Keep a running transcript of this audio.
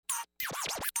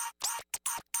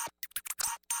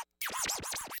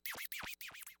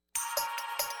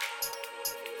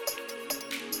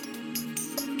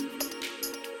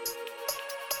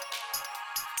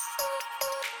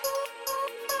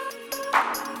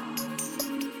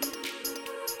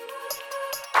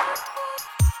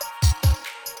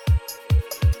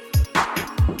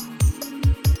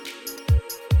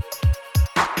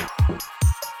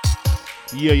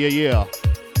Yeah.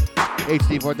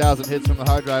 HD 4000 hits from the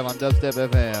hard drive on Dubstep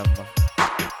FM.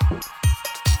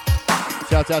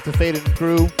 Shouts out to Faded and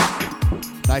crew.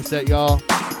 Nice set, y'all.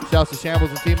 Shouts to Shambles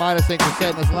and T-Minus. Thanks for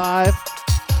setting us live.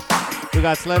 We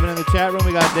got Slevin in the chat room.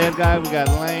 We got Dead Guy. We got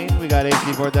Lane. We got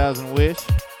HD 4000 Wish.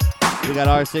 We got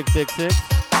R666.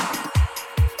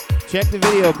 Check the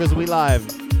video because we live.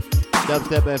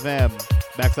 Dubstep FM.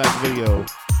 / video.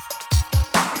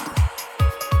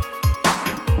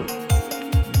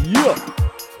 Yeah.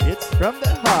 It's from the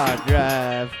hard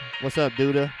drive. What's up,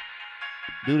 Duda?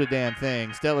 Do the damn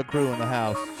thing. Stellar crew in the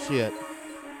house. Shit.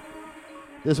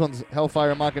 This one's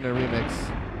Hellfire Machina remix.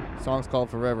 Song's called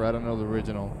Forever. I don't know the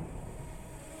original.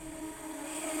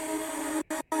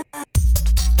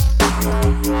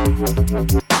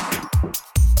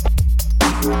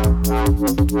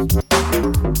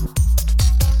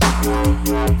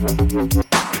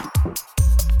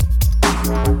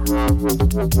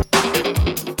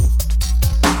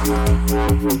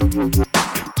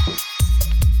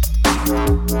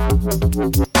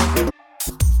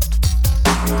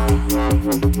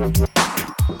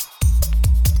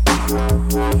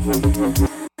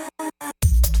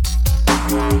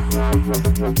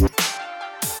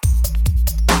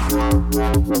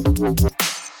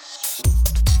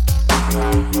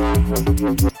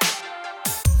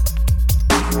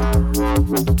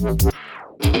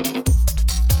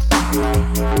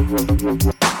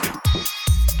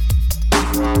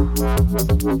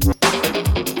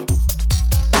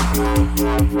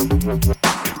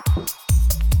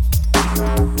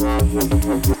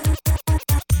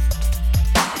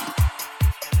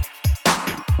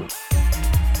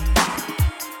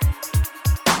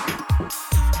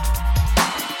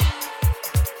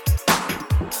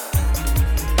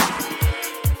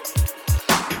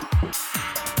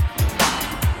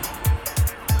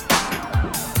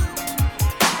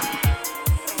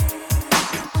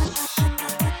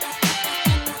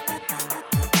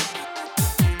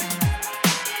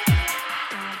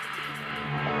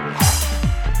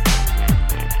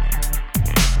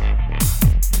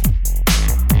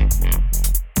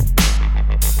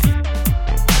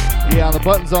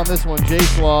 Buttons on this one, J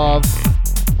Suave.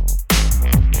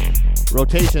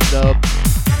 Rotation dub.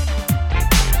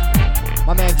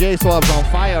 My man J Suave's on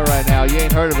fire right now. You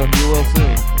ain't heard of him, you will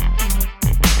soon.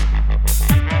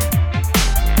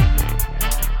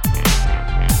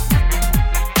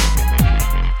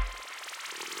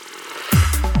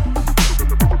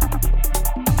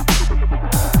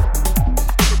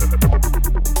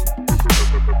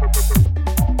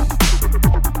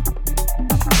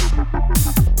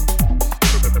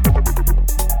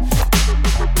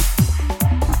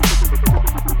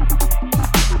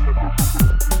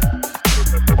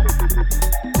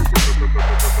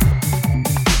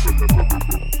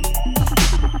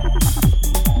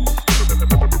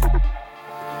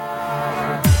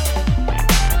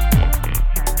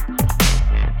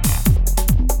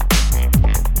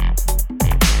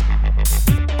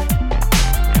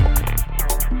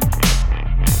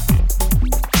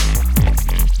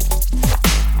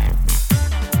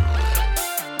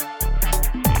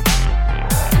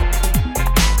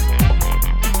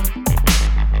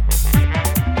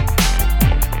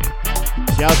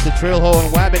 Trillhole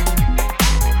and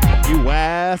Wabbit. You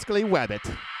wascally Wabbit.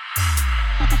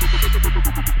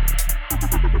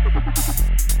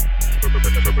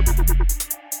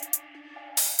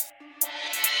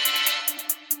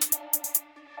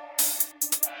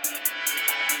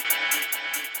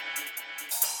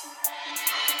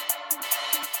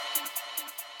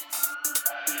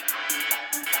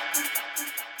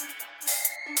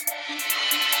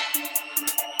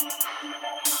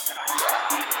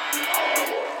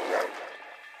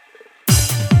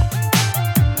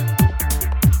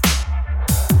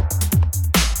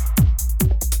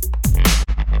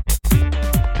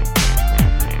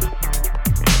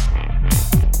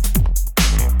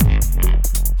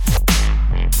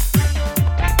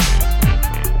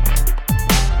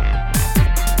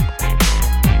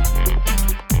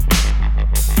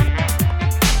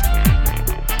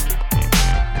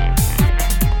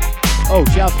 Oh,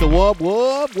 shouts to Wub.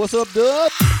 Wub, what's up, Dub?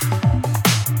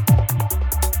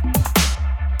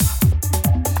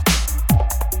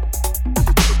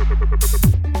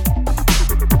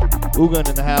 Ugan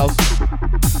in the house.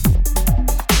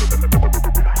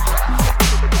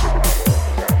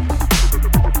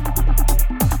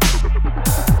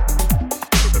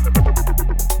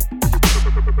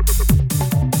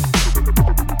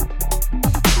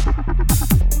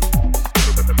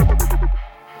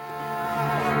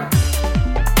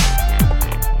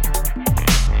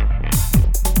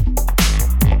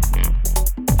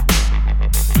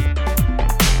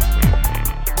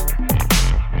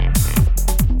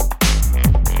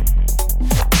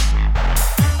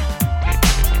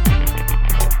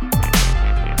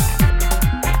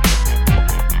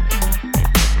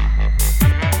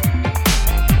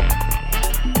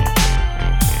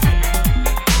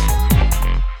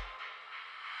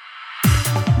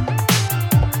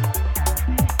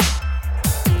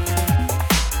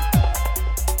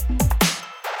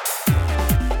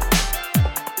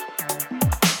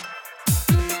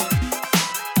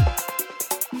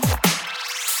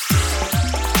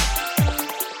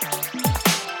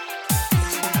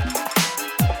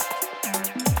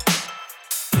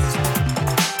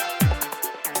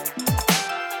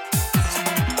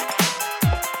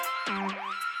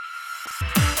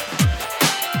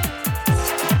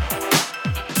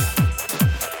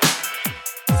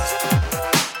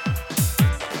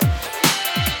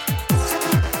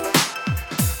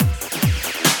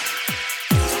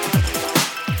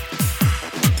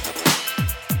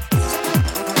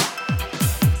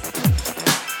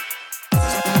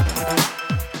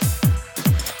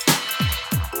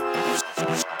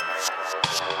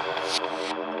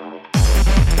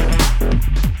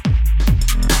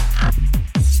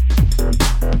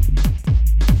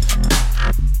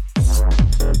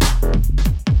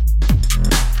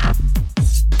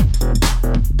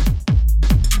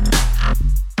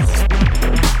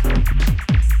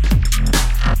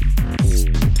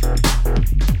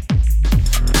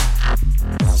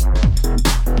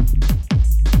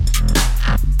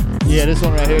 yeah, this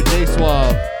one right here, J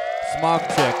Suave, Smog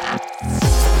Check.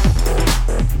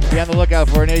 Be on the lookout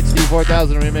for an HD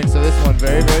 4000 remix of this one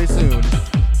very, very soon.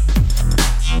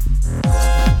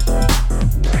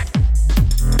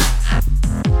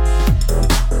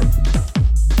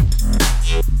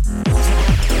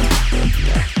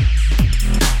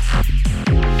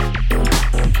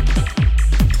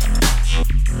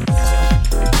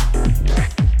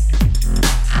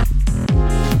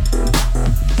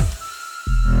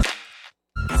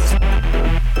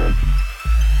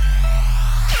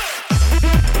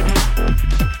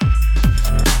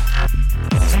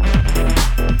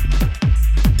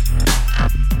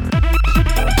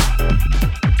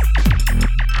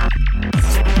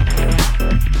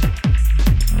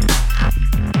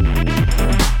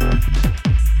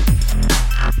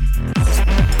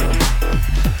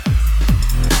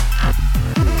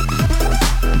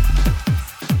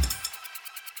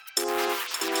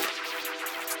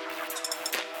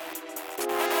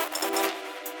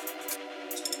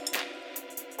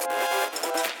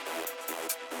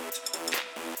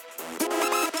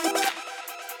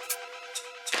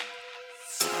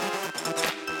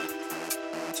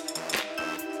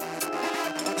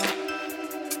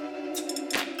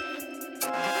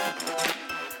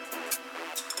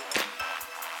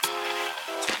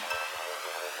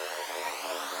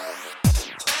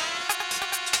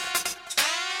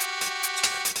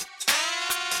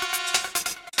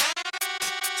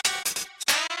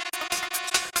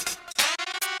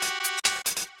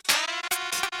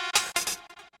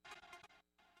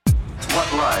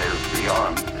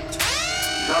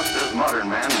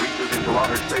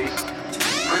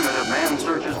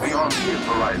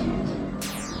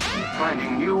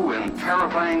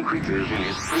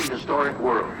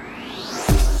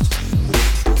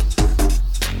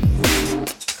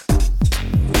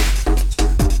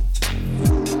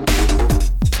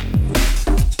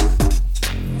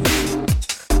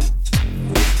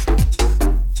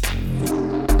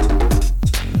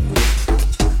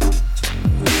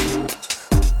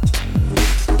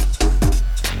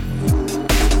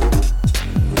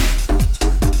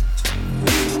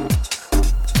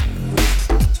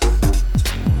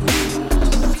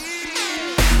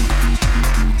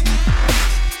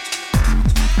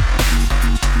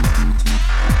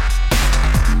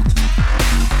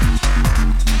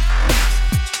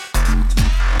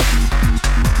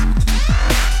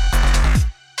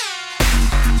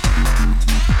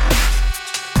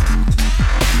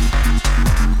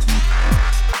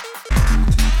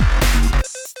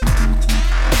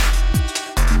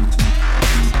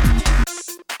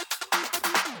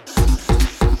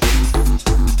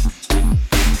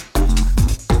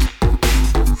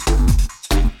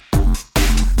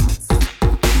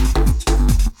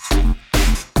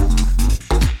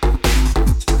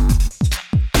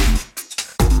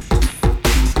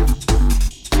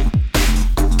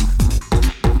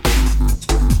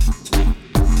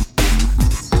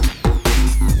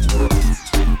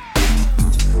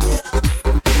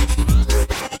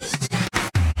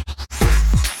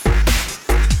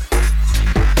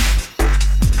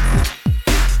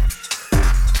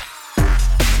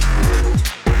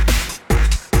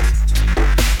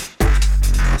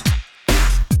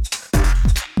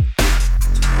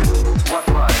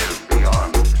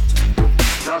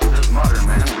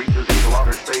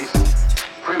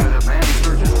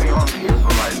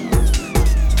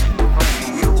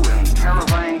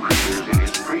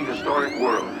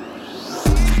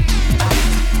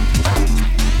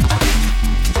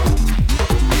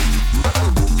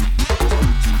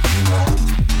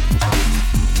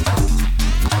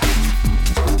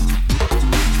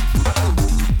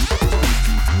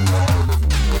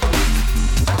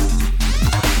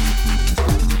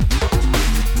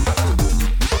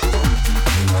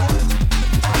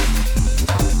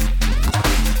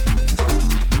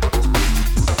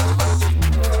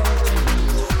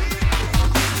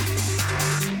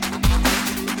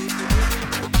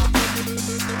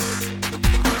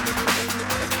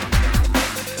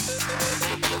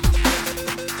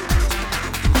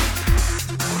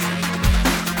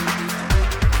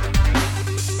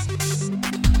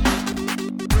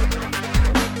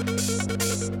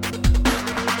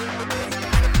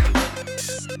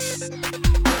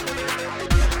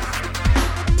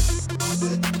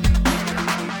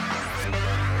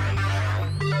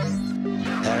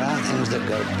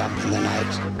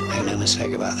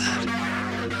 mistake about that.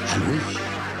 And we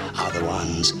are the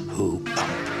ones who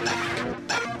bump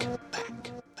back.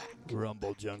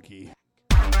 Rumble Junkie.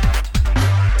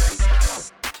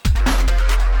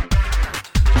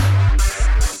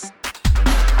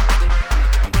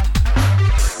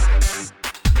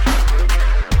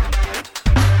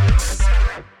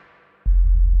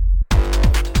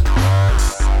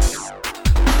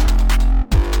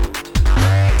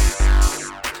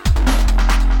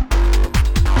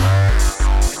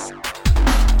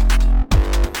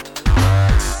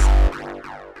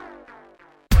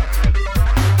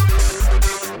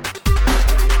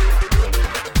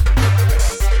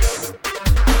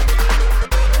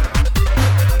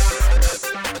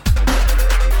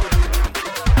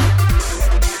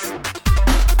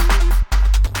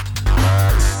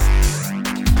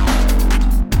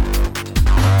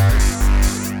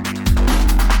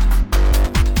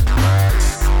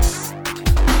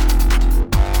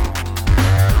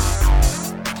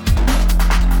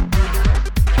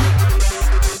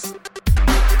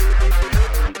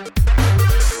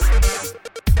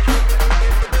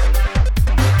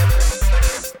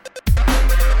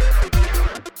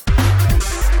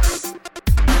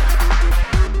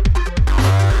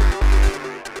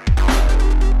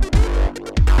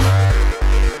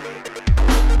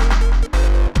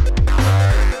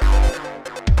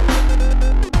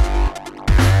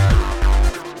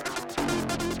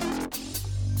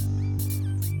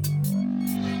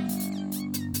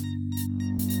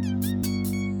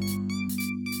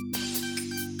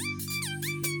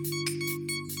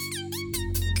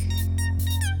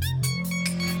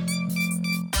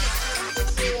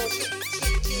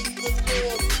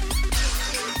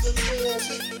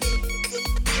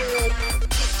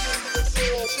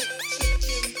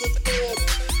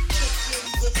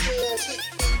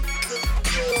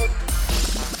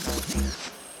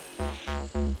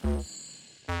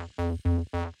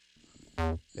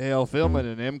 AL Filming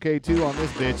and MK2 on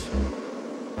this bitch.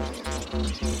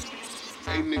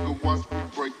 Hey nigga, watch me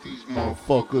break these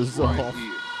Motherfuckers motherfuckers right off.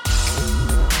 here.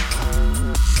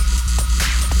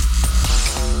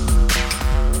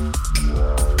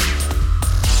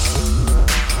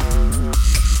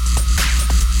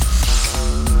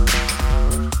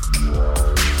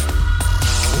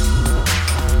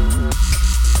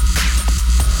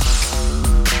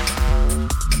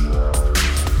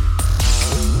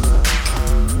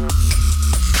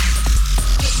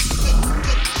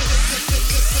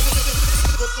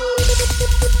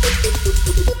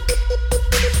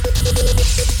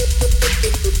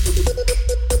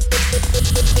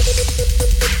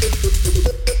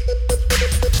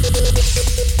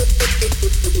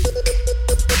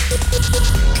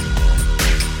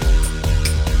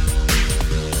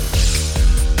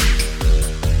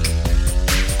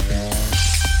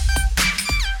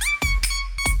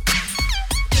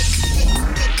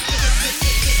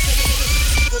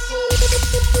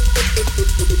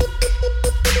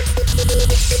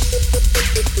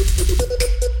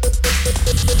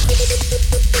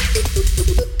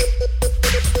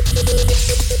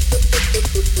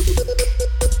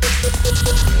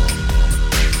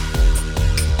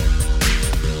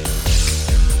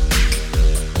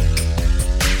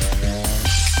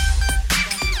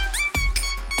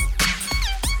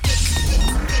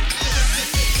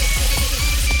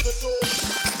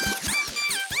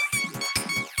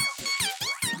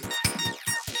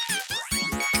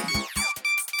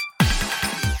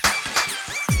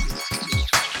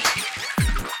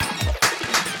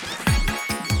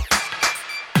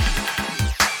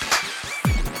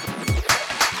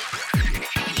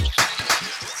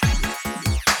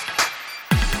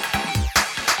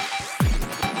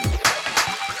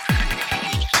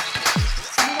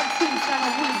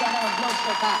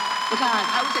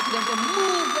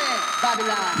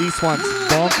 This one's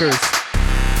bonkers.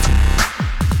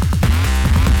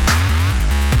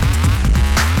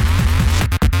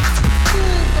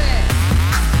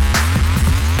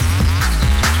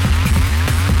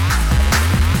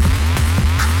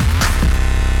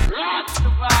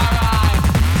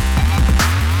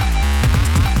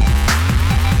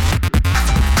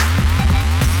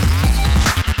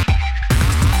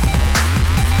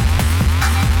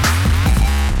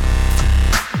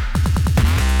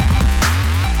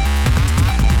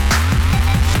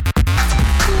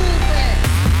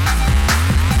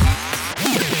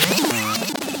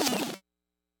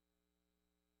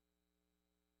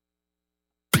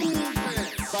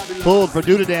 Pulled for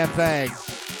Do the Damn Thing.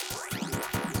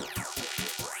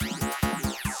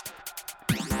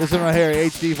 This one right here,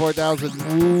 HD 4000,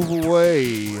 Move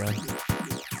Away.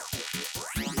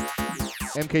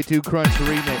 MK2 Crunch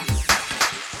remix.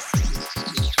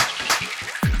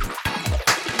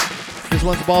 This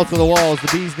one's Balls to the Walls, the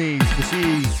Bee's Knees, the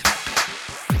She's.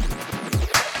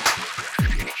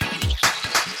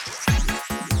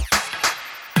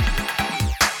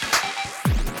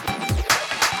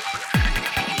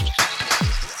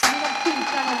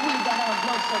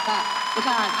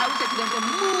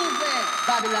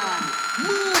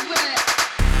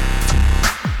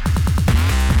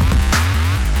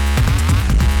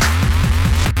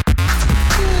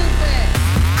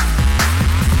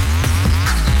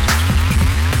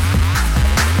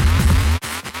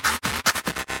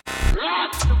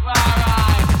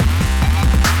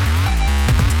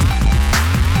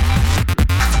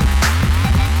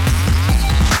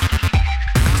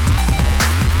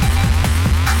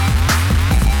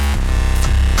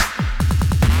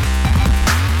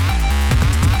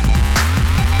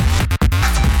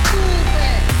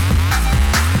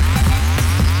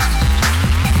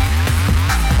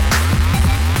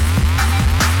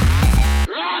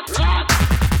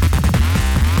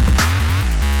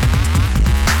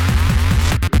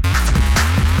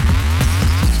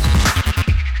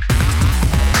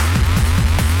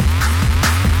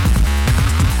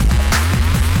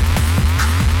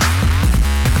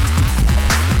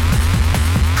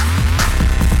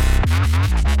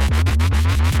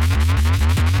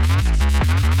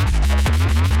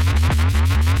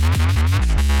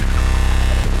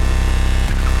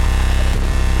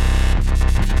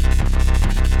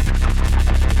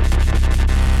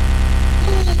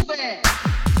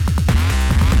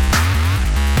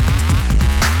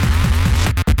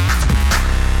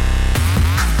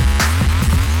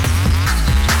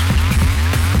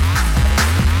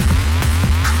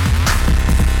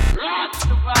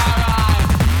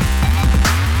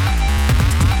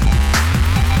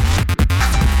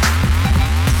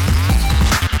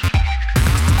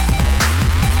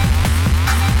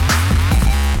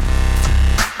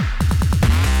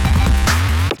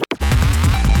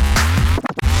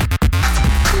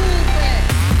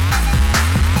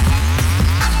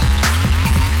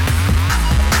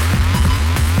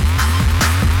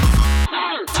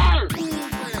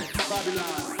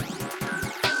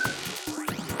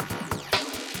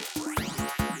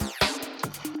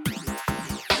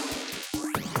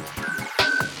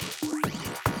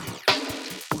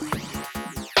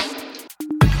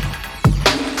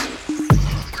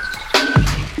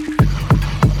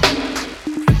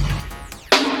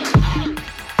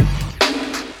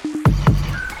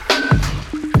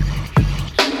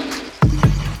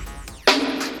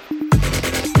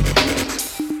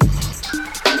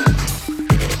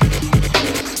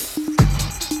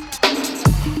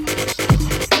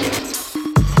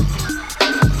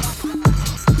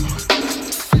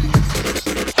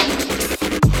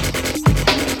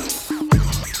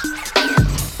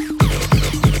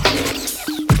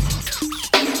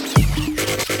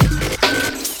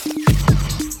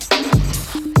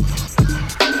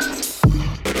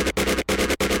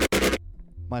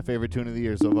 my favorite tune of the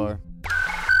year so far.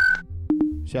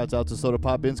 Shouts out to Soda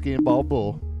Popinski and Bald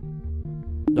Bull.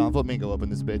 Don Flamingo up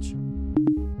in this bitch.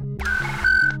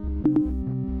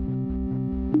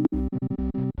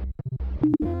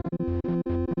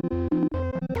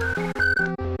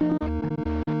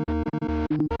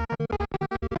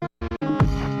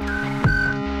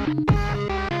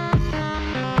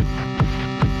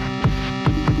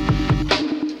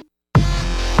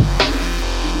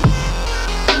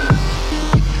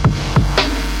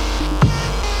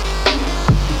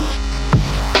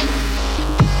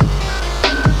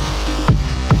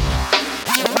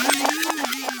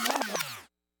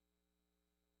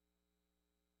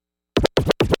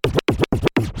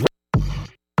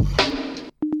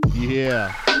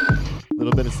 Yeah, a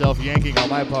little bit of self-yanking on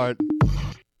my part.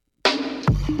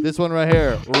 This one right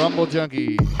here, Rumble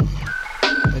Junkie,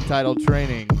 entitled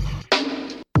Training.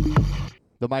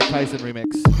 The Mike Tyson remix.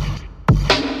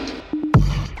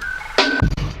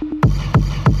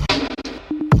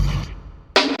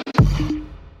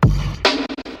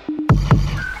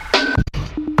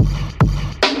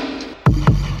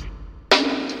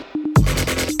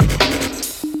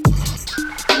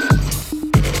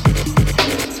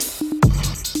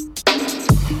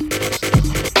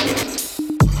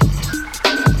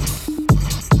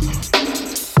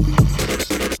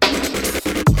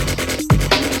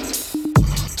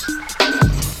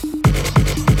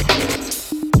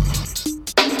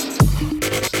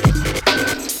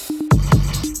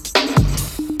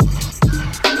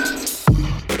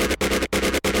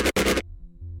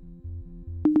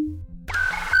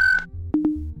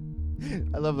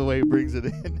 I love the way he brings it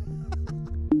in.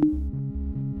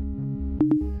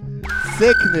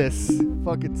 Sickness.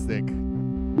 Fucking sick.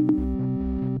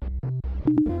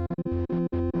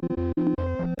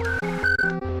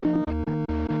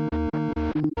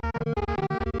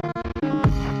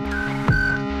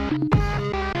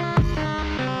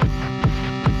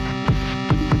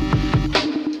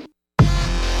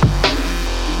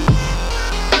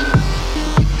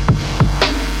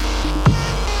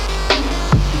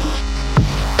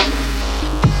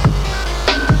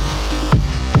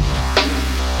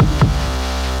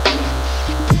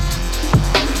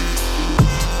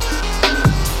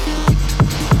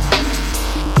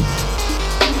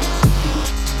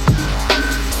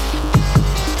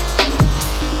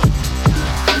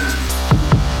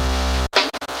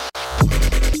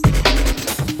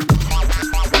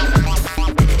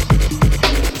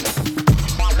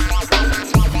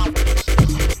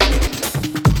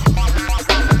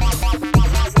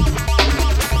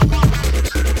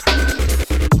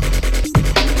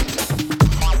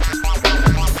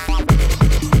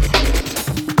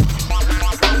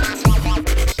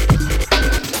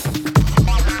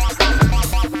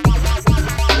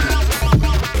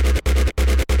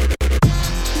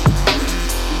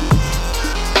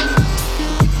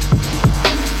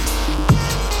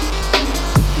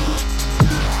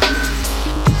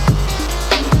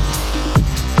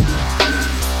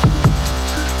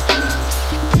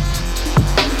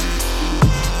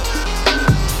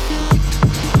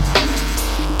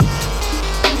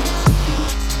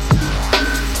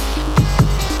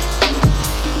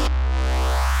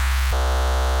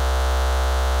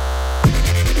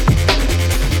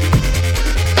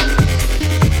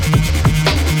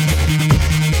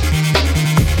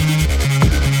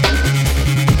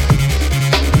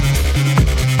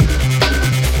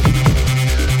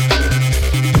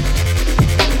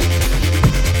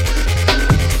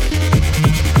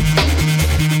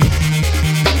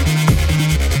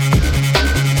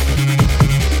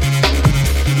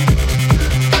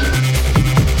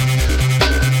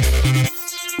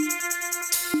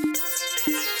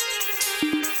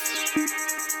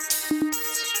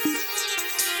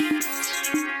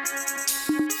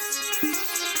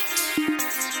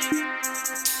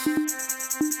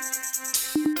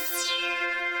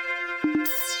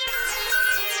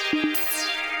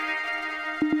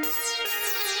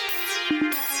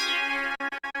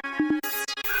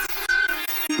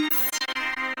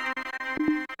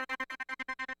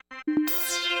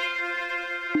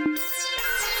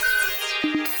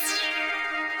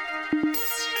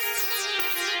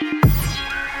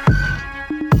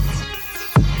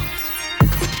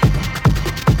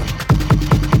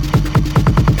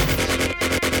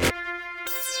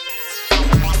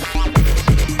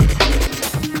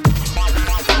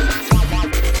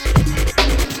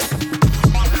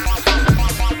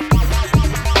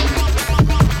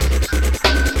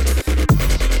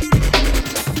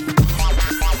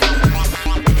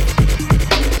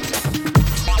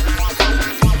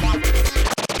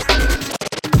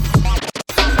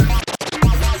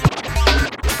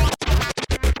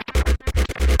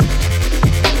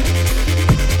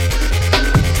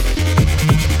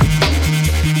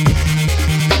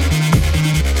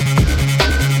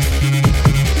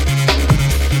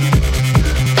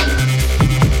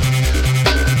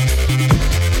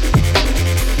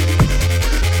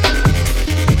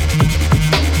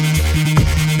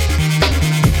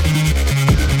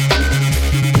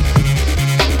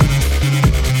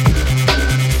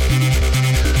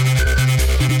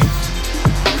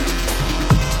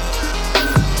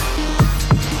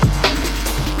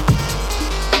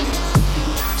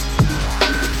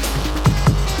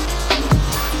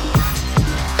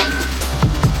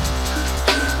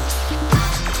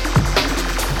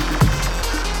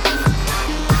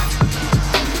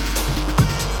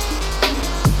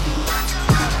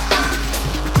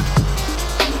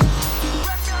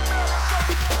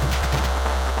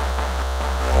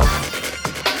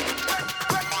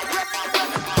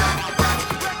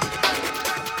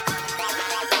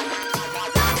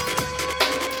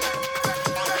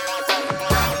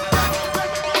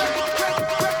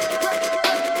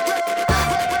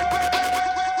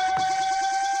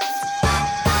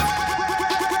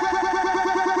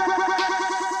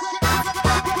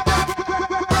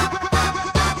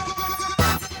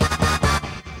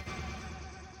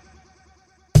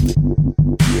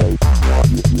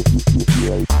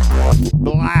 Blow.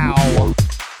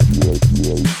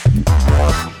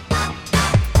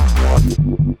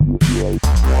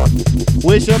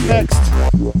 Wish up next.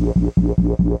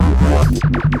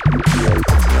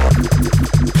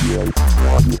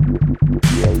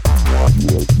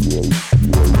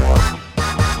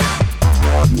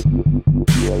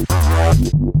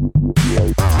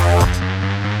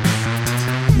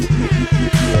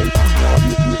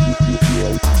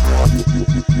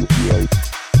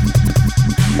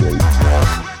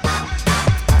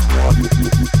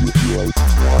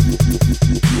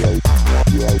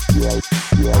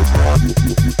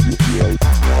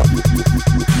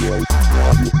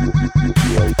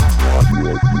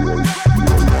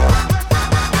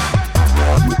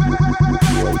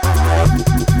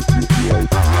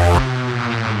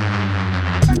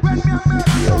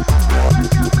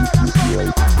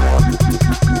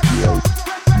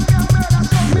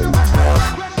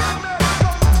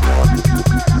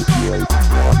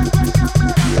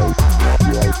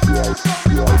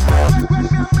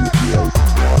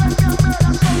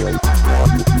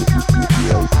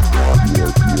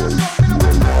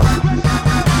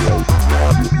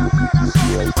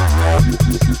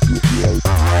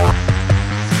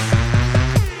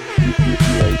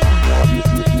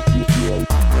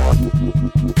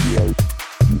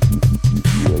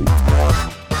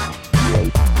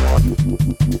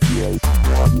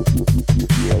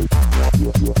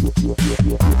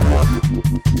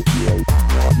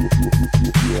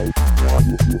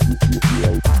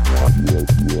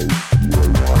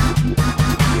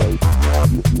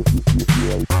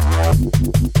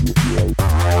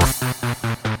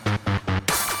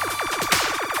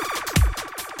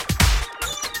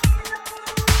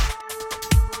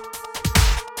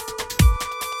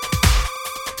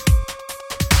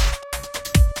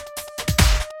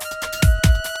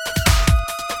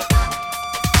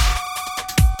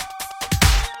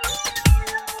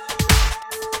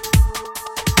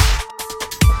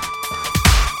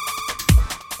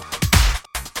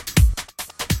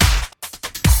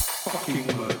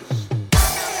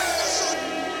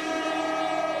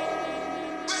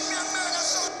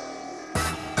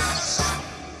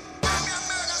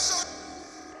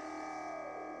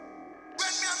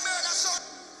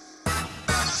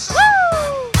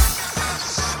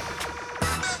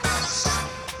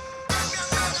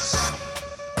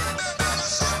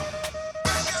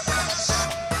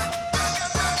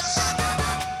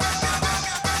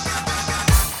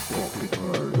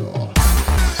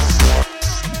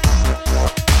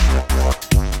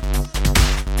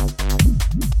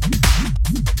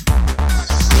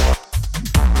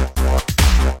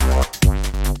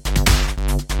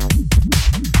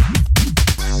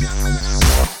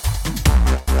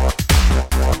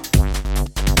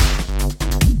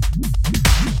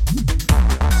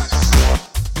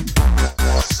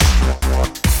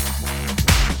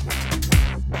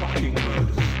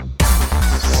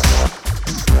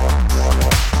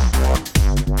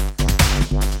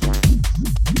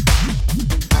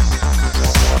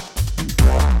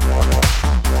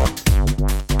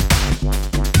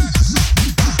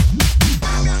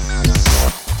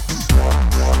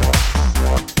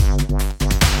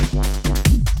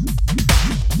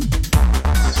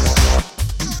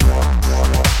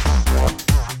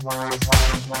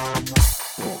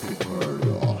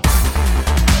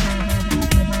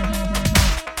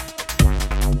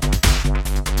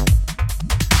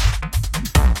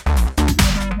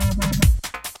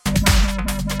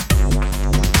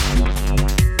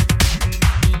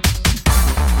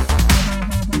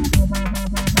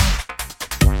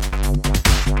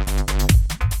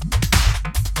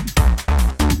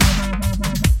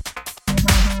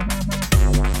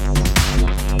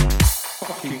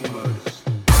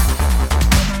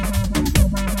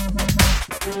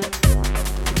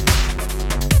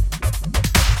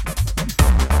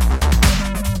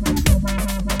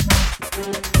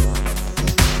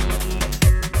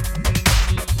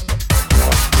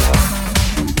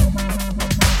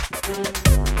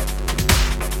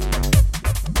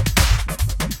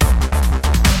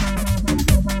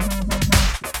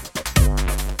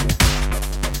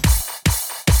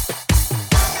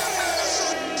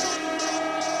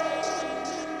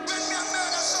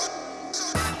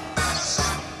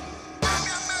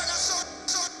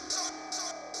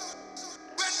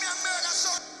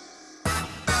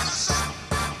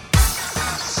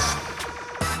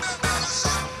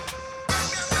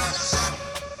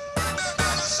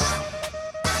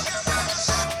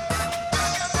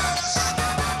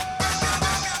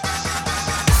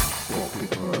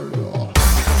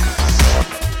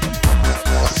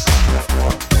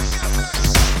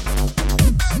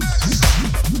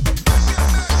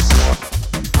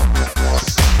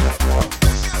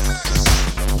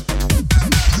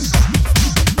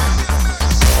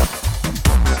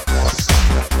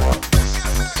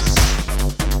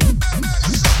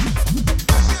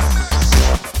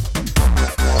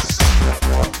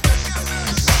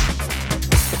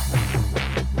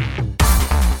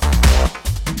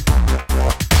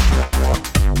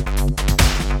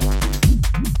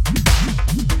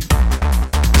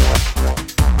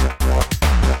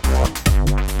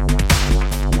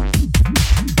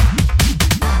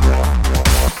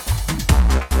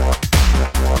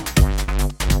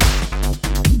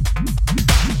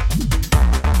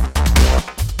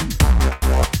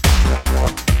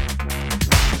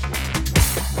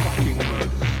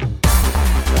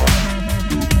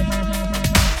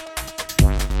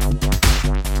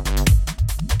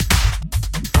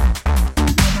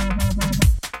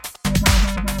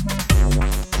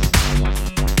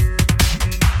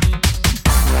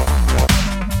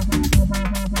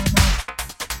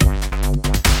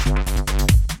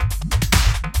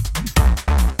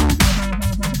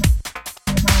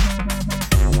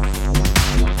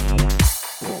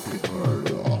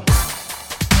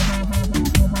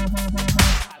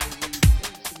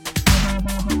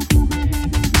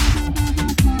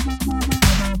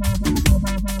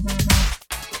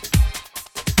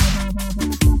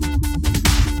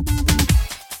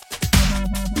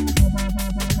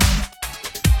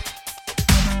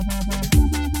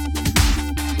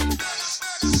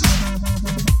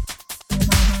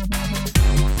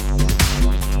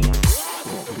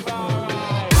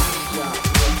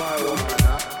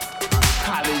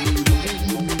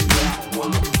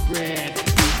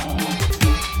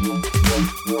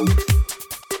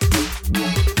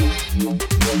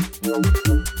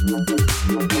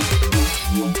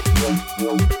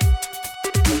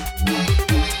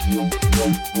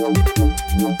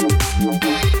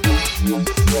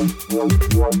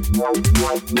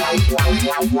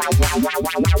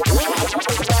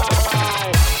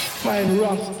 Fine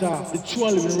Rasta, the true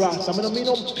living Rasta. I mean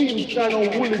no pimp, no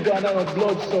hooligan, no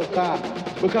bloodsucker.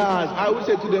 Because I would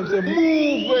say to them, say,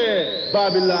 move where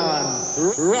Babylon.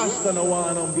 Rasta no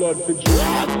one on blood for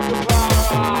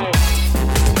Rastafari.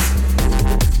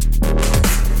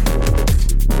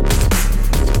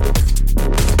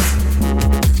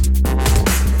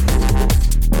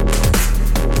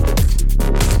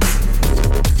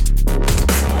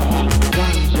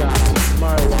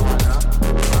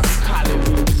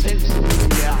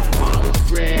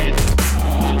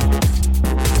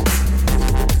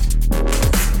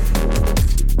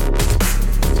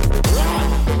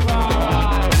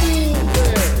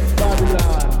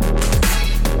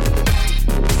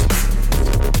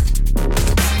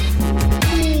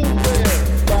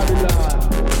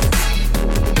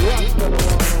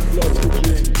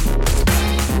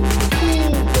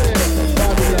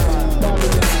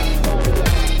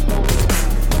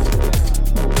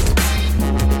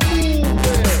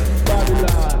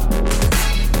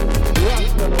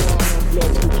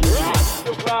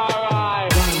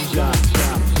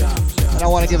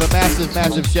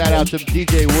 Massive shout out to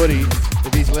DJ Woody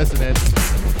if he's listening.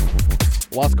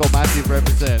 Wasco Massive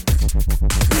represent.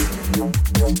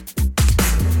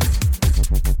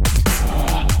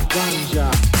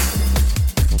 Ganja.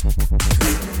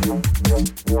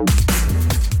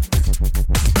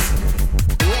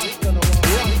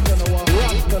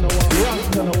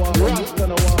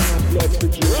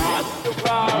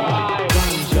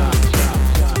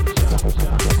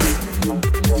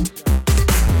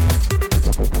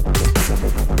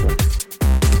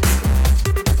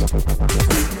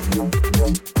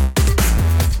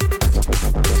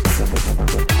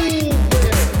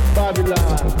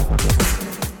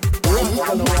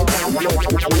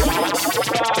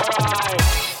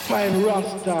 Fine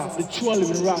Rasta, the true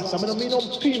living Rasta. I mean no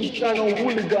pimp, no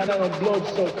hooligan, no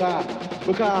bloodsucker.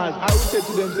 Because I would say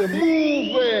to them, say,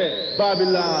 move where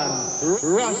Babylon.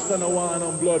 Rasta no one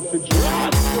on blood for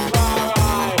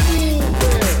Rastafari. Move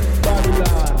where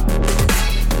Babylon.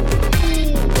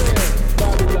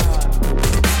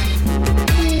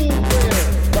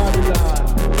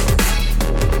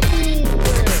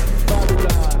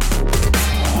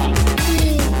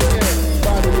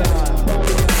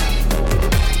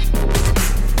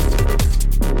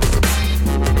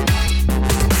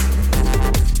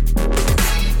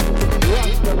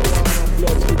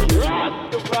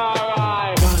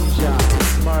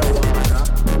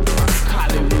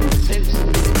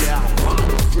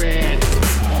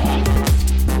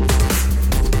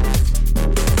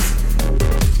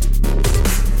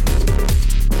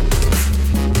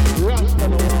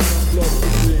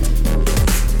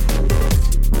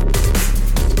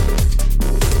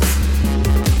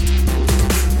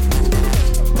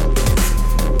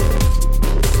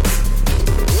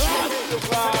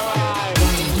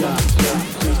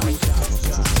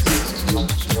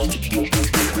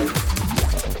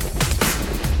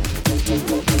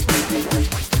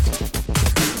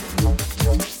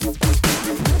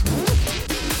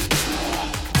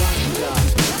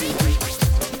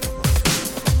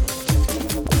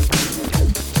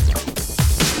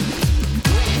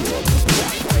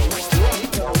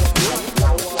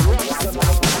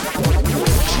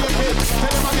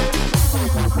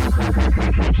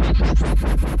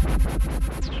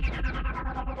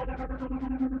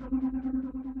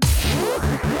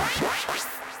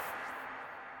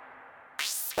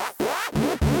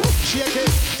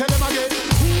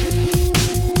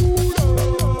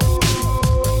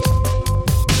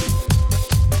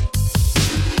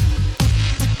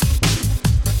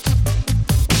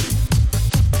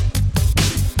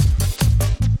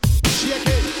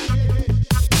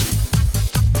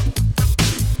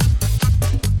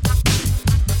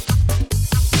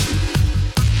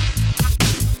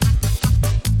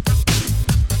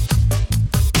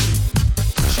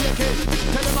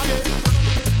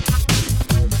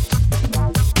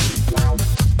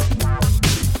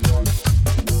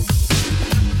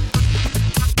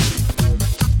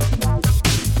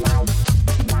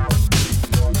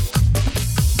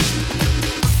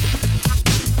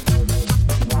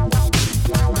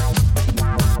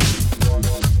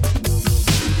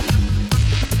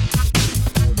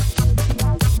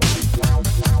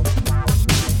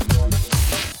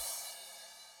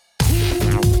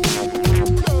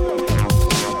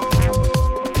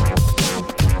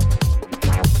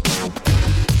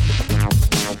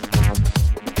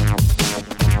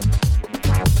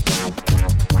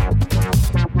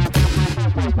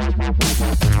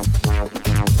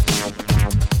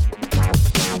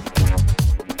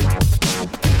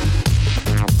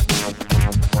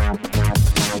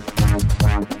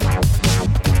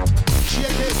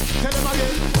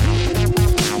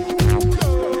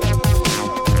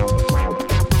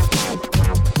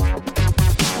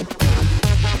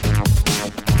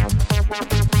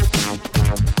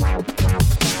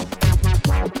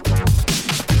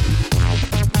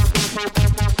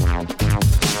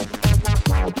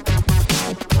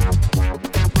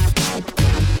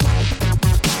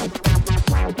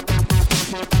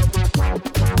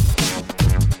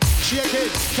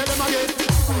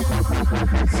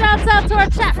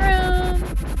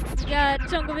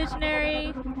 Jungle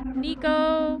Visionary,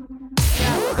 Nico, we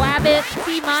got Wabbit,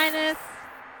 T minus,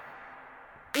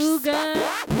 Uga.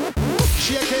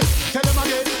 Shake it, tell them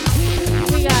again.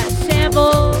 We got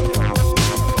Shambles.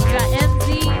 We got MZ.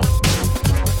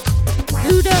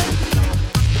 Luda.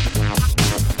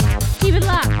 Keep it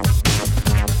locked.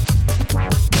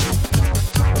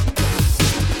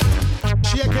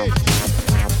 Shake it.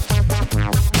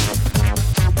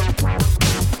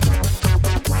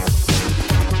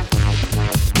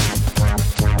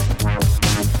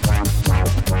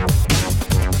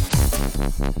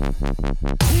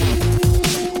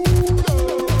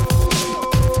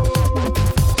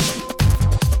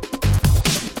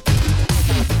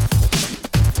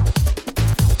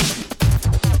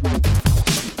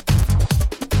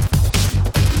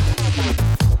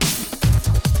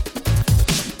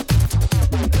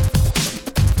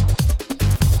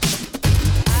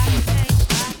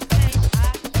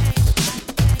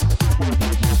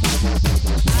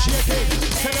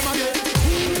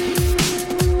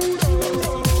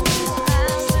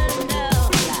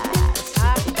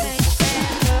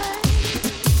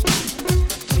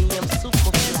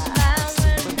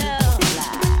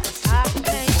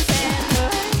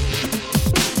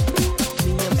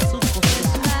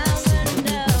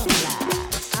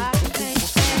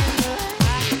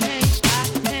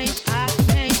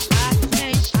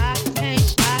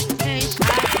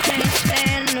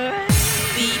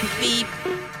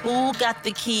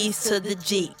 The keys to the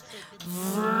Jeep.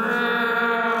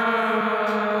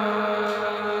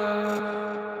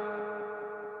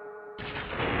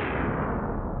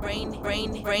 Rain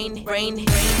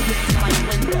hits my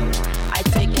window. I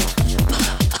take it,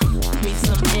 me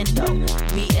some endo.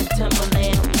 Me and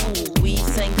Timberland, ooh, we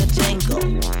sang a Django.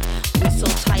 We so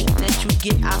tight that you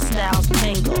get our styles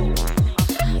tangled.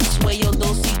 Sway your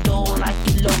do-si-do like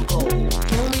you loco.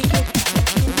 Can we get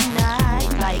tonight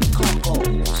like Coco?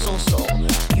 So,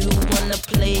 you wanna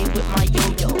play with my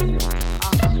yo-yo? I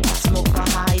smoke a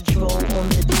hydro on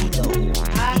the D-Lo.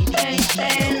 I can't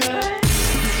stand her.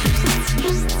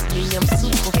 Me, I'm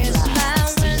super fly.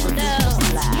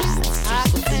 I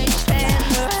can't stand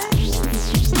her.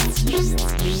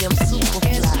 Me, I'm super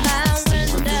fly.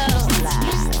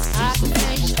 I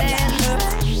can't stand her.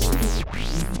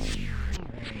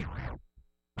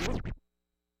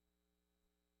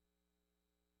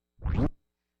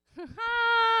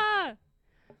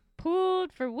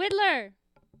 Pulled for Whittler.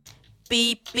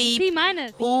 Beep, beep. T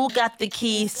minus. Who got the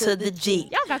keys to the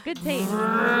Jeep? Y'all got good taste.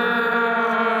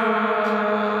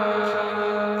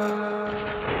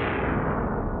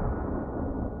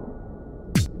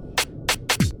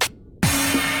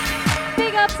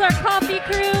 Big ups our coffee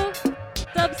crew.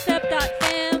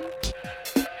 Dubstep.fam.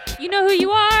 You know who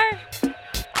you are?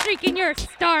 Drinking your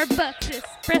Starbucks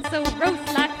espresso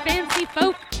roast like fancy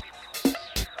folk.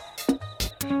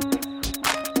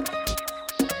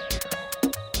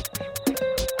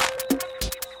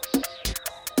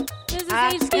 This is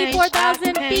HD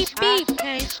 4000 beep beep.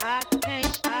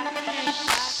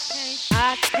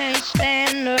 I can't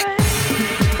stand her.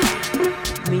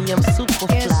 Me, I'm super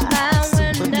fly.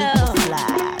 Super duper fly.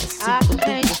 I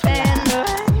can't stand her.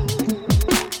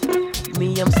 Me,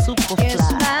 I'm super fly.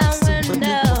 Super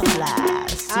duper fly.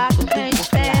 I can't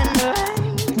stand her.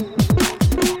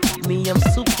 Me, I'm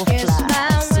super fly.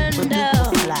 Super duper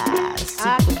fly. I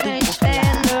can't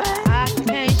stand her. I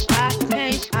can't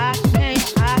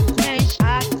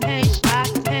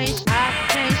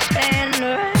stand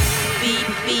her. Beep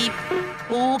beep.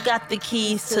 Who got the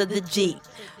keys to the Jeep?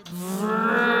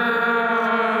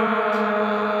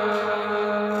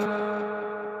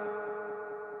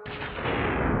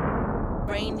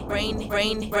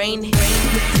 Rain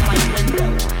hits my window.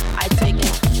 I take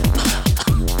it,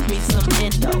 me some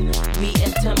endo. Me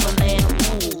and Timberland,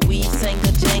 ooh, we sang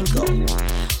a Django.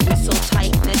 We so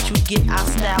tight that you get our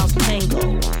styles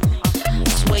tangled.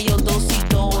 Sway your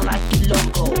do-si-do like you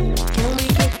loco. Can we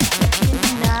get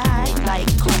tonight like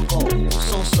Coco?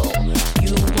 So,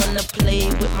 you wanna play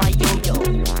with my yo-yo?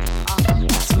 I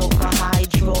smoke a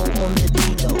hydro on the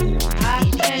D-Lo. I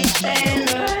can't stand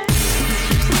her.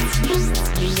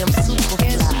 Me, I'm super fly.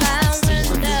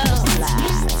 Super fly.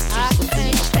 I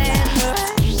can't stand her.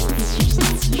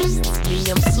 Me,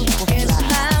 I'm super fly.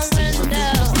 Super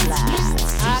fly.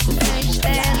 I can't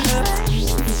stand her.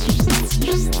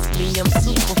 Me, I'm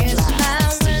super fly.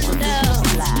 Super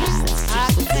fly. I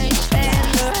can't stand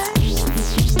her.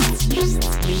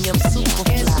 Me, I'm super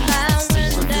fly.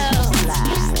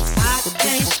 I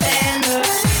can't stand her.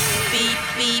 Beep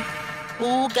beep.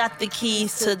 Who got the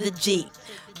keys to the Jeep?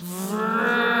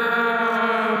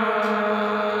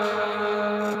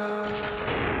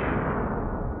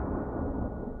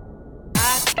 I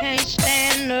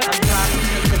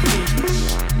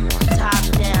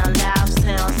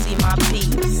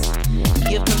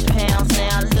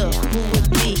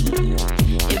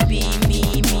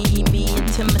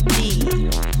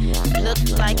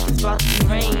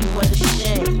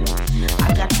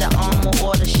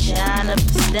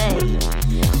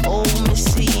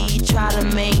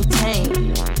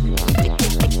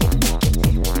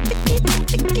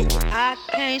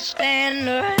can't stand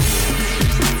the rain.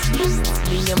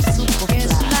 Me, I'm super fly.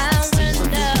 It's my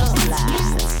window.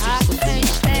 I can't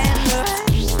stand the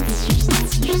rain.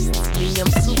 Me, I'm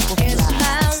super fly. It's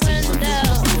my window.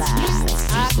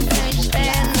 I can't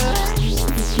stand the rain.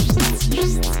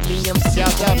 Me, I'm super fly.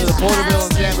 Shouts out to the Porterville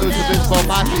and San Luis Obispo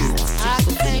Machis.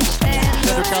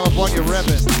 Central California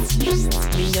reppin'.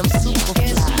 Me, I'm super fly.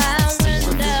 It's my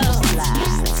window. I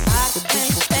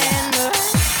can't stand the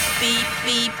rain. Beep,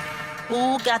 beep. Who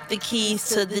got the keys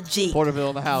to the Jeep? Porterville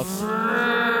in the house.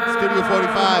 Studio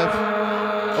 45.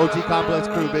 OG Complex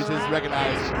crew, bitches.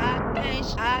 Recognized.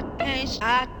 I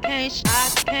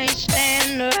can't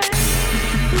stand the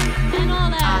rain. And all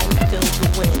that. I feel the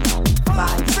wind.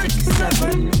 5, 6,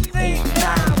 7, 8,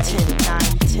 9, 10, 9,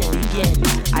 10 again.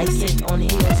 I sit on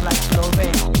heels like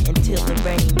Lauren until the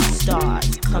rain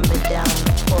starts coming down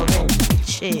and pouring.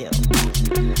 Chill.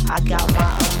 I got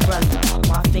my umbrella,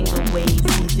 my finger waves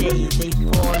these days, they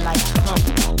fall like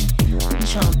chumpy.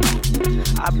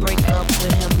 I break up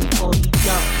with him before he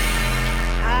dump.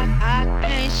 I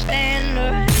can't stand the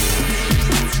rain.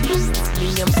 Me,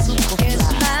 I'm super fly. It's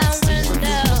my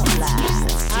window.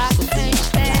 I can't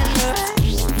stand the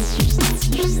rain.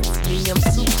 Me, I'm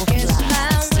super fly. It's my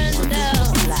window.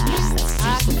 I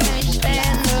can't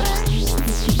stand the rain.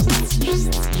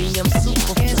 Me, I'm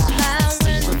super fly. It's my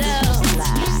window.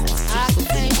 I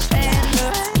can't stand the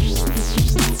rain.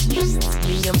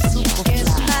 Me, I'm super fly.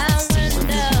 It's my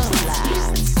window.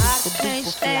 I can't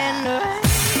stand the rain.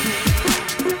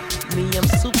 Me, I'm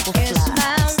super fly. It's my window. I can't stand the rain. Me, I'm super fly. It's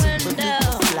my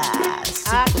window.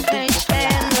 I can't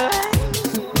stand the rain.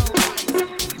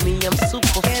 Me, I'm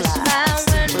super fly. It's my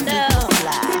window.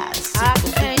 I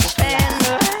can't stand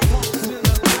the rain.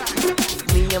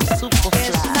 Me, I'm super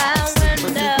fly. My window.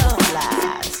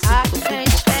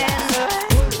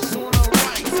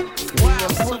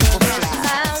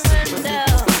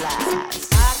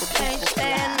 I can't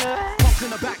stand the rain. Punks in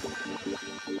the back.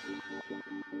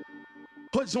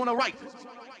 Hoods on the right.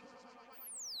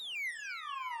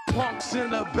 Punks in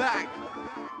the back.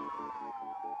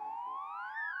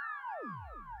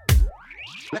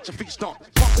 Let your feet stomp.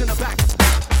 Punks in the back.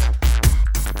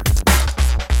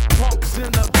 Punks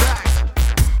in the back.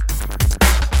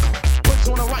 Hoods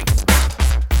on the right.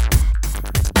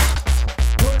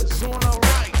 Hoods on the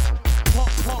right.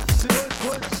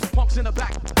 Punks in the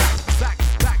back. Back.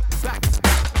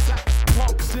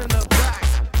 Punks in the back.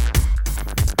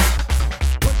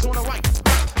 Hoods on the right.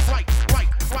 Right.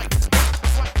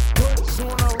 Hoods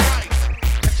on the right.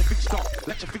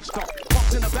 Let your feet stomp.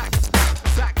 Punks in the back.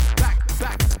 Back.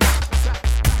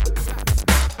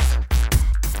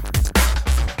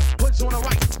 Hoods on the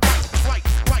right.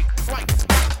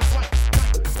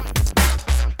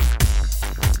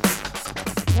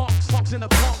 Punks in the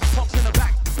back.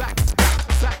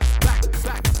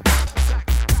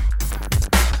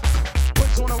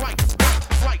 Hoods on the right.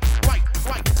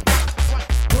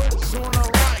 Hoods on the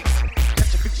right.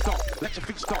 Let your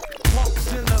feet stomp. Punks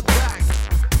in the back. Punks in the back.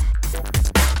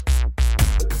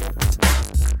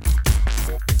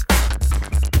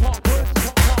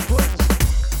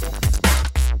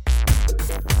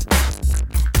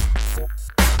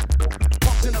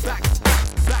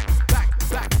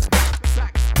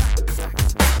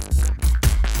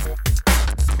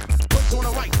 Hoods on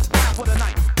the right.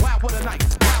 Wild for the night.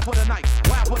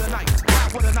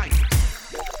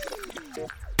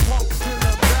 Punks in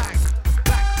the back.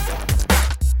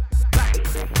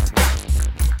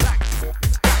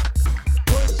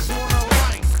 Hoods on the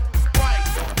right.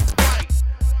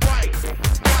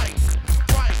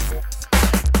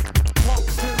 Punks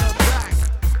in the back.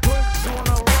 Hoods on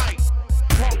the right.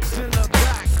 Punks in the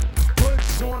back.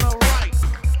 Hoods on the right.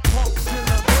 Punks in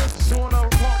the hoods on the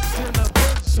punks in the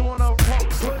hoods on the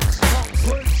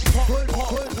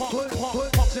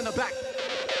punks in the back.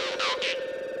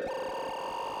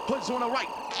 Hoods on the right.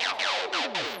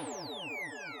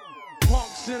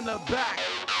 Punks in the back.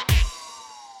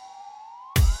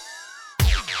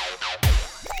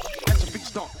 Let your feet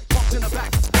stomp. Punks in the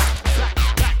back.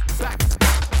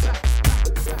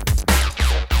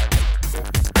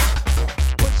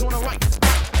 Hoods on the right.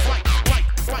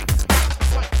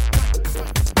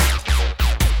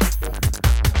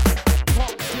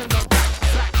 Punks in the back.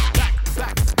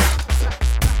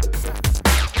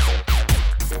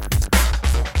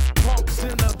 Punks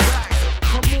in the back.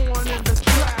 Come on in the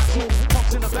trap.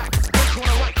 Punks in the back. Hoods on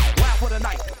the right. Wild for the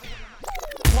night.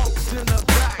 Punks in the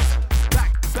back.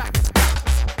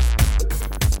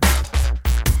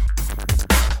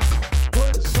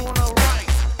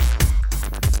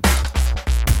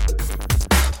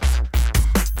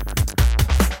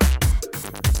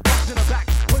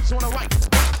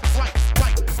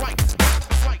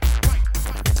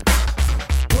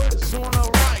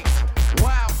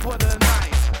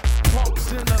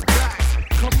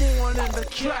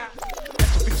 trap.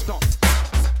 That's a big stomp.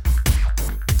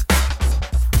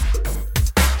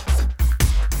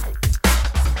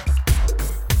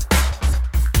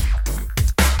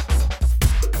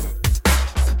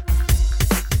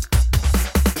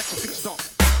 That's a big stomp.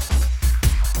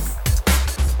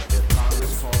 If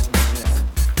Congress calls me in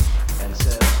and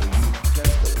says, will you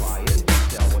testify in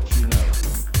detail what you know,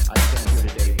 I stand here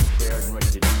today prepared and ready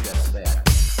to do just that.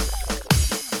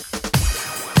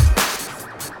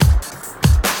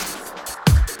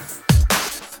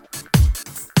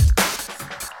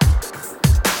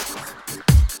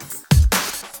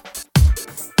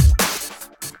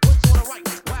 What's on the right?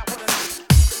 Wow, what a night. What's on the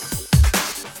right?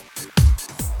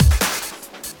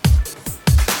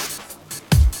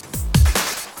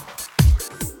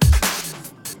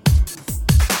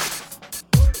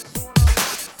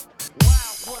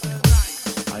 Wow, what a night.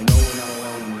 I know we're not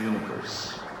alone in the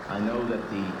universe. I know that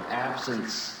the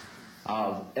absence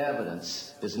of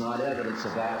evidence is not evidence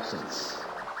of absence.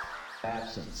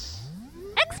 Absence.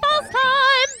 X-Files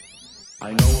time!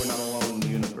 I know we're not alone in the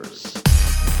universe.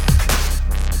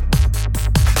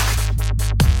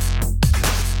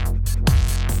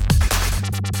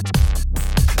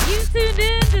 You tuned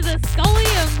in to the Scully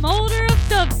and Mulder of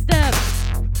dubstep.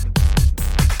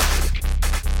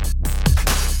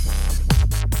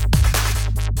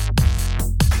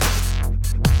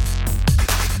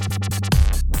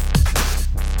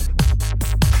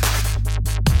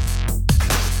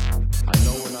 I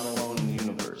know we're not alone in the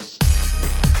universe.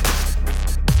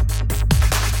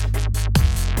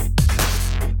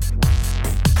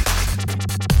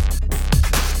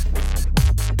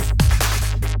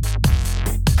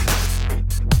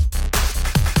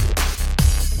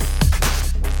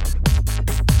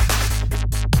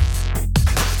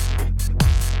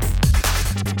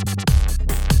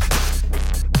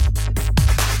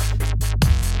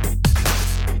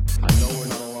 I know we're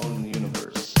not alone in the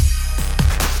universe.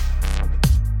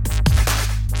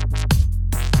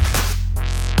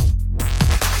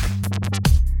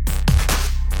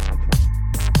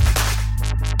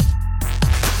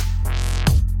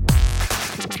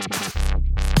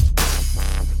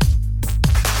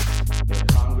 If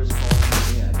Congress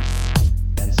calls me in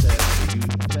and says, will you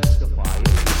testify in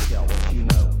detail what you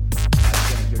know, I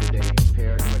stand here today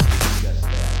prepared and ready to do just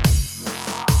that.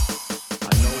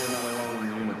 I know we're not alone in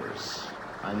the universe.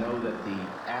 I know that the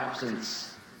absence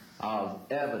of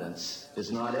evidence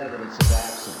is not evidence of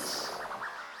absence.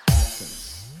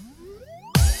 Absence.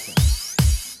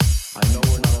 Absence. I know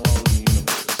we're not alone in the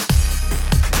universe.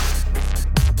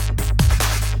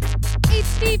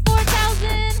 HD 4000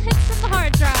 hits from the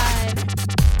hard drive.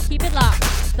 Keep it locked.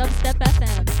 Dubstep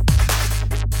FM.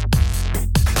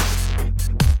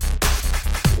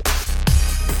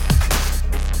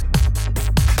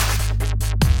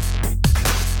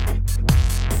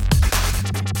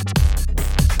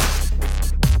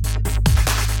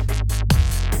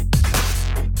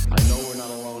 I know we're not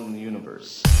alone in the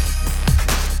universe.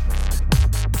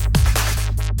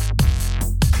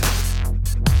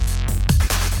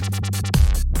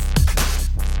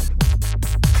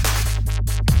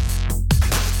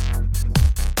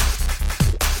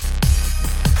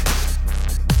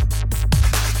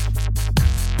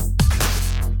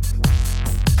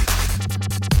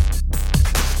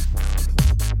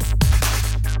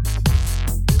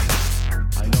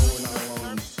 I know we're not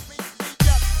alone.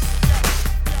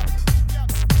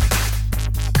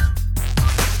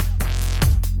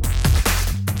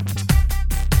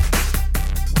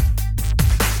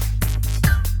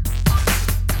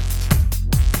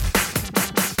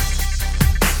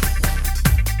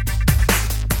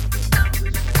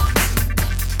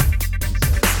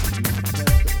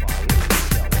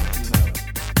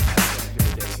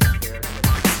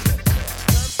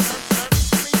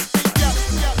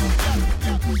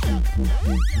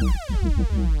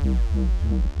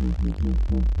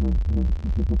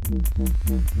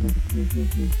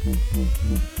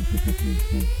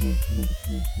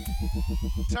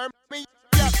 Turn me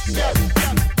up,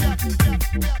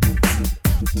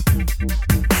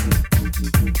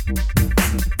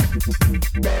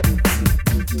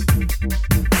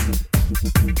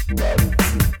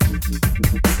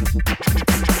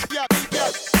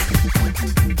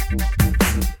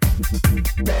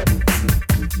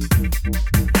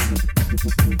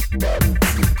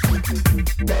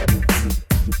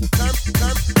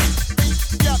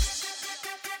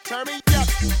 up, turn me up,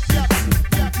 turn me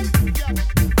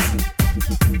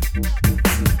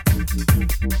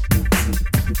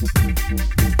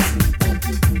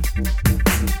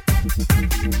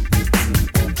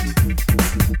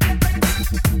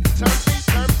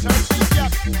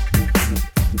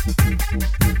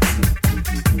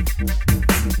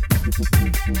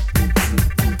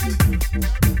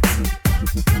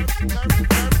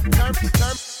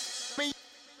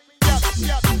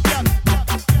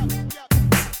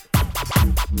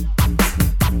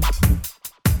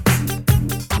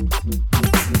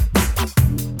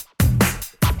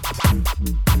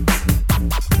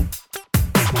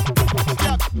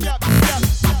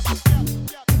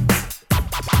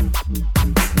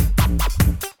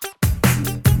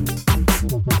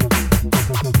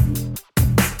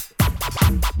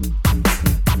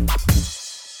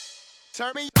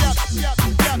turn me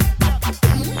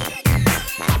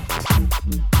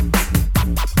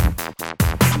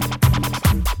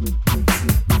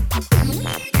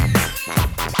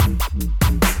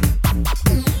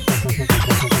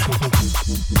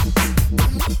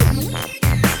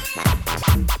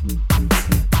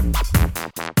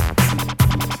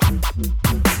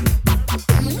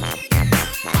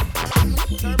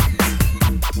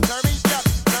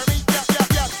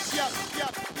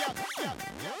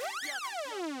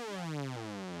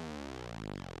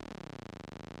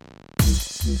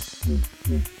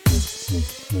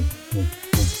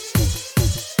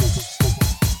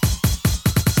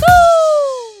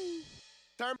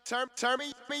up, turn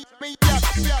me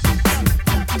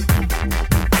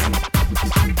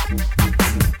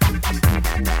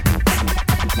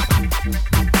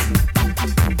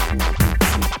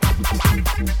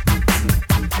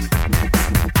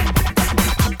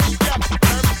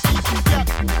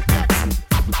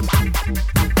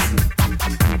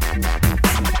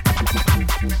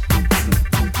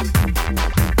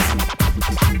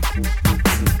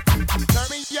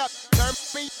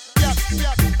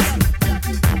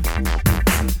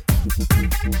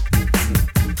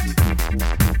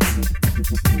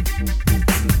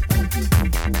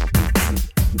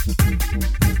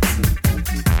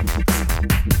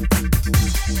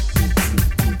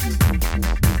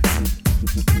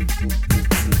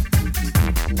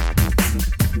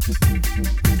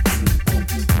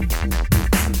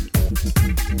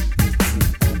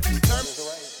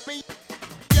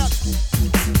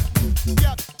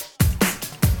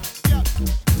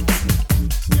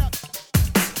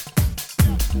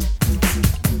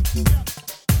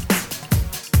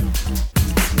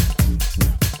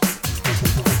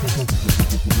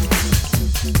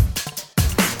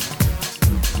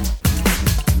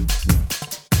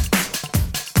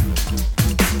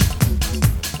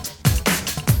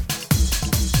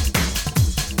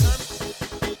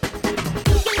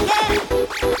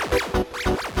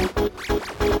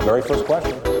Very first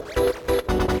question.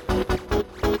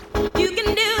 You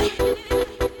can do it.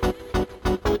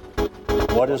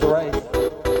 What is a rave?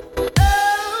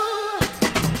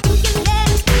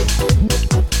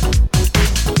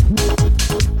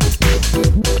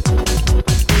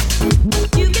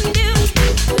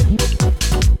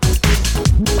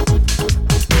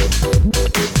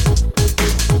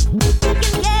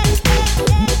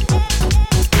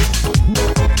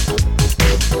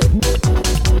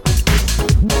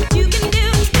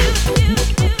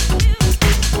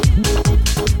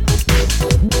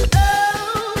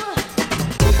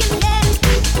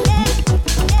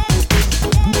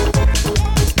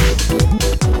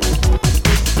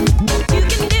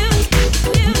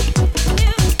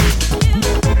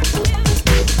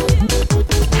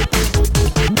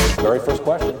 Very first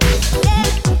question.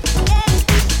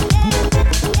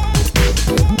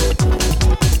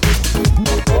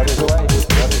 What is a rave?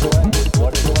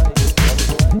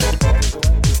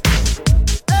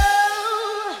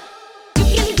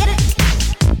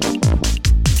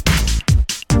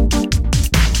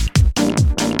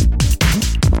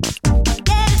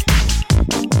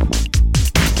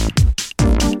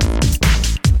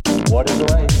 What is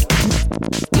a rave?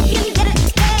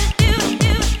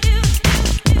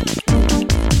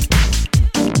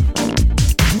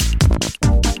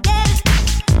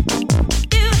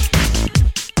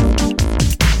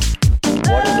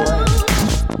 What is a rave?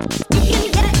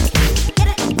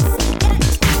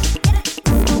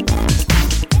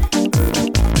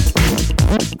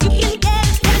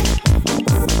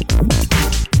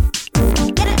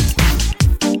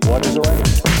 What is a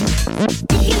rave?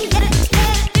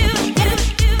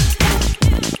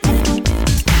 What is a rave?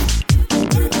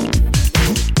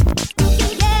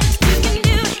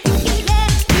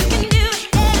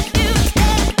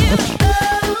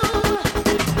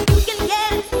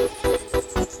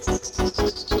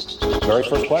 Very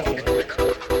first question.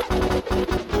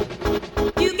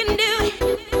 You can do it.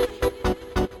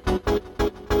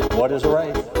 What is a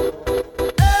rave?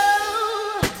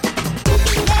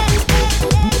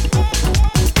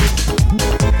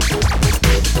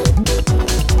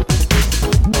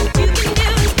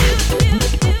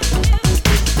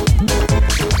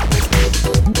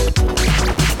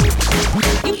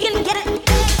 You can get it.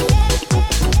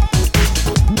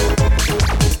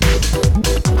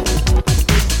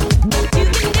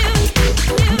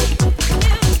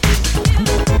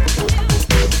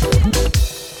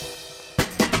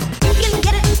 You can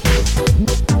get it.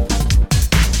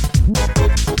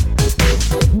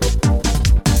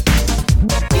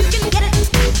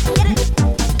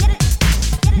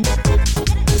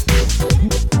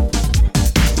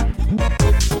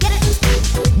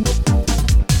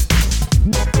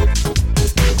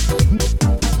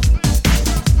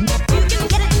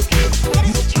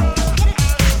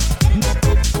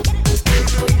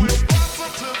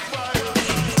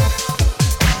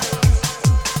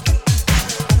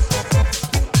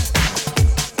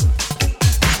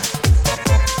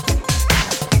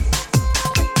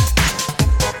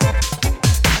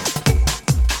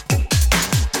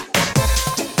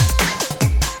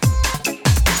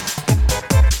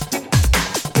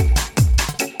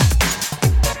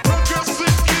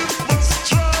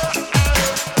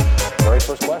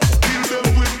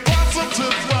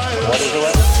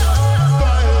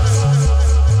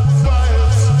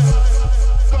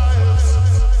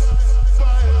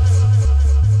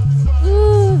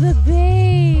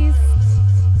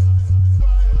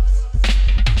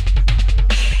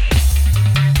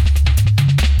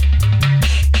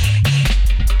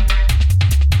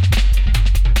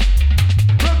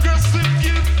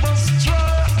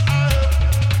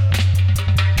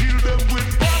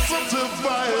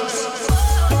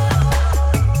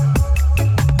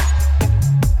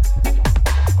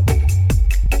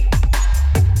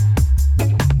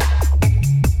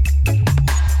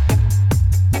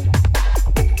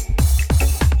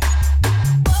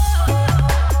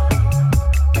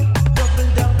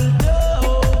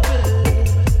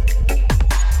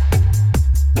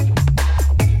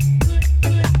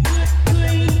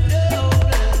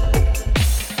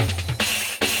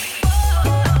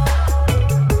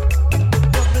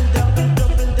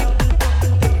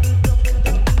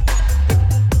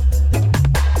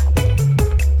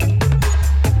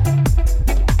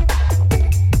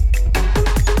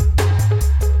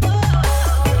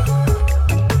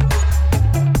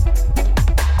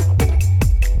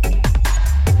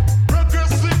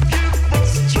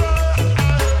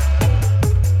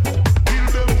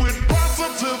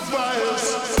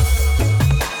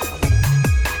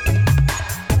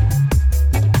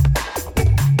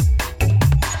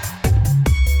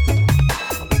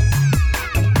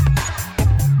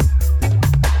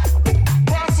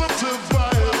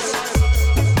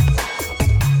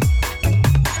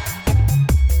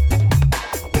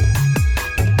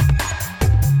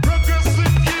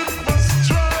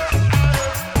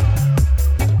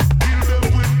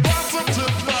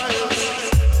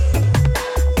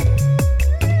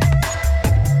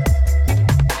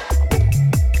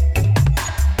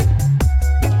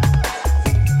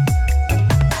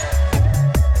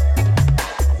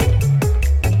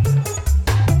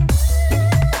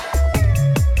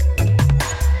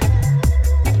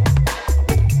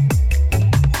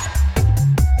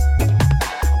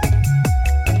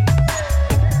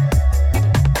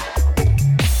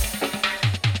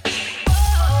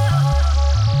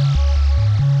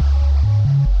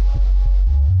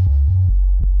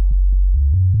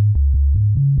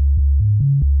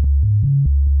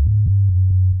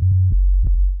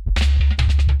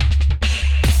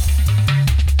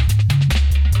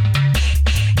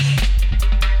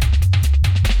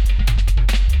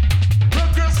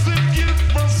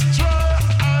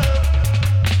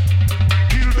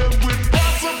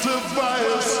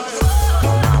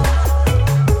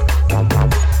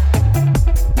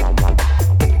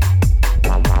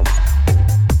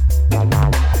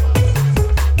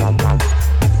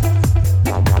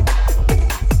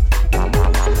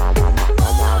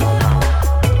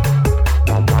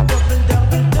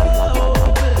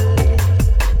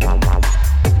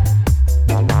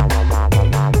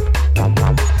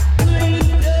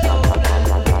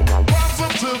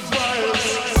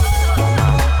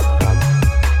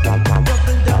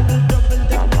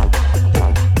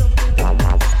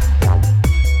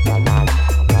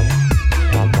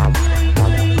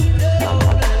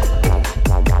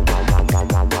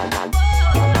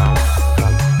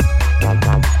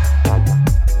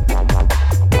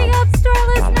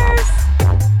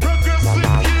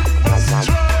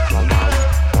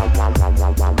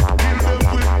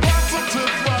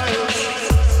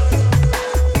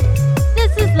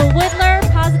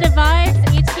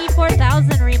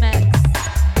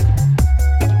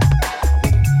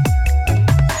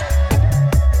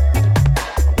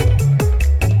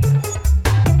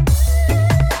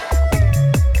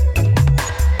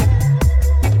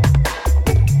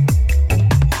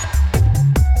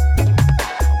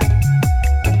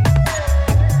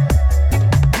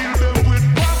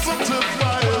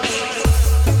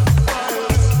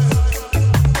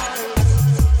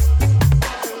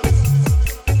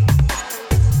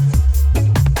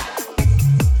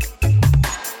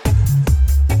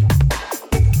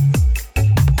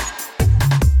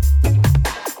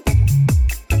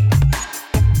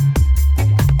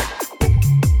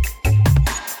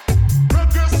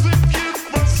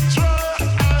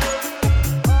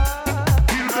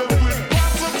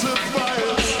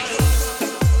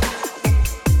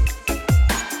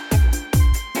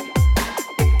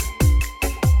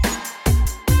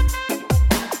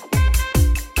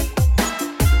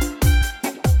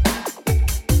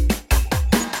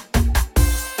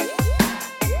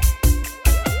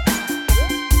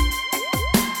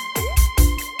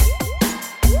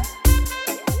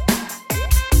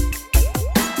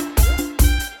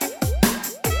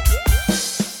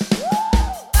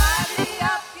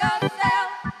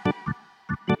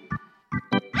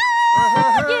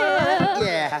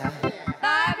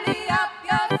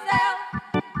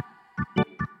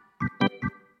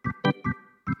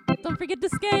 get the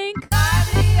skank.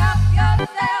 Lively up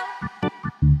yourself.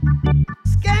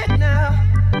 Skank now.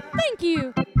 Thank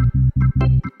you.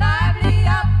 Lively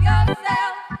up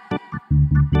yourself.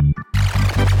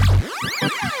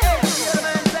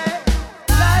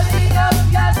 Lively up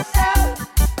yourself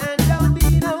and don't be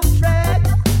no threat.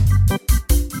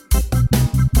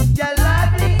 Yeah,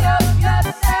 lively up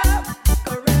yourself.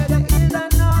 Coretta is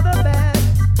another bed.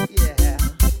 Yeah.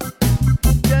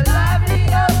 Yeah, lively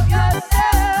up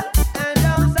yourself and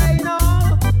don't say no.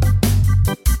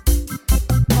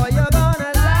 Or you're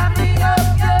gonna lively up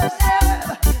yourself.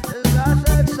 As I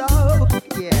said so.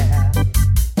 Yeah.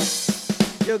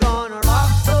 You're gonna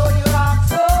rock so you rock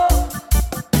so.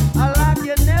 Like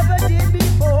you never did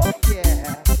before, yeah.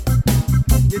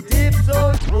 You dip so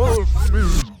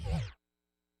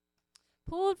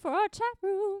Pulled for our chat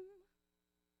room.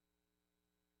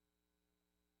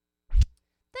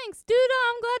 Thanks, dude.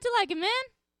 I'm glad you like it, man.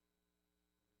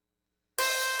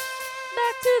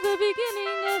 Back to the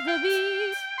beginning of the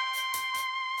beat.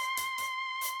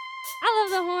 I love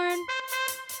the horn.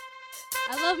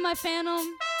 I love my phantom.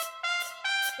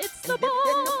 It's the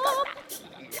bomb.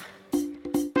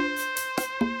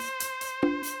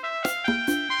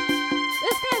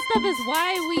 This kind of stuff is why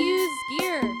we use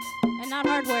gear and not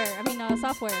hardware. I mean,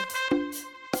 software.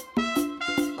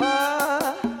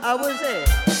 I was there.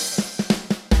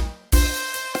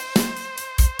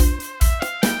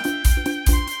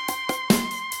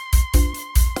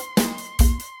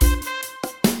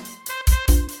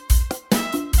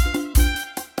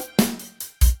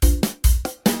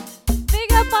 Big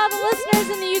up all the listeners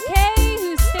in the UK who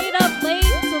stayed up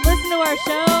late to listen to our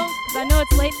show, because I know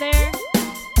it's late there.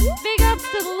 Big ups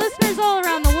to the listeners all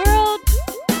around the world.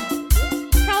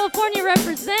 California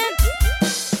represents.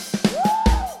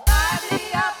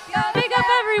 Big up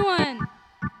everyone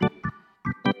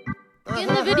in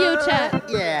the video chat.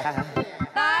 Yeah.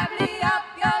 Lively up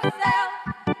yourself.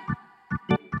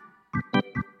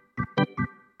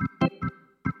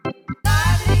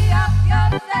 Lively up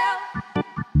yourself.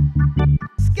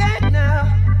 Skank now.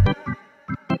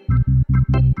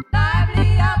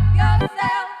 Lively up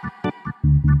yourself.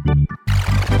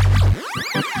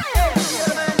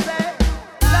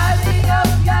 Lively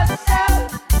up yourself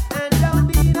and don't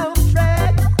be no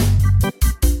threat.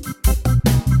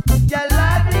 Yeah,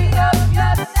 lively up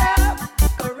yourself.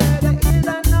 Coretta is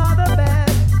another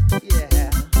bed. Yeah.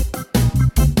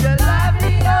 Yeah,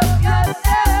 lively up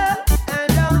yourself and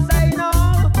don't say no.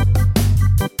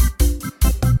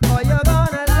 Or you're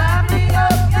gonna lively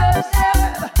up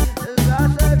yourself. As I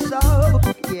said so.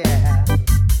 Yeah.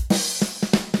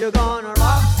 You're gonna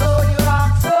rock so you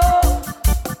rock so.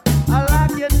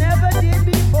 Like you never did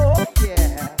before.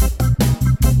 Yeah.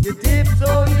 You dip so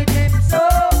you dip so.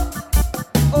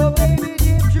 Oh baby,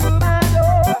 dip through my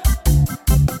door.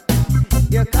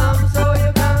 You come so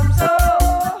you come so.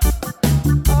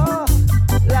 Oh,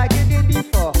 like you did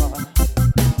before.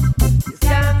 You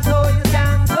stand so you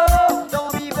stand so.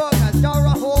 Don't be broke as you're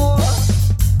a whore.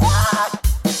 Ah!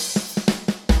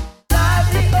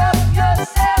 Lively up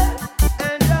yourself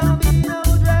and don't be no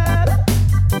drab.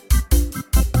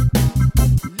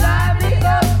 Lively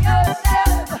up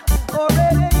yourself.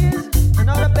 Already is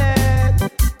another bed.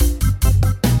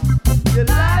 You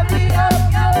lively up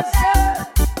yourself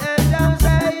and don't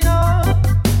say no.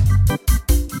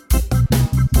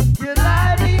 You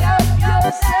lively up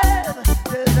yourself.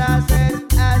 'Cause I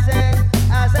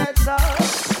said so.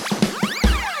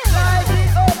 Lively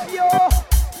up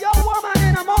your woman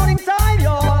in the morning time,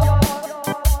 yo.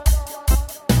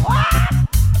 Ah!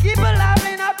 Keep a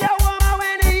liveling up your woman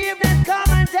when the evening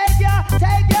come and take you.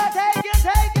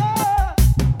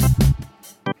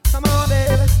 Come on,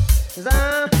 baby. 'Cause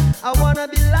I wanna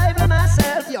be lively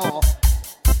myself, yo.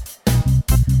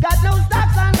 Got no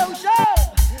stocks on no show,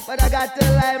 but I got to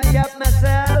lively up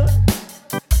myself.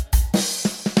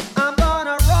 I'm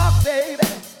gonna rock, baby.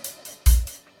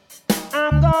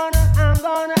 I'm gonna.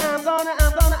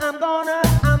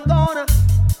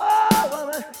 Oh,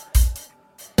 woman.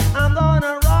 I'm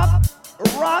gonna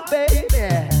rock, baby.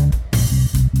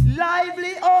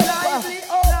 Lively up,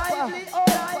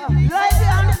 lively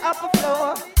on the upper floor.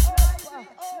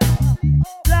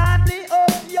 Lively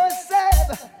up yourself,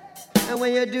 and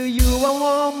when you do, you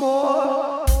want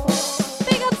more.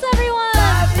 Big ups everyone.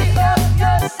 Lively up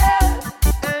yourself,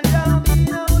 and don't be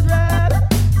no drab.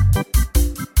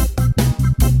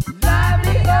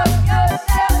 Lively up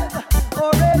yourself,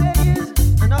 already is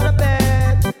another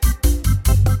bed.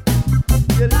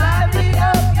 You lively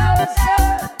up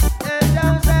yourself, and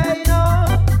don't say no.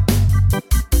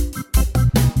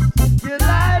 You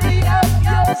lively up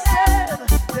yourself,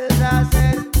 'cause I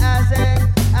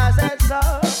said so.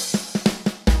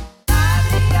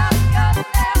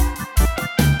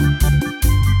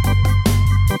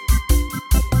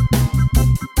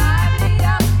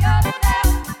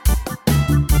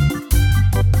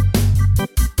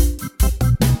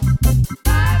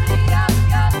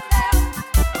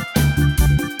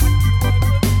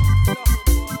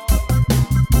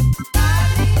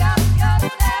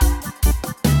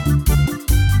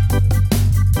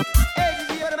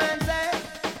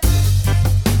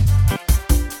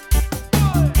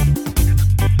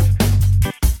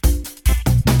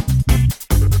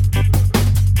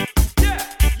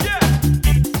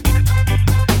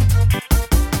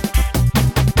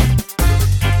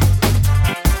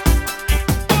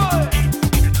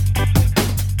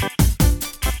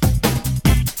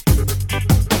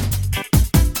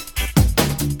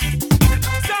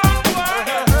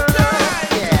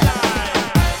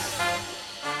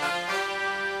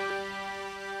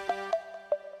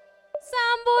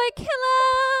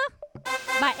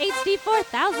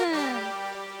 4000.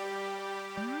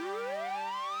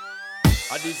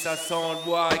 This a sound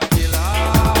boy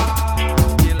killer.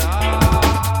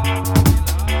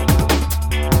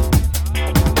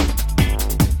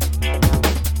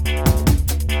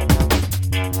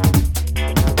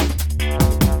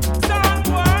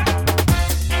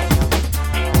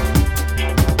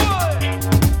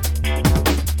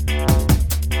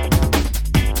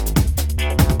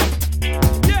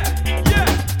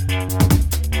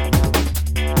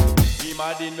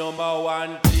 The number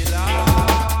one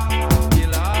killer.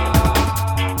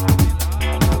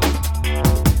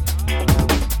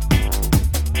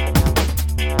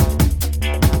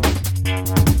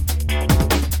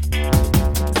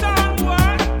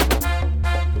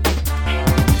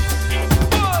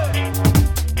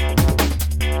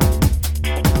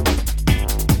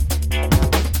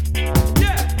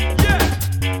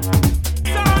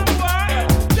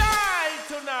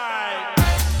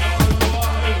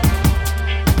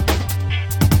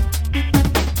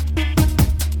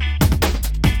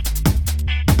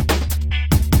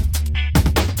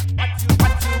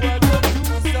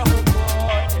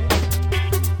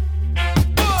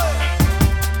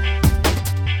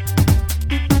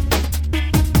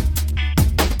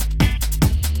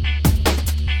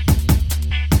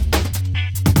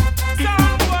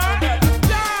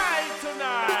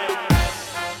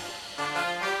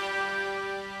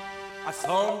 A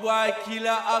sound boy killer,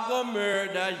 I go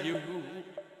murder you.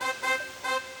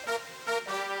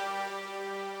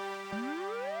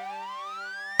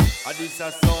 This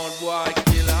a sound boy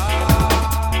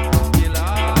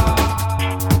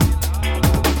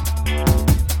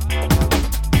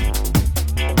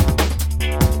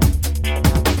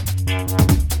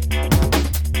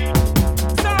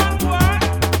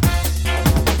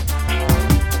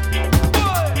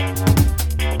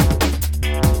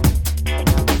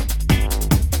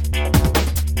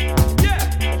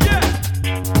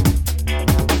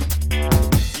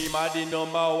the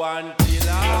number one killer.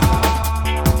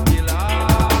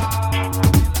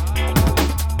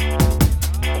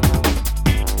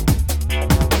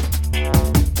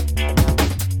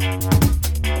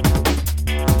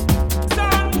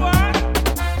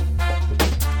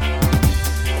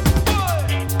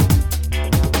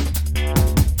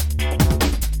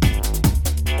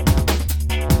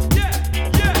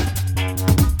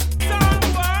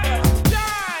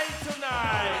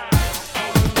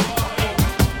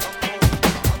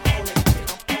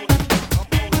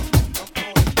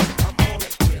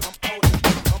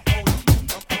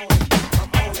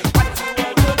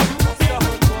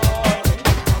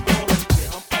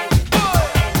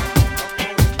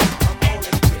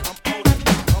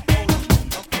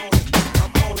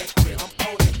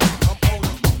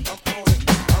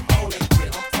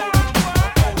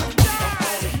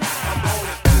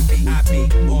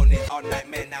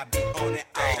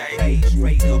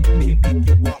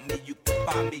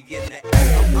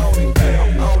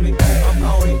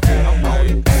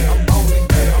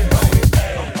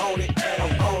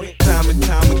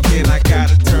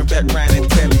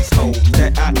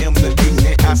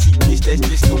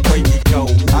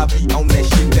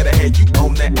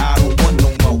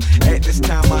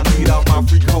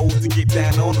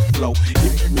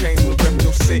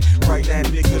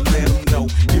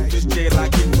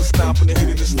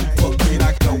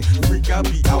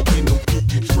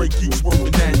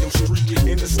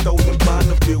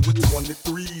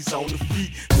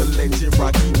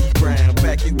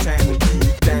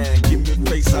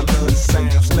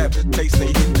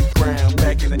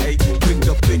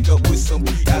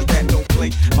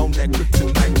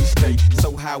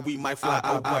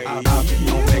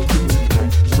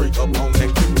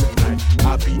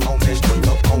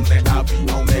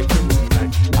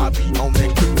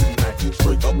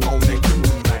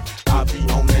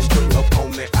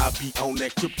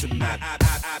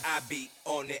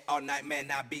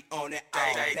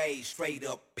 Straight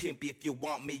up pimp, if you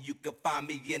want me, you can find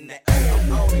me in the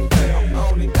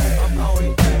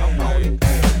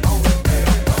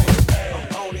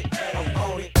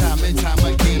Time and time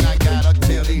again, I gotta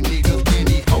tell these niggas in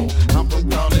these hoes. I'm from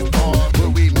Charlotte Park, where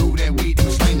we move that weed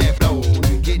to sling that blow.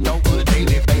 Get dope on a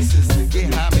daily basis,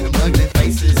 get high in them ugly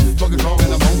faces. Fucking wrong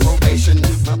and I'm on probation.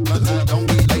 My blood don't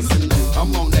be lacing.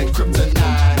 I'm on that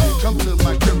kryptonite. Come to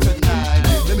my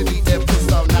kryptonite. Let me beat that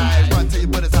puss all night. Run to your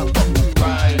buddies, I'll fuck you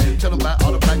right. Tell them about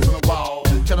all the blacks on the wall.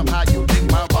 Tell them how you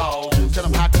lick my balls. Tell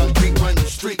them how concrete run the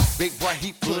street. Big boy,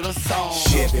 he put us on.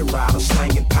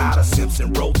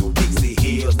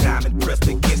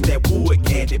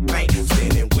 candy paint,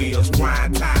 spinning wheels,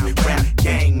 grind time, rap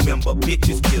gang member,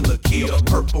 bitches, killer, kill,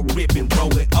 purple ribbon,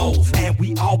 rolling O's, and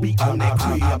we all be on that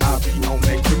crib. I be on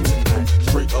that crib tonight,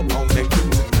 straight up on that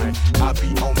crib tonight. I be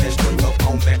on that straight up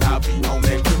on that. I be on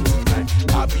that crib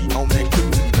tonight. I be on that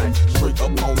crib tonight, straight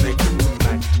up on that crib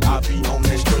tonight. I be on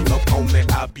that straight up on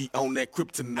that. I be on that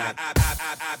kryptonite.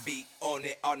 I be on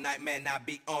it all night, man. I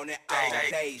be on it all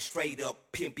day, straight up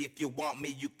pimp. If you want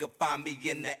me, you can find me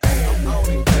in the. I'm on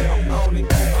it, I'm on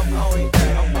it, I'm on it,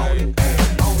 I'm on it,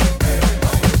 I'm on it,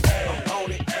 I'm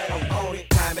on it, I'm on it.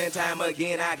 Time and time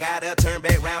again, I gotta turn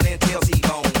back round and tell she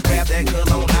gone. Grab that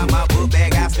cologne out my book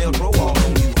bag, I smell throw all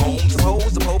on you. Home,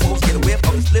 suppose the popos get a whip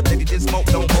of the slip. They just smoke,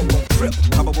 don't hope, don't trip.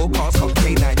 Probable cause, call the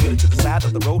K9 unit to the side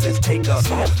of the road. Let's take a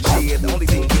smoke. Shit, the only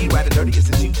thing we riding dirty is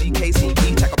the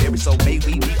UGKCB. Tackleberry, so may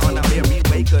we be on our merry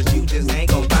way, cause you just ain't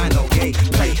gon' find no gay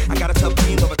play. I got a tough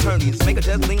team of attorneys, make a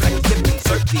judge lean like a sipping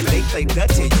certainty. They play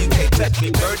Dutch and you can't touch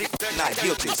me, verdict, not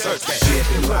guilty, search that.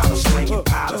 Shipping powder, slinging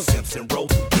powder, Simpson,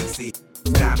 Rosen, Dixie.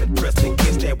 Diamond pressed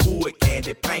against that wood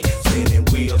candy paint, spinning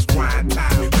wheels, grind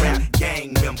time, rap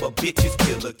gang member, bitches,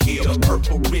 killer, kill,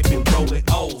 purple ribbon, rolling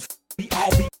O's. We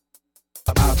all be.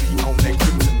 I be on that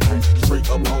kryptonite, straight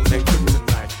up on that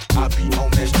kryptonite. I be on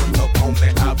that straight up on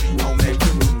that. I be on that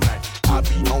kryptonite. I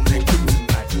be on that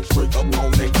kryptonite, straight up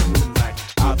on that kryptonite.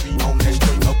 I be on that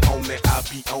straight up on that. I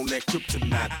be on that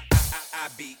kryptonite. I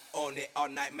be on it all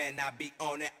night, man. I be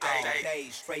on it all day,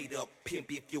 straight up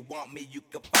pimp. If you want me, you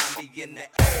can find me in the.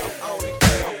 I'm on it,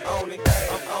 I'm on it,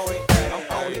 I'm on it, I'm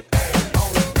on it, I'm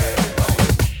on it, I'm on it.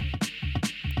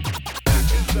 I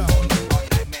be on it all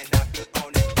night, man. I be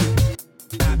on it.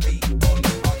 I be on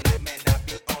it all night, man. I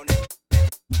be on it.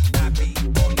 I be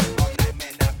on it all night,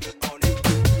 man. I be on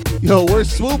it. Yo, where's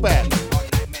Swoop at?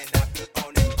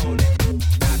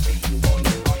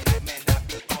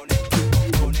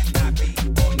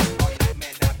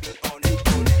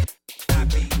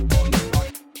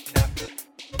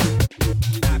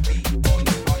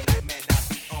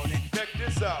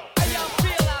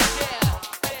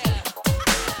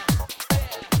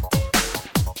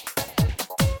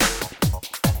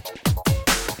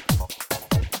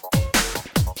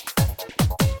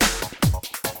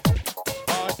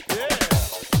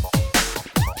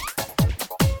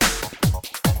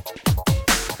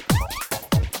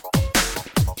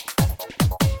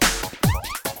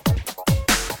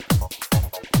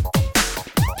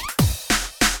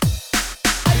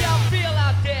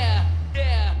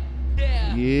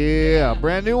 Yeah,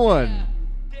 brand new one.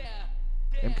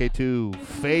 MK2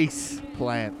 Face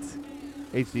Plant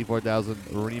HD 4000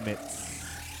 remix.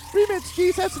 Remix,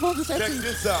 G, saxophones and Check sexy.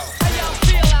 this out. How y'all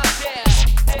feel out there?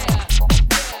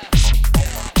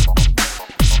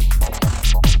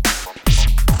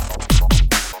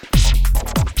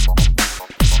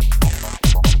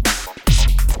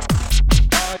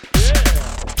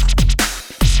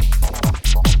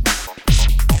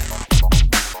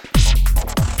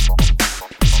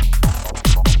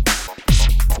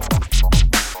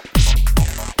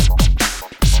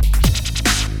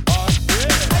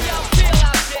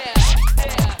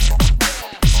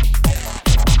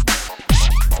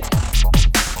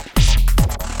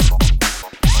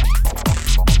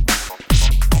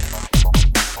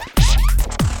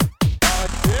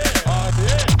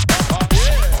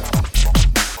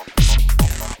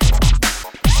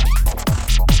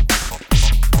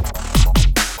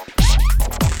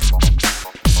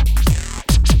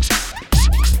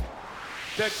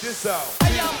 Check this out. How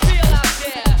y'all feel out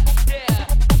there?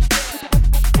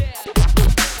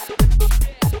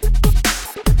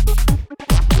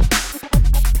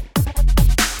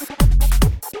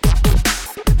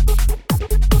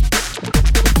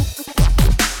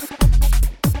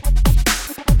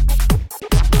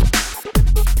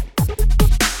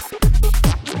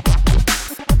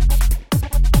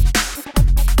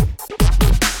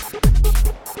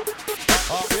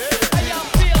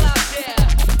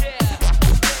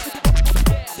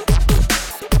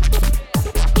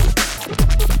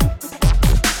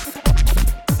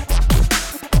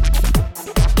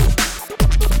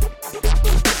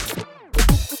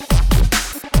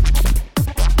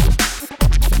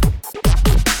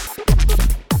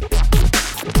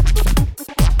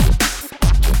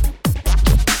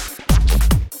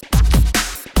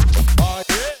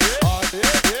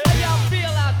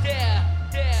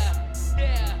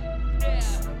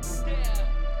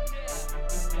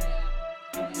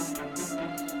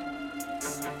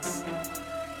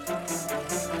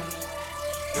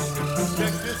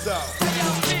 Check this out.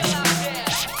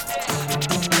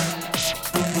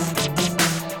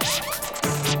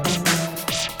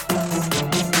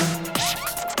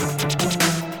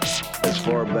 As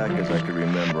far back as I can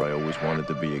remember, remember, I always wanted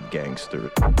to be a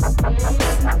gangster.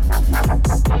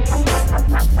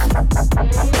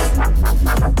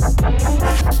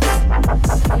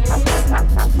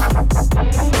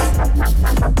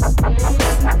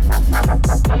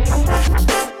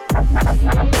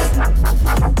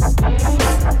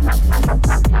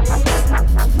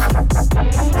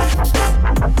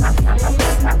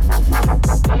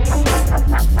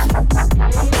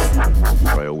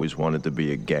 I always wanted to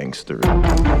be a gangster.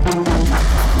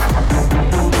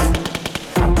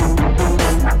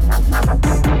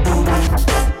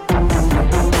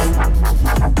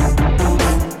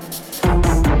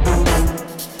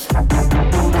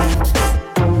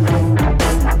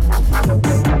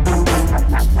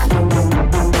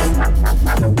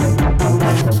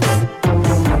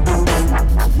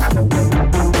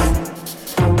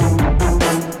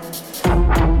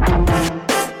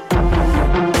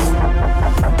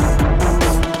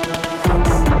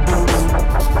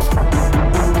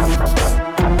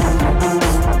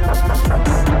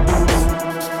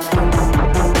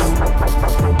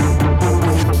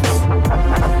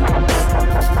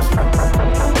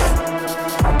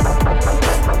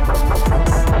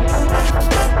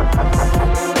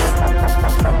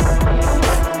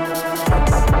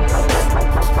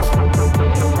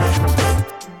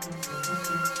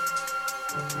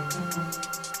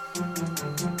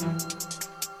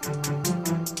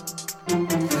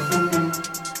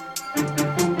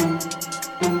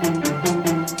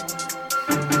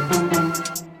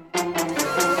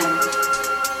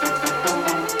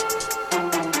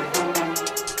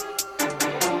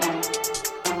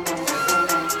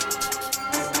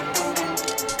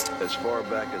 As far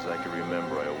back as I can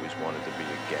remember, I always wanted to be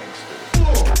a gangster.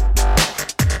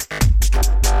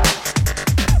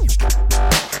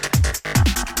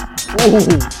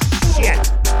 Ooh, shit.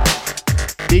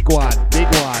 Big one, big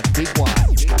one, big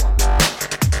one, big one.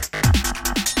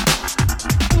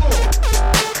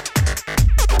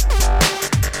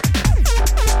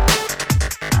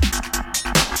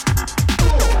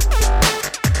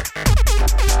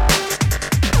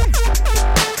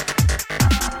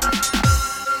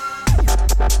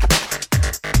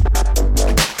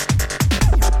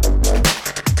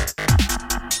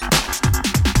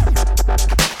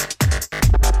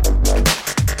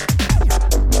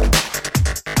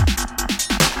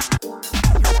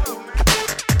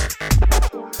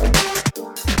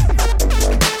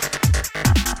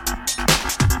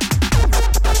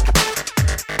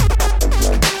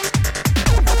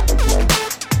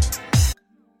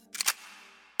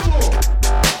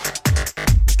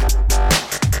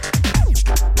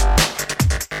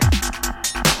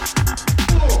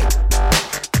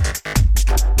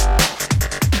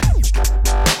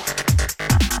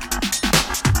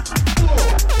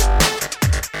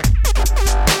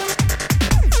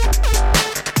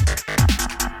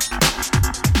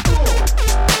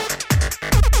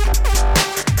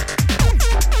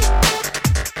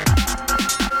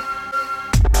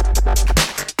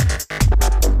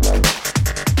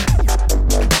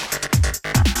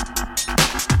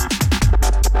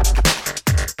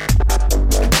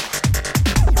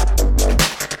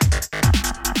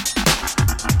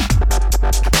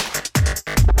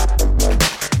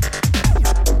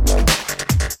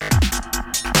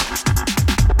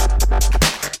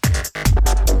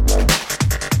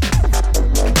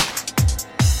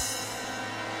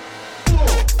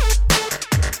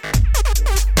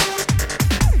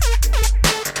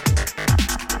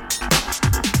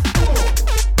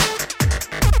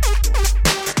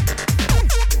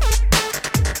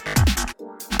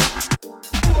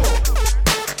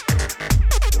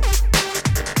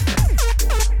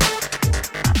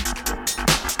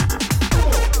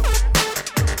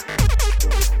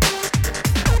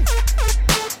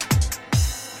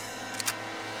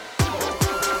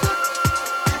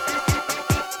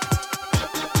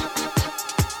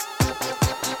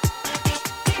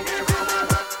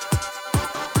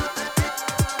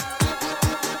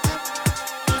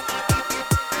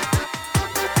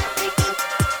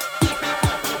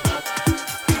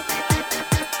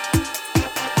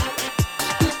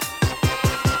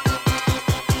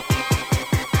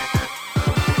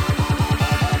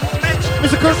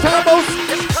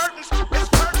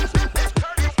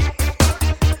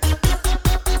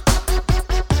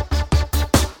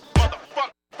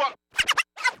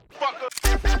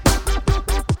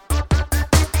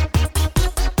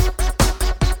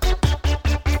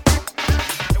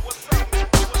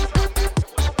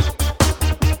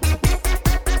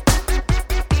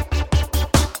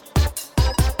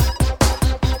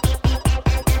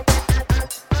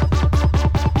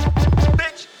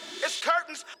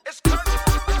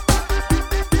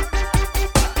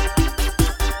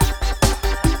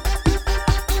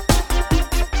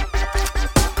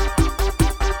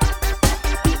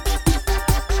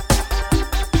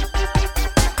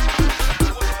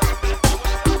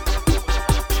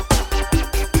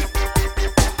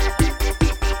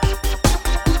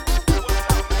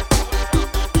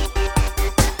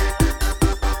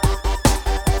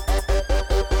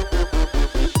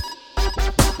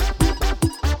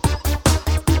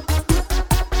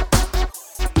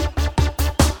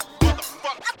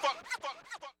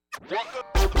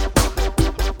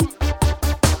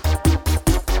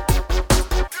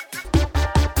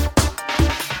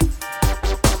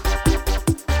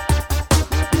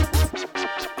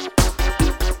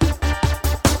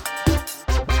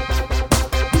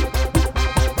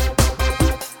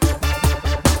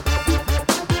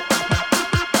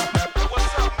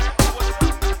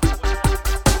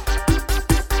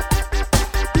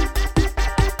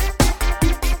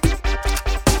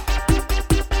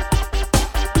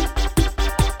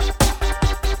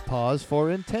 Pause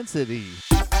for intensity.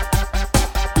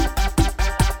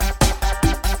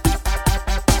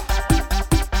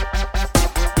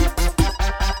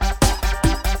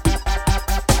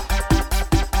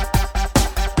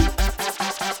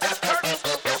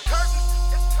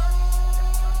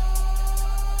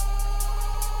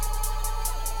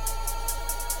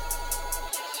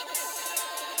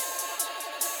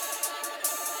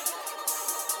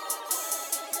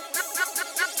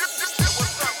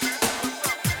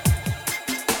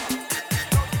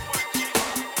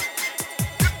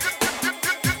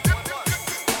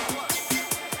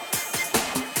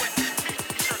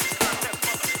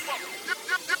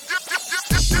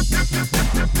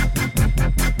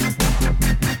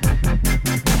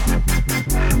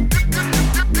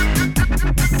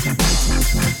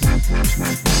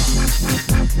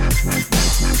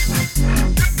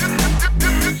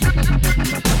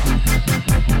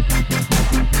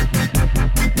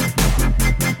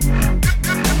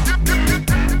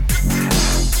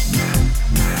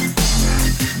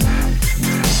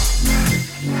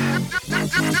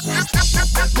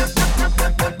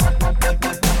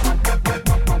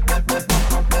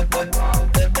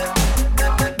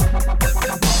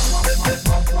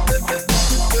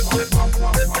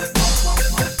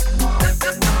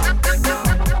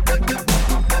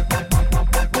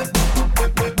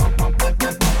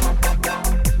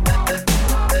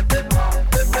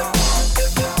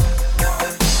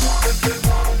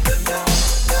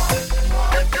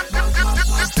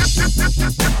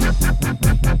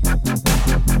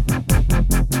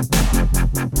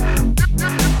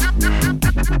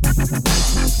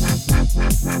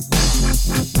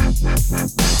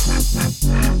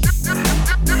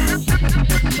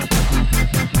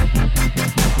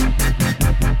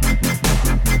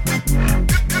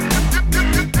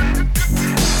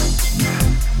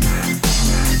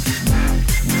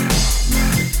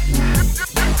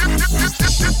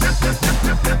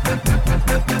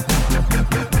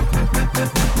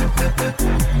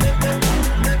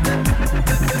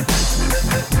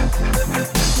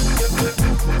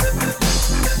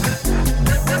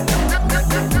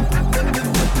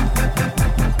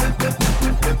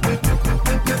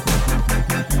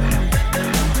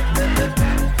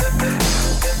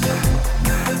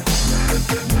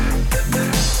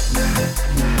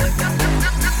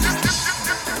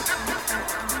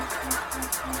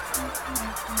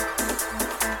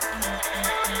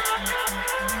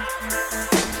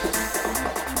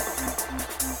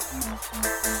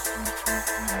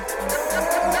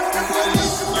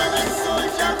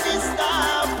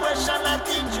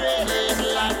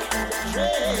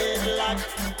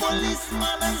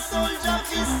 Policeman and soldier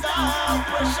fist up,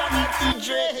 pressure at the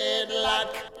dreadlock.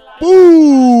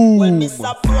 Boom! Well,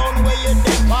 Mr. Brown, where you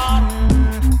depart?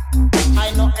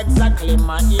 I know exactly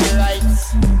my ear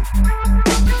rights.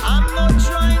 I'm not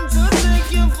trying to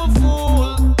take you for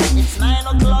fool. It's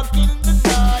 9 o'clock in the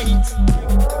night.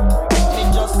 Me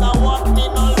just a walk, me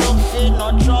no look for no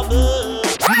trouble.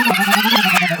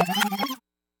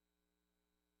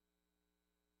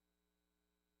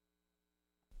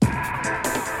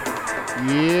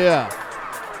 Yeah.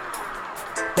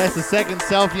 That's the second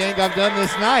selfie yank I've done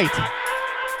this night.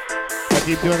 If I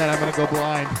keep doing that, I'm going to go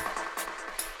blind.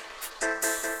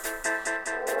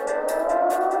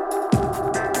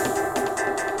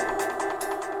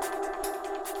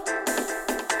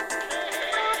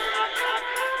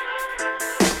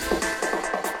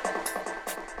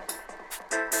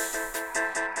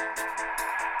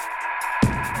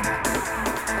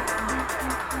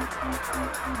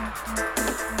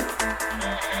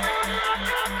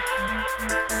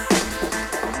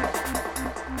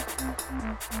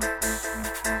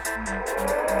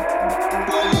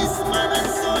 Policeman and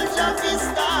soldier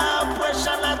fist up,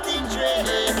 pressure at the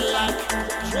dreadlock.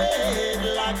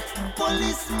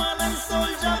 Policeman and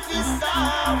soldier fist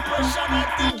up, pressure at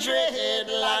the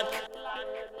dreadlock.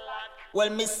 Well,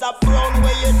 Mr. Brown,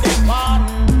 where you depart?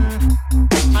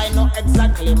 I know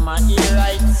exactly my ear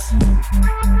rights.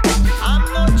 I'm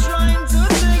not trying to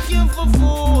take you for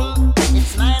fool.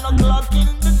 It's 9 o'clock in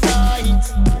the night.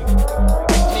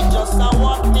 Me just a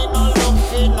walk, me no look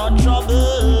for no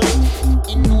trouble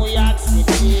in New York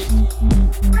City.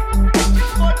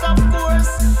 But of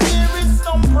course, there is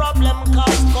some problem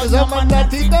cause I'm a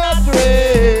natty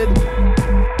dread.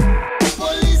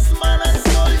 Policeman and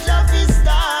soldier fist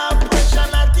up, pressure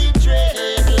at the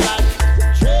dreadlock.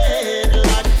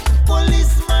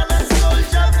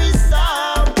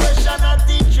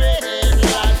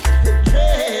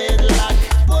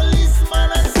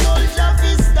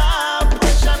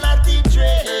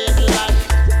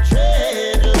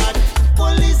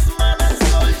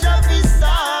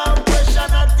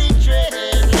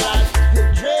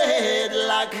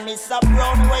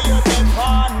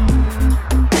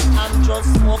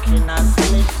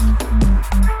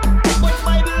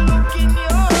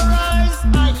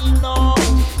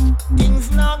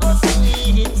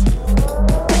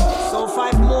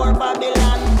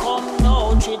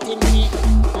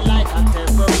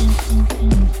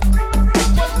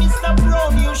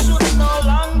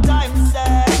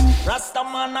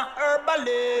 man a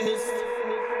herbalist.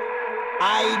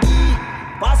 ID,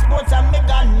 passport and me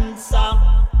guns.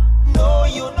 No,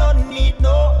 you don't need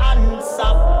no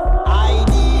answer.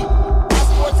 ID,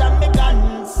 passport and me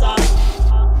guns.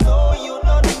 No, you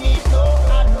don't need no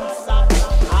answer.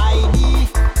 ID,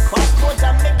 passport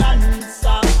and me guns.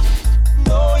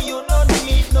 No, you don't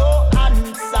need no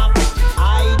answer.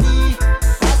 ID,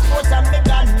 passport and me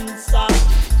guns.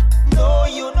 No,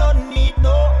 you don't need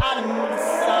no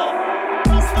answer.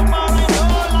 Rastafari no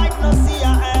like no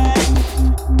CIA.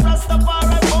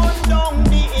 Rastafari burn down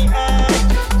the egg.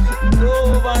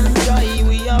 Love and joy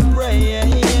we are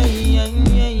praying.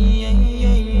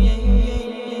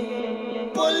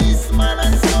 Policeman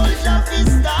and soldier fi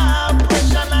stop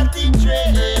pressure not the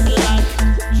dreadlock,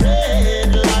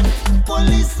 dreadlock.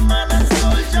 Policeman and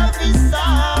soldier fi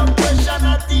stop pressure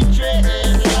not the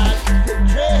dreadlock,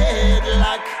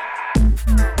 dreadlock.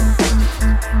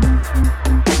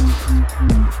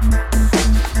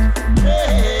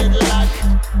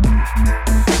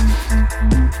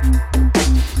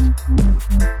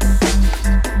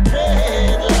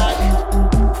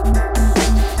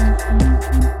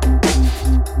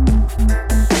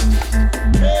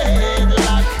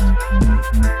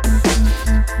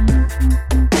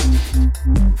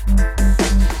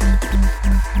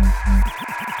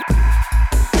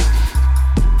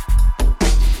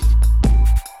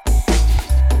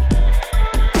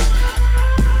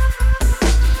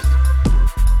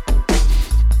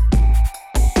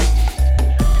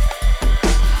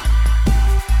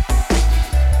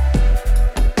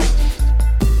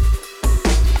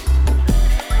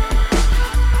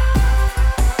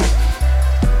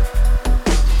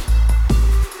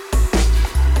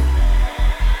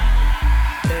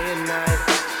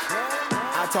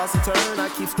 Toss and turn, I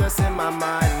keep stressing my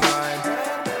mind.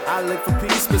 I look for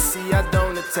peace, but see I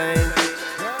don't attain.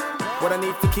 What I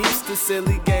need for keeps the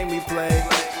silly game we play.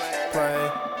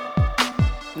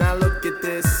 Now look at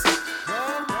this.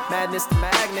 Madness, the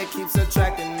magnet keeps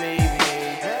attracting me.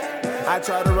 I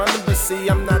try to run, but see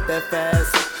I'm not that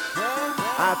fast.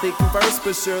 I think I'm first,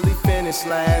 but surely finish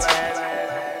last.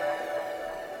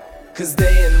 Cause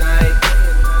day and night,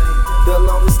 the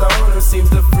lonely stoner seems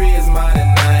to free his mind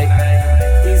at night.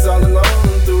 He's all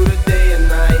alone through the day and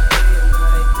night.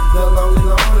 The lonely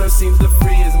loner seems to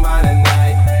free his mind at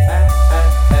night.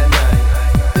 At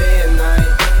night, day and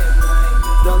night.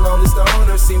 The lonely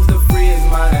stoner seems to free his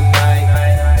mind at night.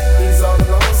 He's all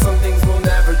alone, some things will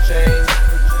never change.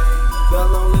 The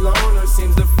lonely loner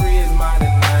seems to free his mind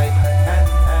at night.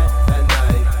 At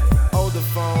night, hold the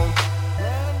phone.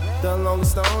 The lonely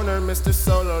stoner, Mr.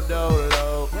 Solo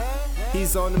Dolo.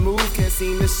 He's on the move, can't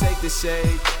seem to shake the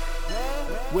shade.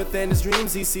 Within his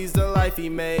dreams, he sees the life he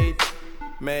made.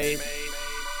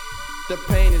 The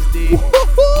pain is deep.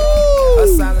 A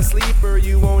silent sleeper,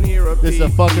 you won't hear a peep. This is a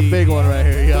fucking big one right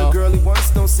here, yo. The girl he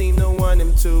wants don't seem to want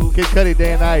him to. Kid Cudi,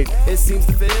 Day and Night. It seems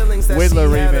the feelings that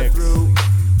Whittler she had remix. through.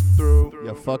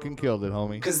 You fucking killed it,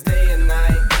 homie. Cause day and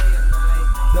night,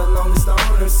 the lonely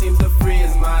stoner seems to free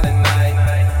his mind at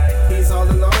night. He's all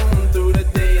alone through the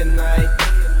day and night.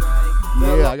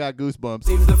 Yeah, I got goosebumps.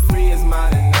 Seems to free his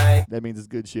mind at night. That means it's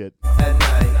good shit. At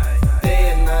night,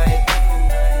 day and night,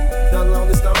 the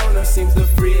lonely stoner seems to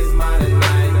free his mind at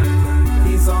night.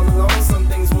 He's all alone, some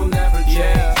things will never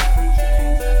change.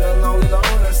 The lonely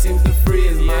loner seems to free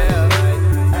his mind at night.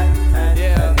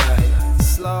 At night,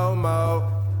 slow-mo.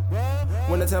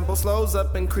 When the tempo slows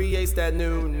up and creates that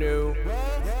new.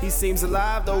 He seems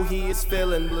alive though he is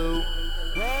feeling blue.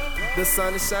 The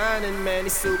sun is shining, man,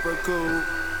 he's super cool.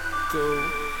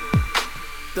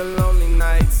 The lonely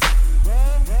nights,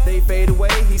 they fade away,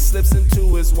 he slips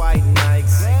into his white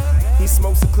Nikes. He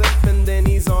smokes a clip and then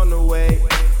he's on the way.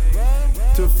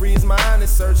 To free his mind and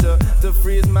searcher, to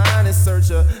free his mind and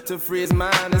searcher, to free his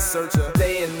mind and searcher.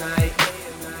 Day and night,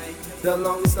 the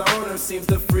lonely stoner seems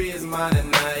to free his mind at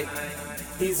night.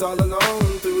 He's all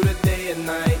alone through the day and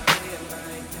night.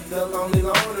 The lonely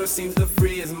loner seems to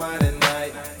free his mind at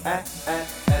night. At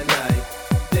night,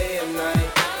 day and night.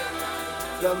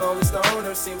 The lonely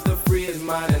stoner seems to free his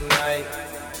mind at night.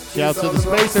 Shouts to the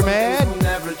Spacer, man. Will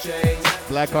never change.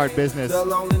 Blackheart business. The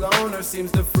lonely loner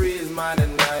seems to free his mind at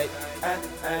night. At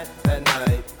night. At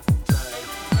night.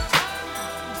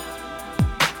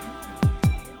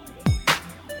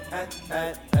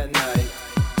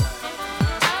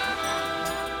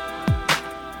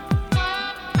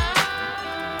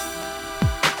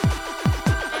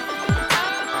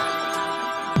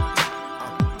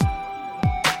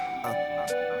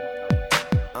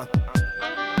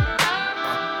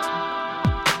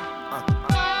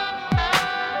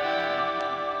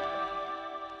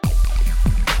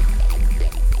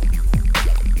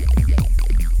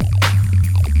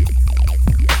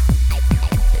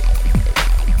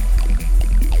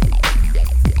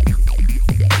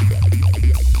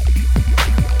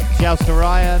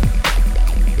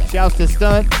 Shouts to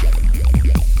Stunt.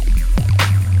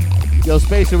 Yo,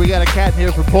 Spacer, we got a cat in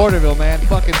here from Porterville, man.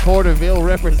 Fucking Porterville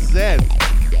represent.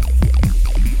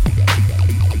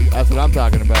 That's what I'm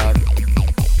talking about.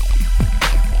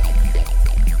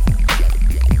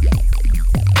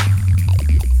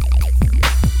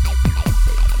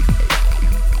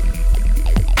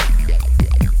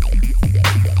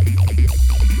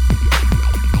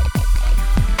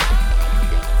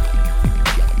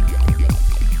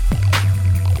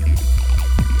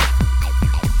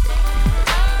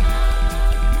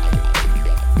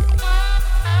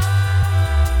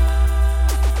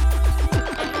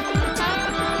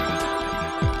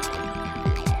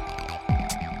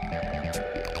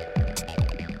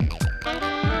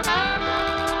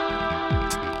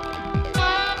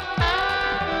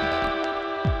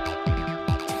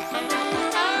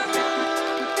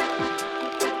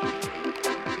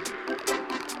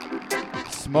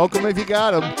 Smoke them if you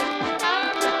got them.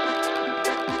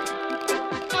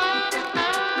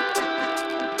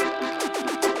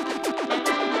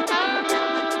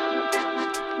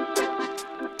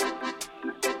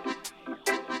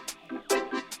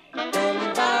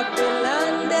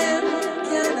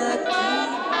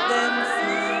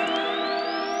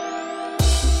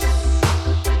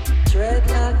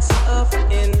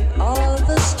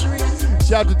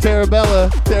 Shout out to Terabella.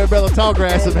 Terabella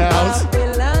Tallgrass in the house.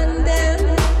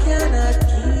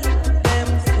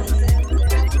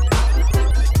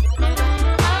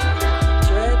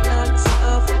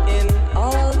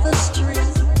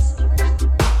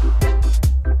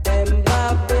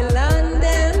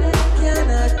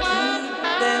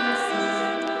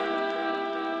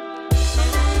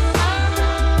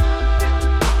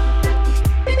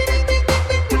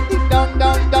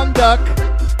 Duck.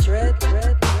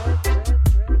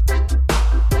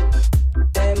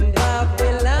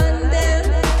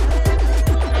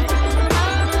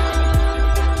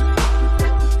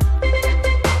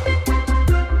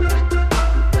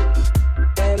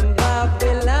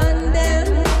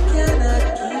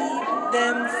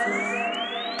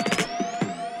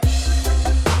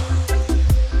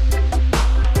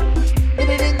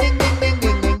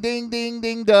 Ding ding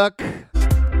ding duck.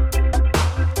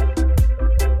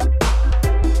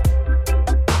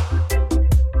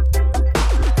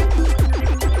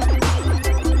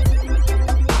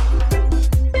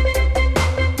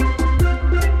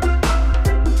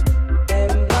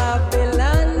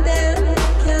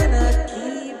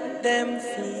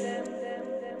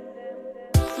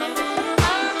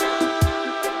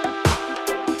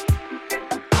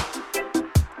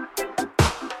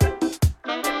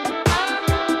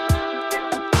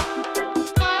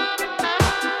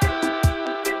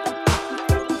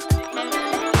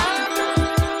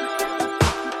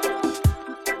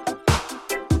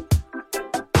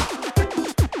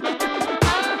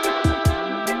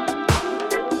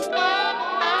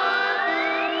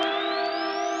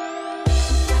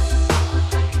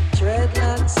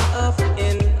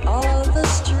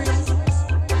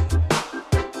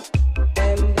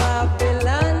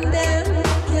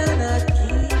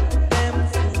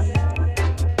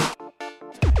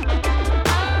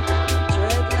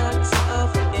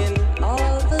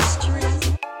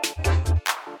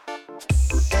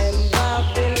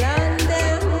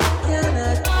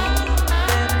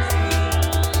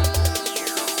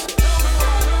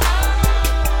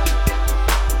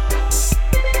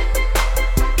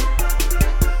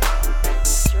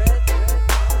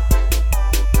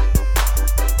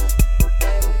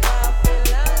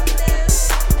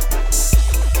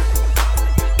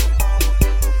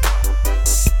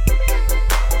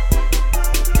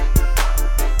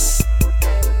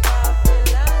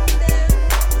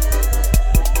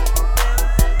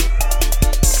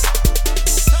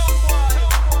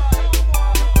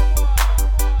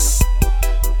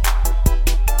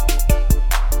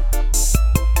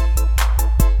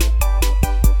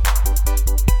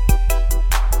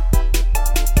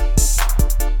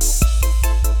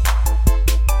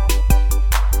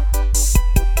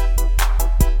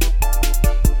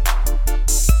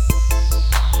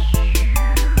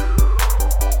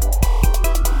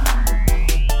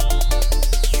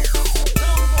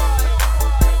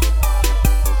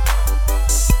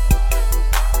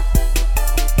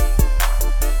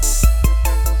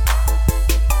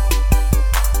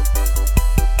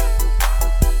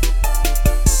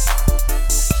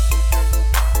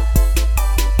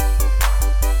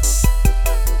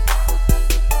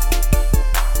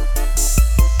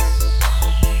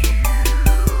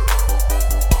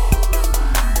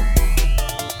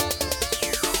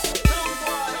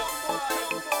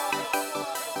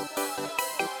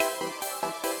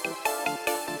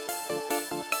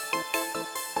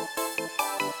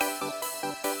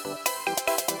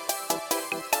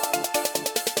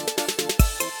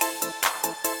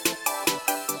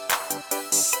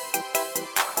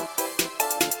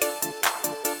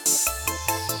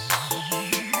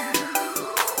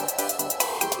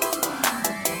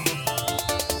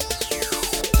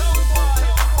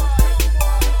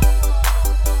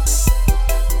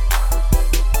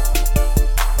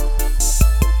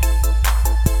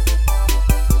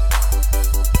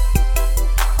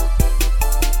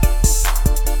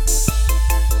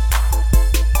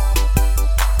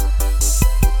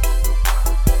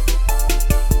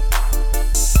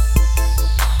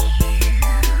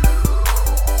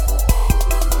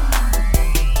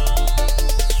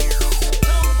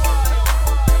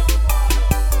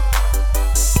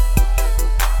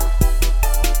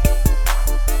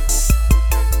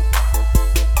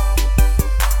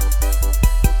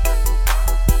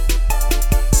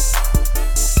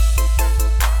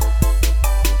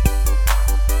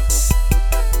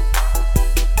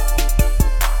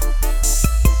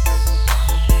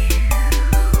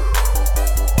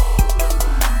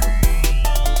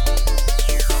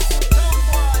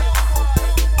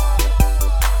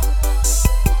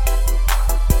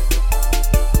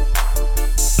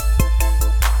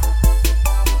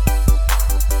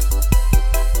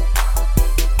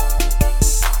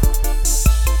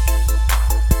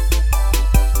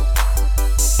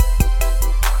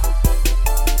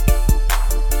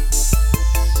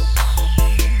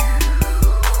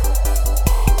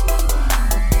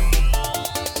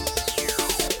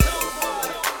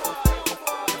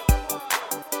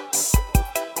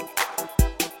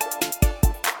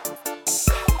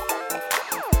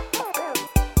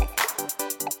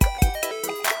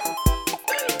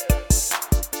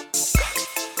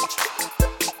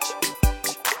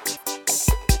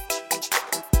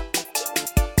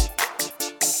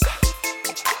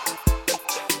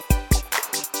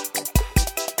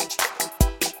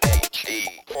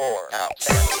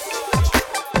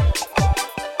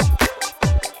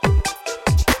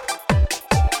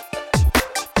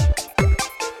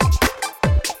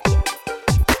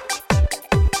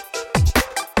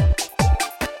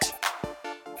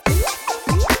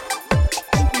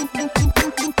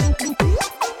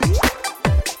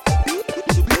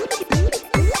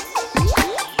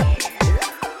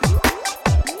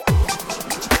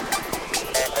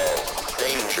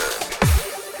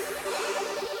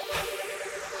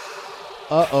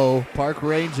 Uh-oh, Park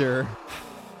Ranger.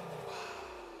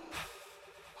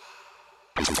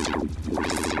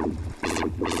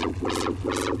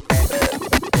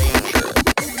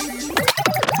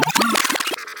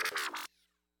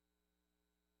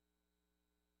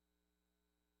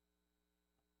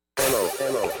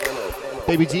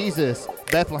 Baby Jesus,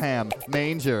 Bethlehem,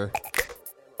 manger.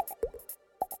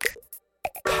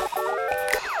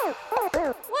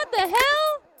 What the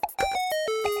hell?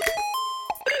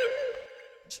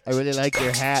 I really like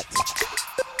your hat.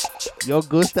 Yo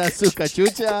gusta su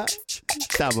cachucha.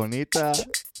 Está bonita.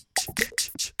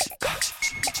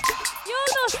 Yo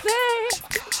no sé.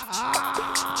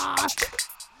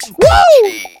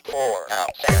 Woo!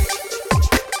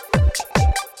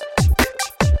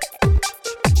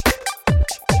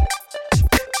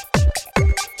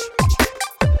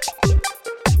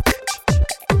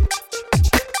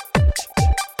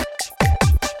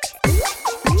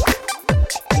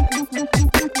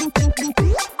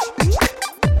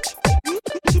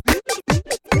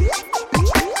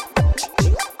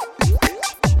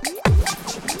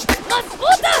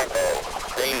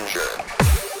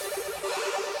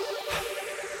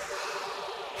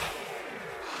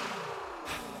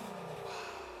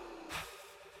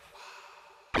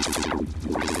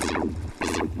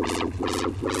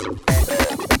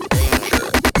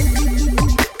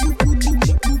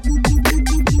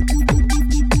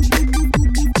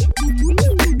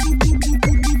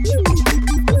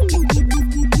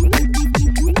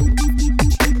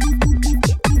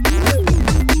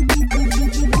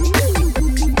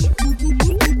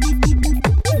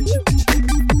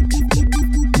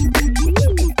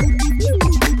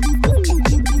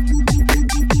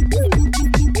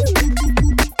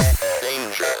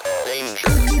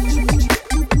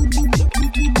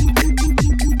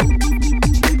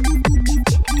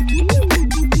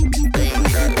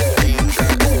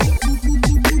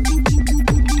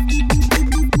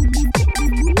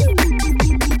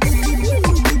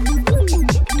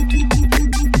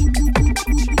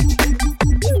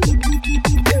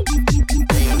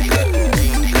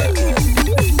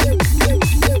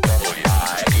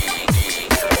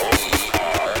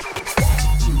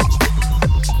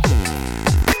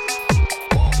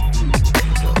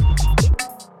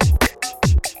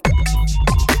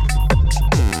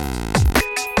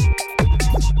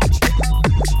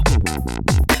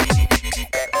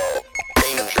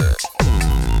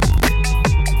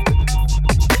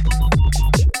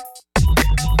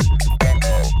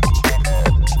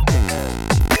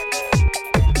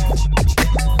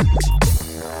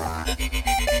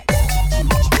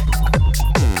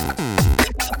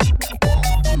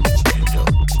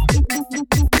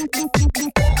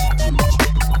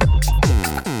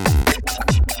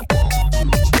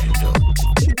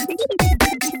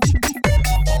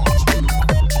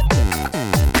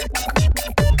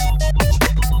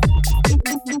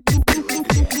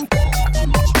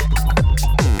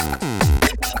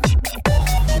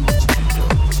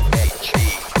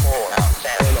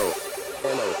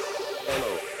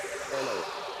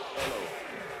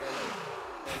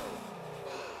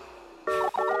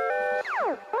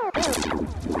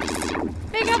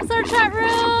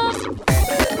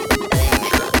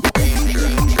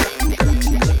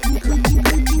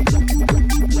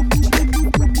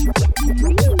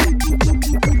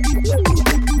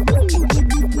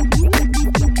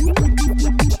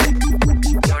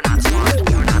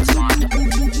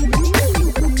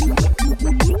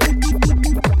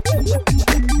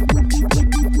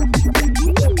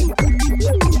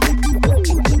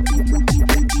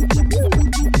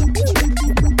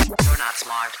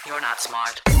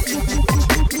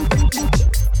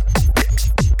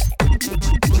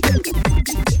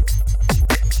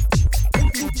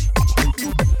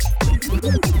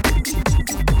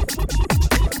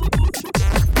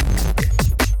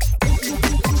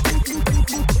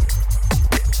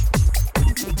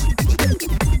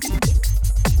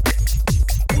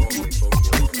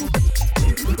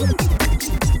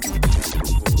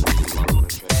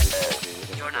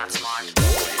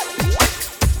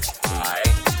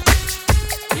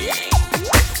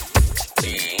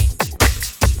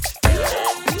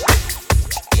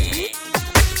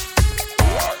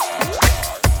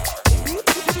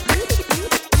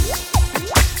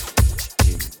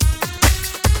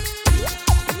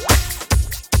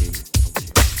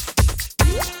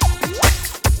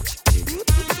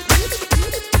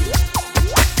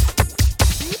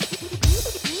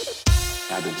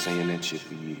 saying that shit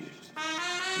for years.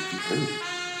 If you heard it,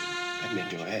 that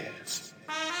meant your ass.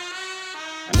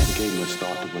 I never gave much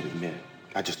thought to what it meant.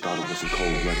 I just thought it was some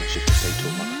cold-blooded shit to say to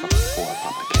a motherfucker before I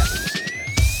popped the cap in his head.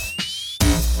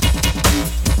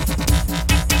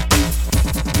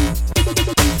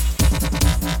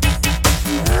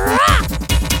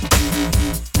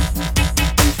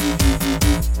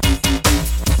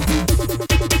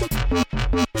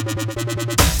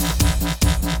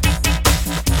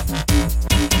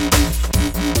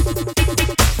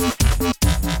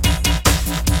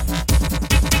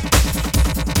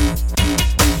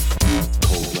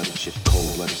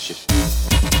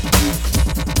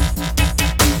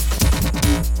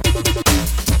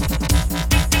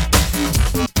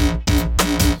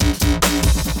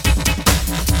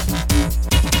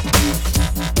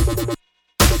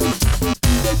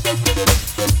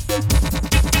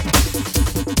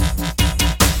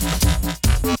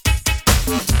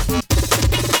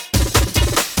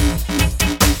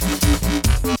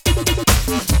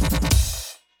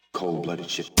 Cold-blooded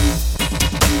shit.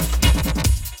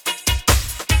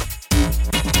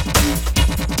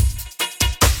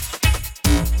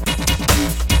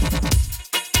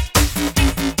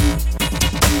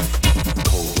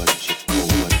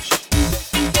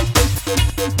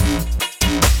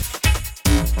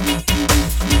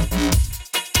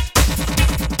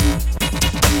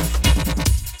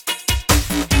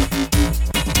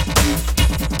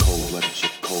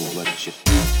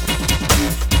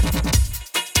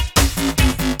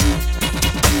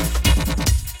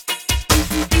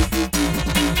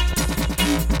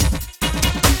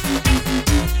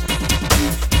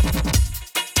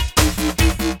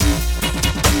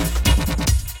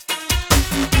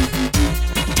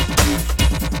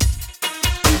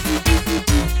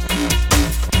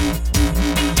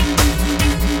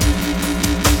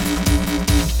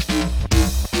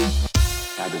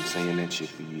 Saying that shit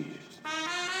for years.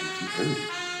 And if you heard it,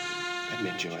 that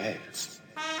meant your ass.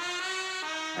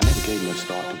 I never gave much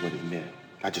thought to what it meant.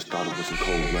 I just thought it was some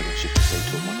cold-blooded shit to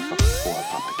say to a motherfucker before I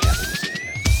popped the cap in his head.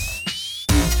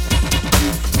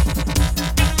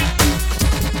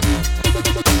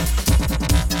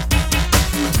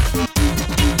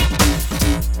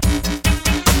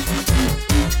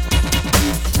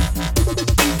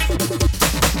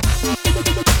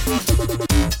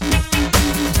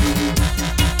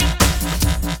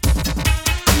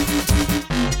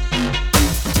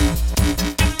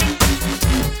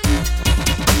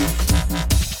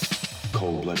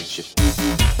 Cold-blooded shit.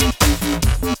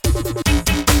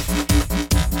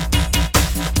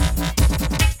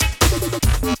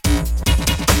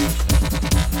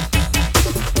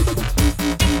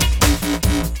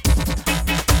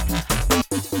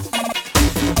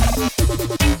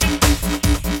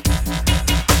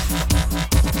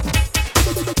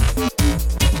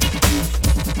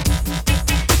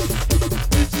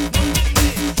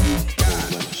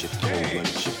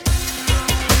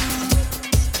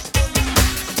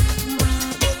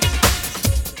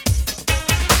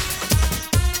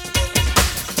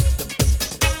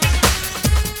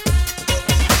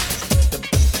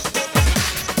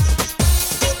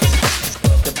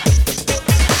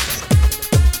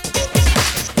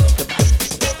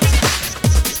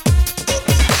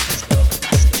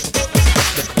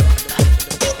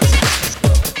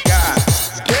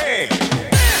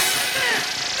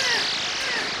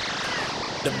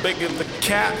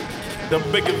 The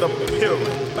bigger the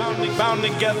pyramid. Bound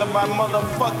together by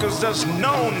motherfuckers that's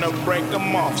known to break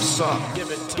them off, son. Give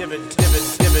it to me.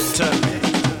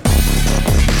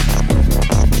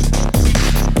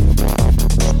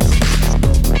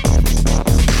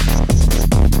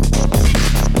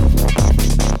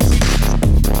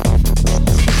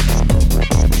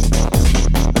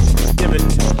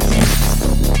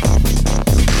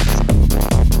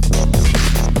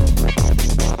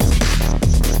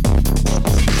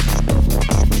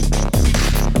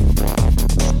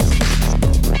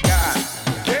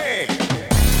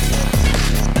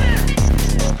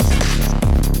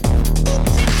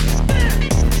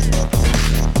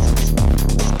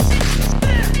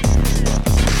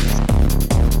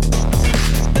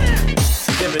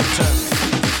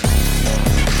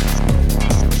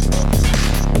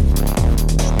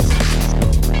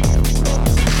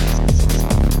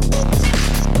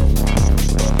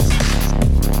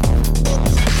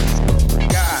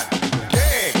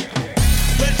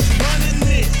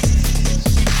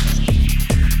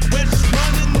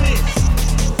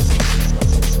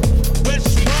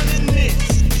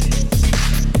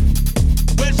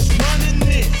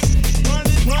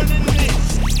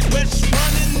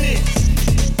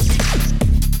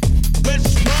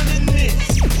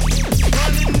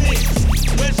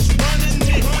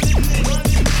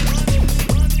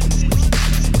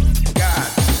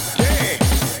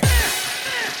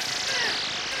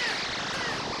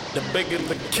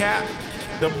 cap,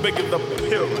 the bigger the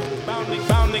pill. Bound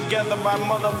together by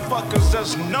motherfuckers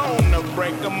that's known to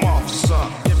break them off,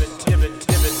 son. Give it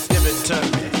to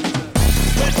me.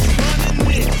 Let's run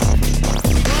with,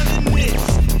 run with,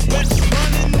 let's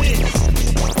run with,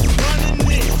 run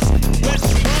with, let's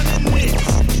run with,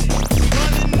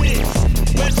 run with,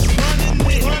 let's run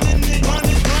with, run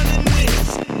with,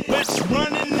 let's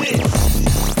run with,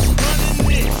 run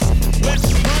with, let's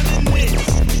run with,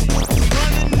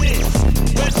 run with,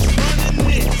 let's run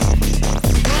with,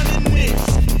 run with,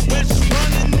 let's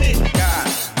run with, God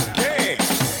damn,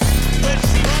 let's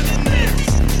run with.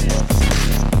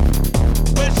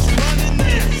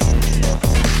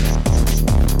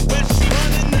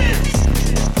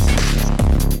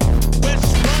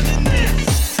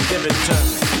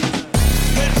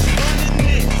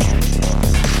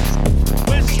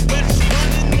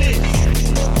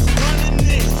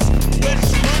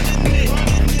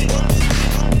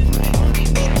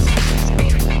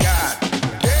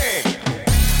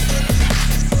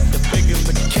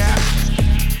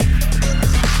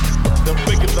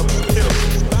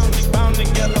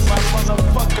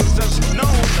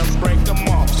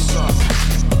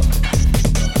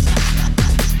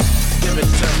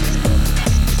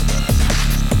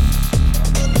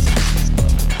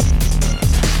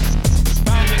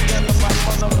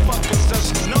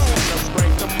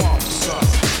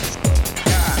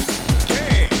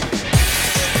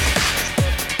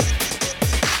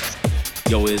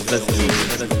 Yo,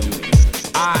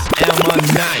 I am a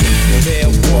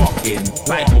nightmare walking,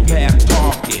 psychopath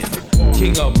talking,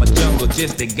 king of my jungle,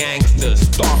 just a gangster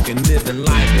stalking, living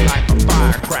life like a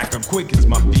firecracker, quick as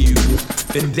my fuse.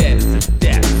 Vendettas and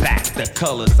death, that's the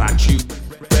colors I choose.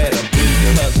 Red or blue,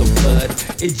 because of blood,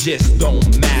 it just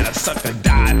don't matter. Sucker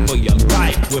died for your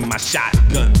life when my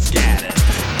shotgun scattered.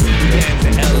 The gangs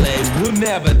in LA will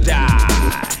never die.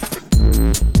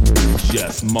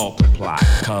 Just multiply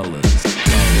colors,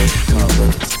 colors,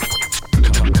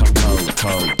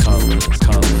 colors,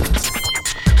 colors.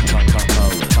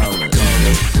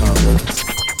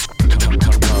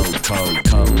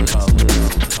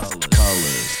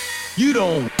 You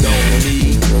don't know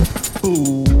me,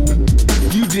 fool.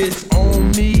 You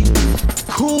disown me,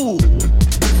 cool.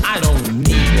 I don't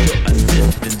need your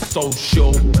assistance,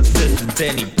 social assistance.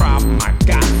 Any problem I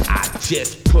got, I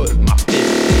just put my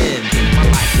fist in. My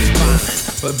life is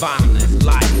violent, but violent is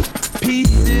life.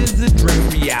 Peace is a dream,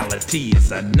 reality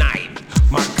is a night.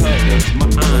 My colors, my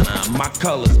honor, my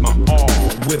colors, my all.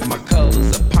 With my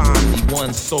colors upon me,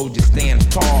 one soldier stands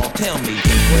tall. Tell me,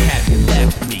 where have you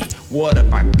left me? What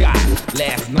have I got?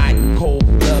 Last night in cold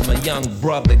blood, my young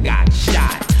brother got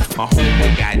shot. My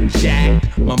homeboy got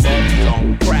jacked, my mother's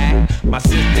on crack. My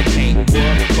sister can't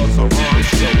work cause her arms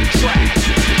show track.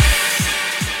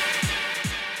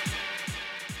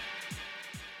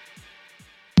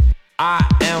 I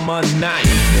am a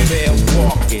nightmare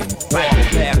walking,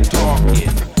 psychopath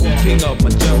talking, king of my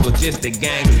jungle, just a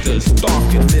gangster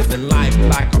stalking, living life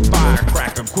like a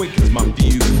firecracker, quick as my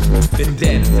fuse.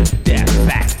 Vendettas and death,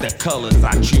 that's the colors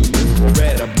I choose.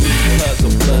 Red or blue because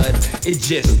of blood, it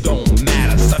just don't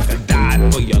matter. Sucker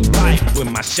died for your life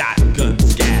when my shotgun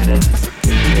scattered.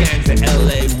 The gangs in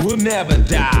LA will never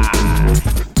die.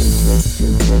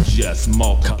 Just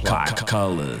multiply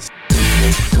colors,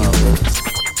 colors.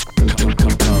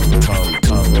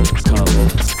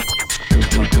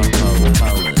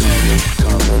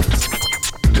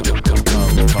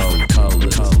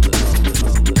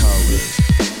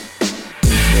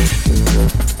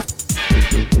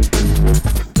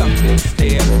 Something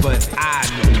stare, but I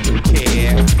don't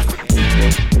care.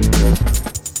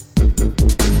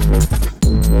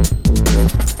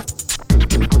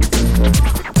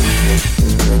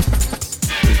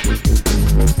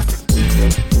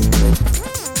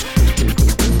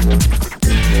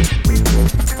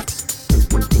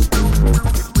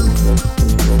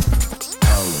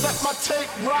 Let my tape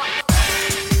rock.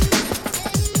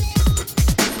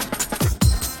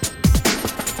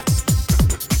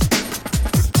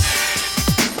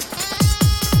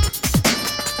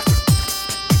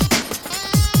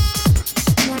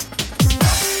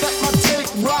 Let my tape rock. Let my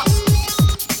tape rock.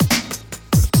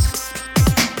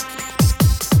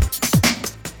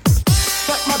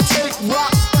 Let my tape,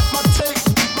 let my tape,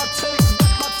 let my tape,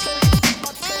 my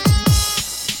tape.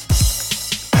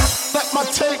 Let my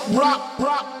tape rock,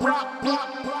 rock, rock, rock,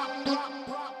 rock.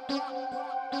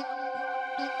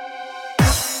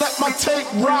 Let my tape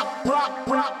rock, rock,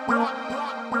 rock, rock,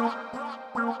 rock.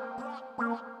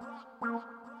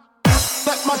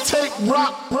 Let my tape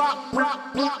rock, rock,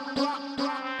 rock, rock, rock.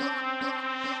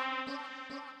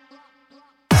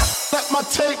 Let my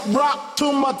tape rock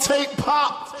till my tape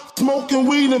pop. smoking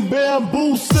weed and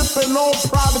bamboo, sipping on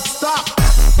private stock.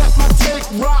 Let my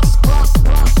tape rock, rock,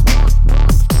 rock.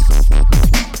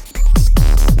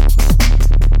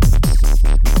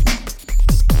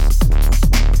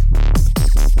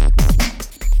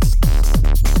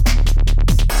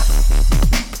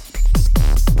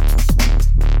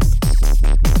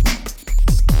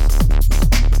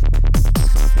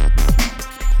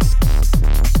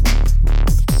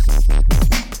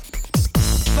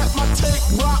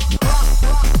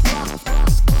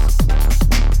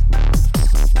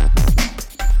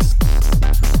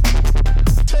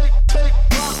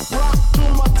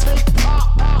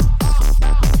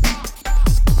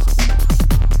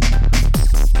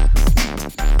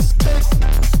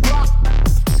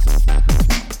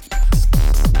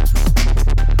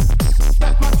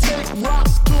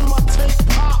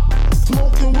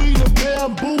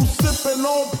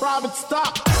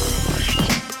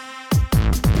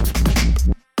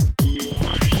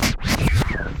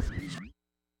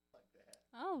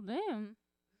 Oh, damn.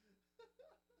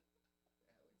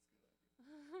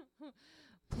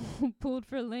 Pulled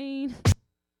for lane.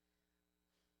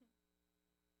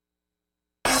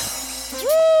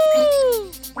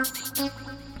 Woo!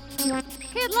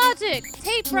 Kid Logic,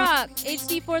 Tape Rock,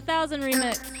 HD 4000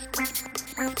 remix.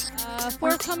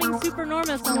 Forthcoming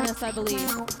Supernormous on this, I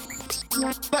believe.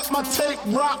 Let my tape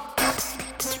rock.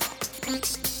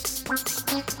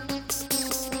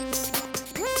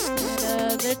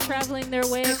 And, they're traveling their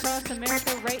way across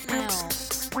America right now.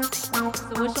 So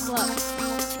wish them luck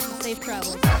and safe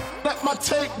travels. Let my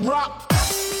tape rock.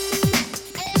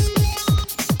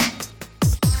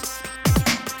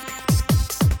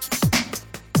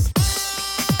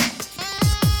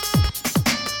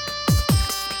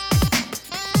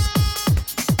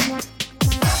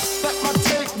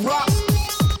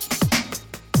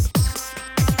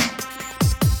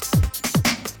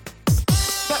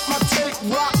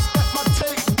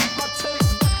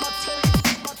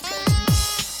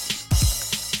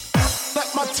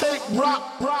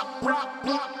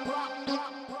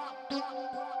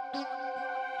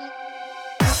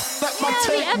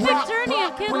 The epic journey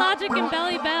of Kid Logic and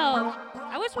Belly Bell.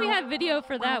 I wish we had video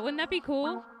for that. Wouldn't that be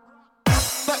cool?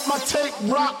 Let my tape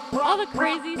rock. All the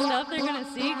crazy stuff they're gonna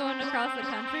see going across the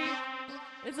country.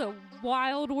 It's a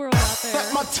wild world out there.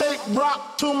 Let my tape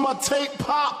rock to my tape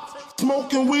pop.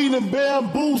 Smoking weed and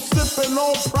bamboo, sipping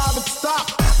on private stock.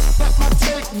 Let my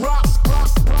tape rock, rock,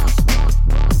 rock.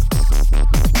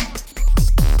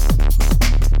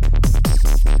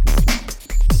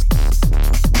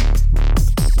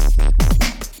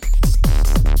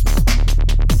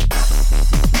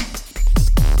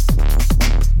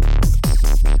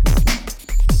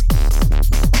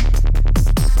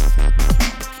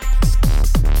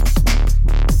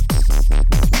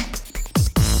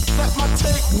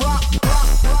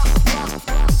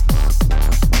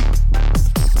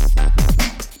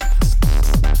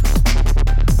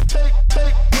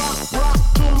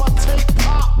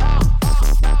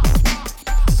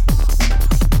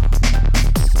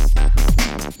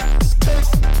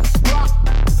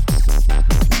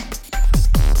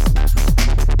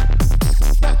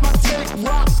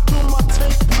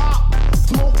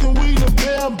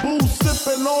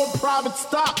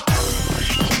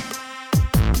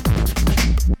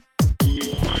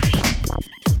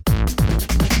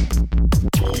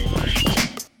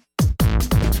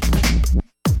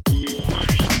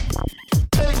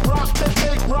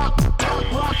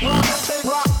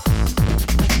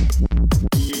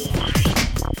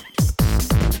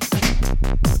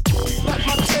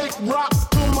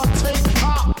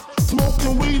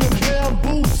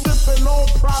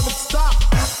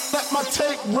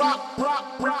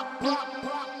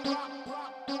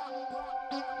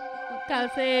 Gotta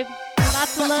say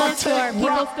lots of love to our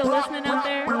people still listening out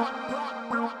there. I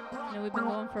know we've been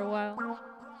going for a while.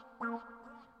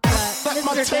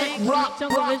 Mr. Dank,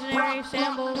 Jungle Visionary,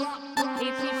 Shambles,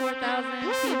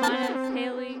 HC4000, T-Minus,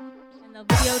 Haley, in the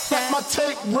video chat. Let my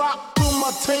tape rock through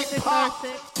my tape pop.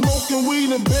 Smoking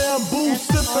weed and bamboo,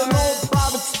 sipping on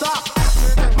private stock.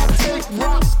 Let my tape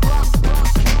rock.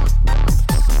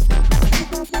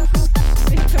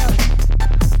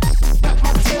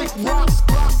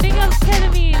 Big up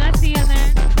Ketamine, I see in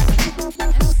there.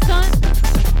 And Stunt.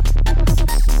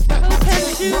 Hotel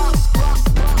Shoe.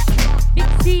 Big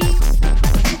C.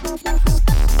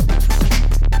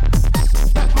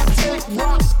 Let my tape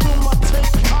rock through my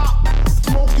tape pop.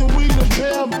 Smoking weed and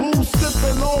bamboo,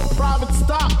 sipping on private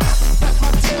stock. Let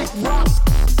my tape rock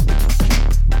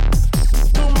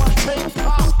through my tape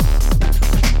pop.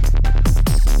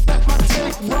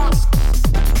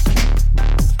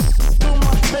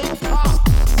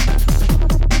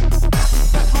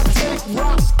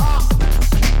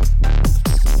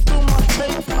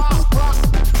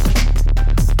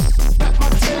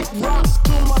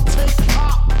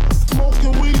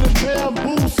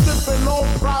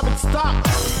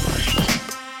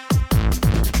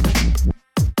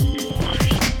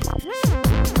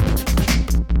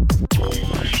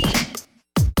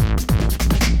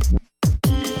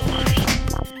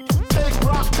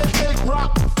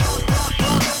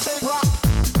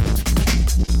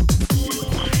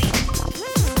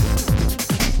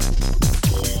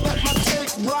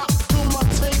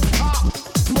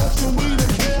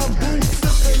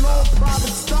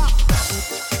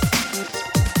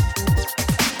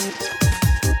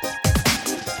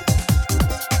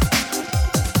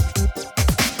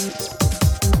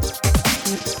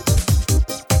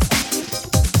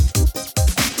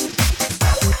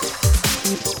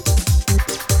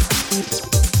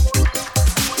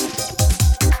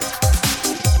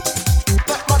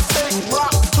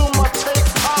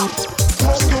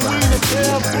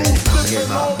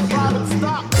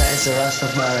 Guys, the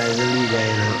Rastafari is the leader,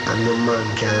 you know, and no man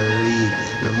can lead.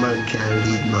 No man can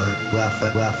lead, man. We have to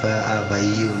have a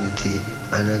unity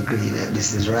and agree that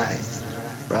this is right.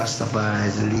 Rastafari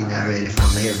is the leader ready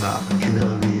from here back, you know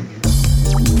what I mean?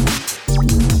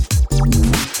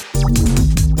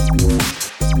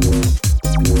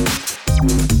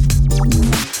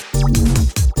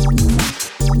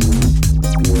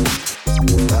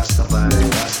 Rastafari,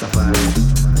 Rastafari.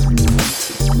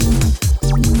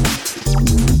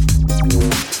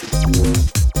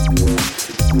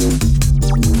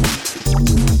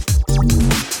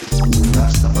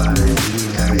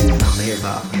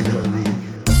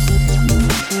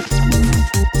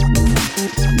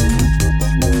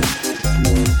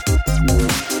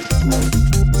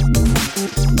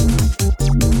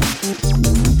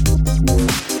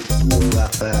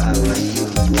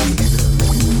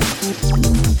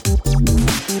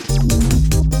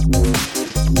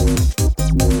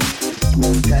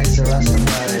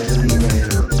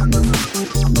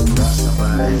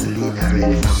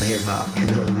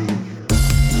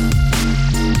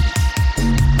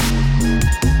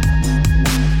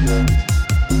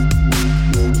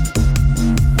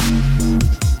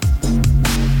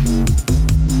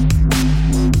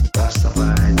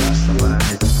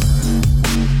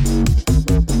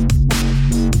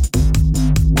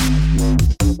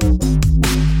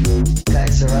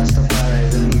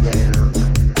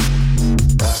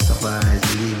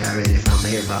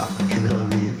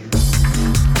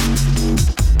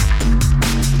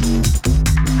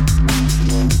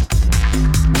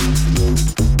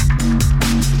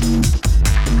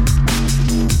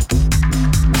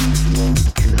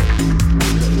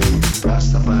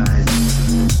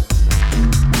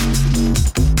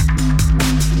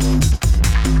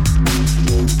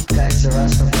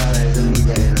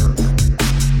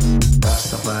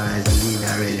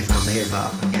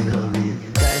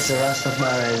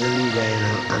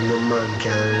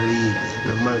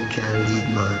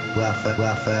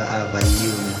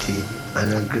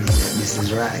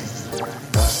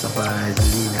 Rastafari is the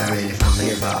leader ready from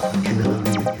here back, you know what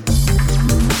I mean?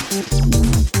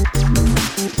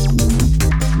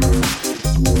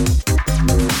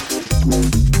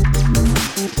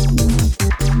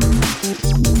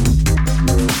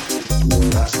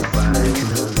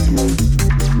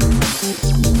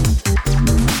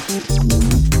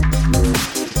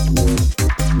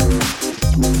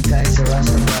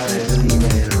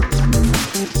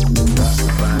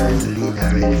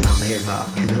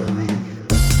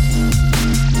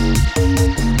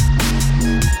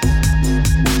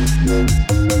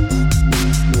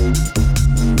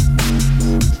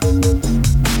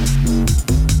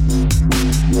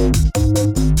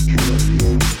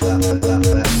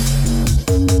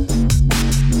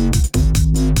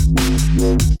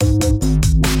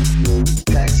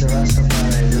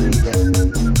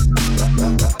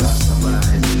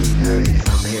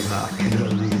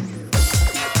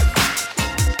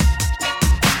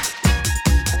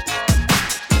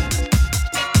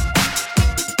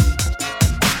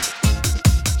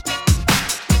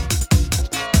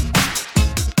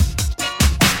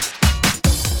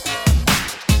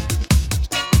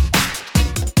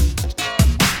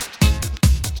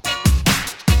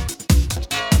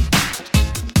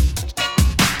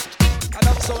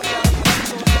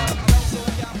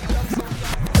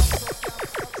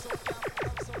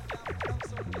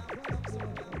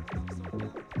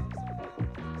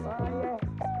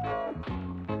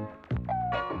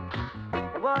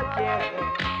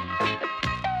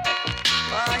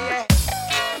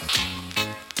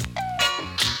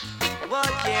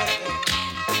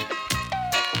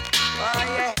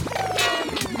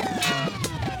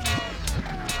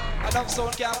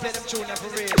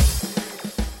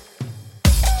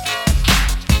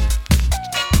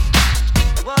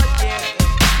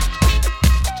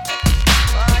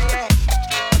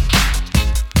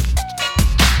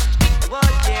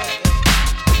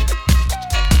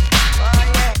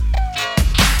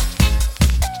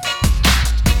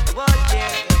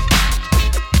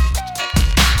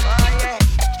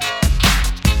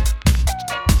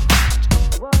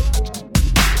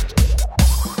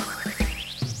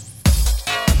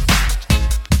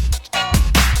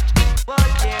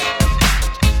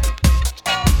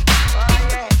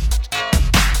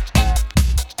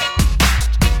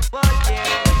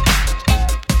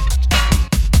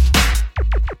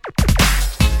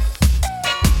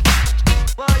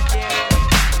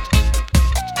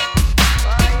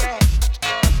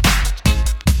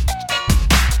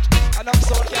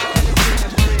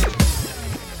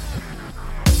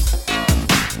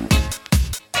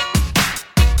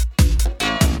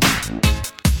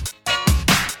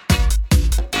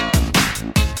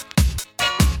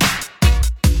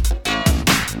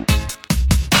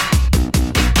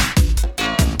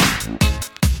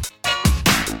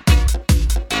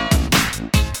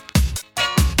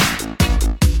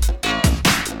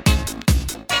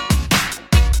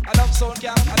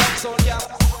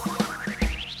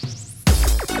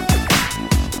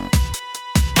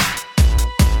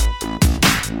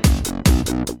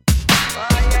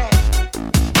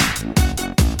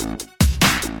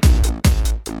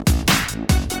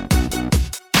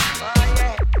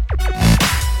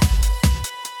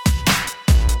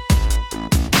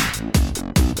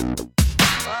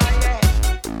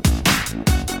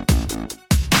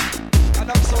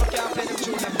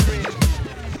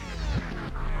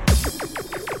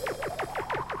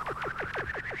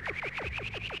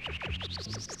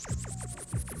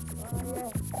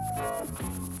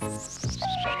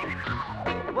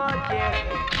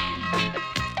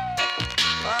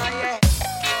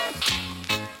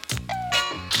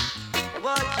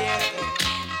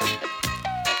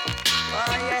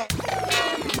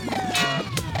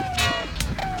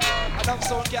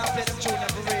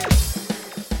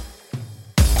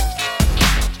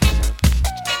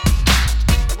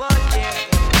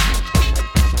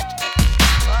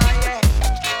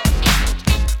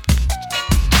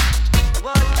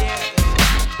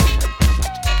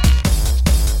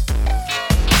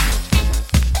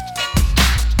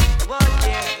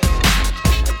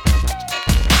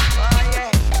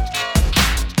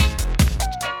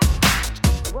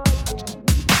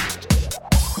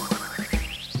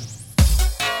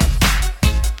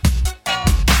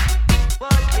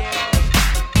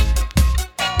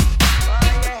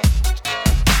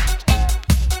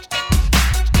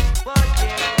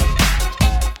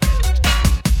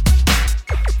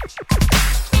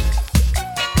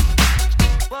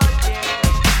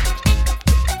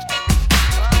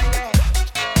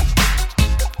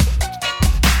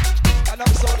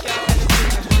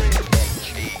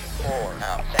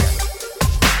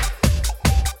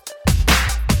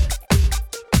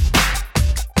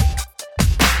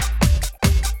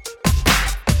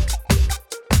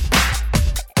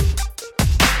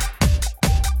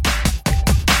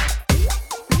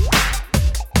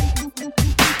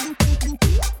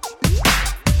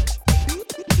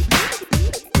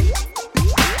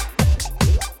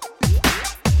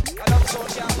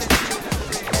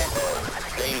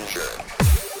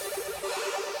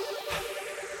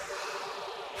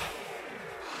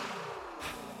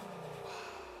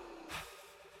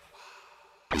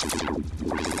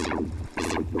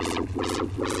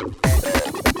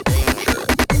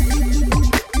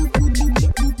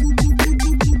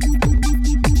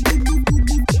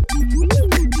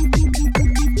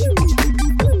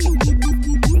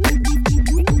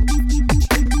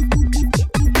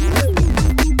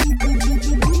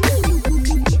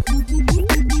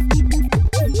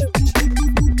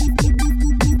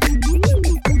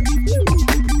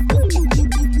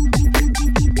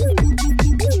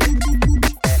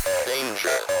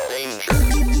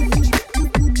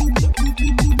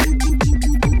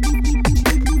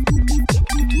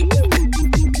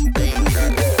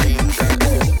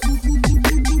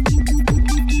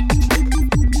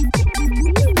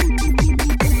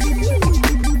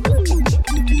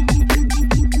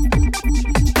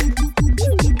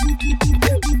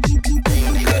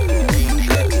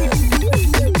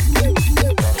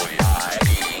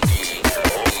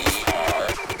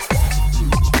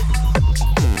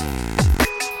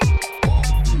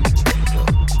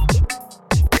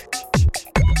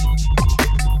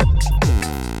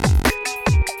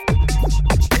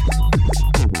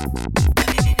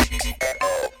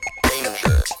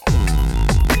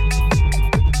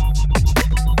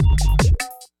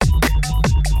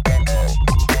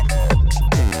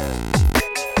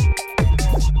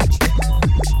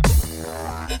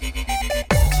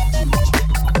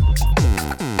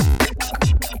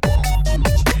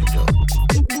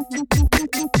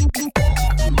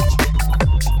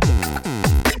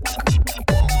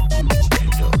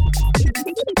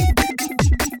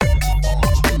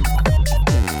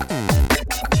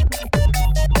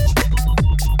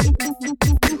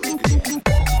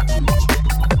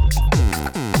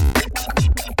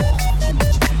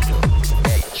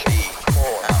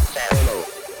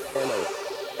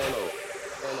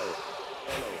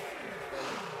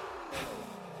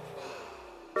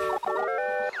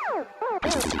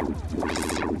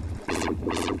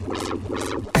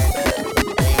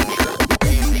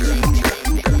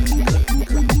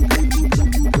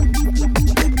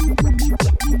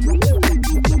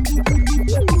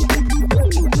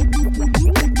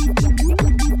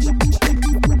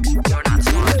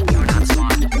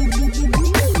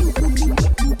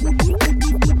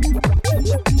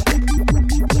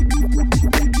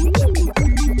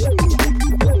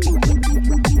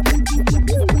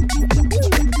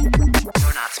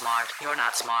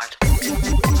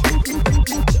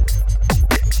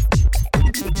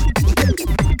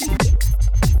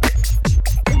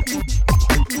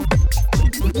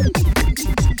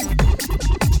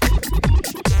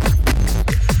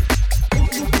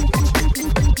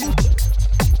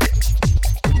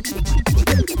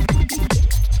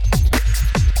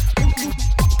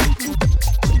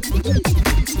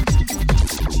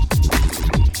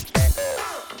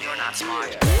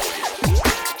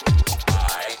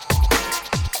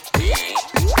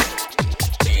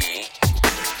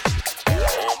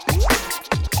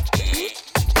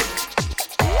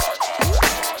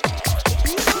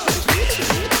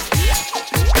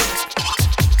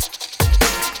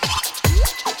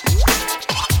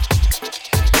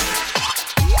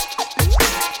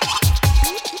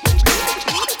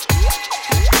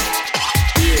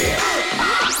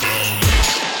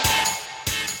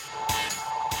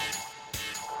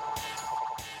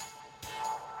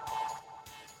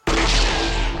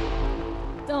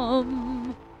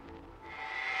 Boom.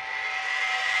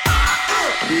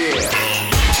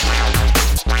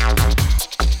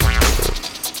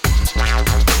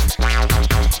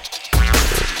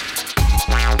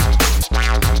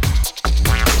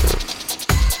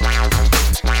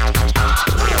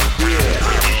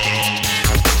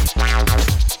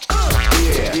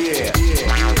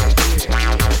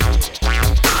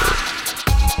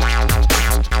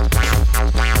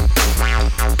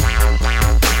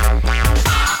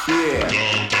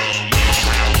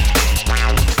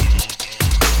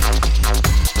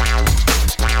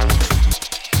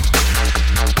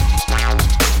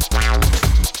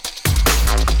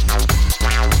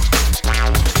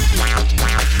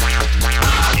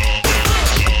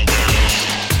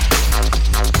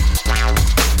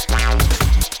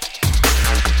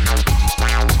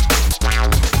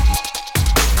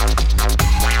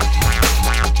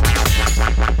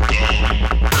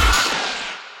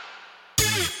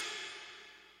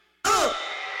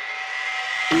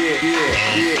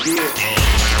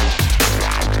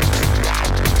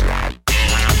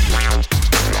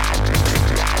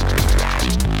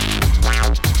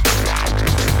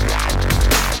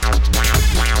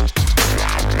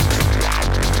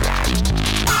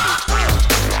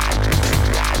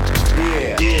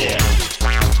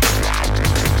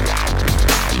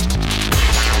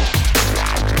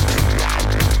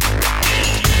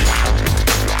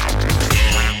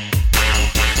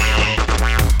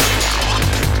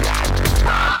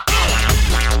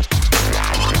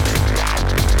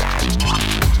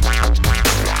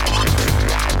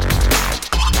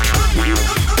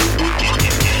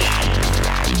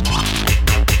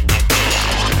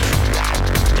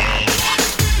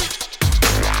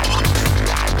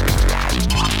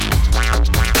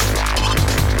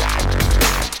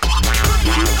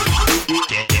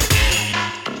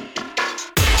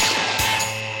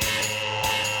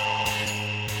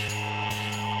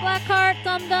 Blackheart,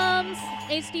 Dum Dums,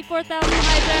 HD 4000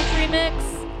 Hijack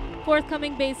Remix,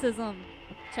 forthcoming Bassism.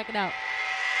 Check it out.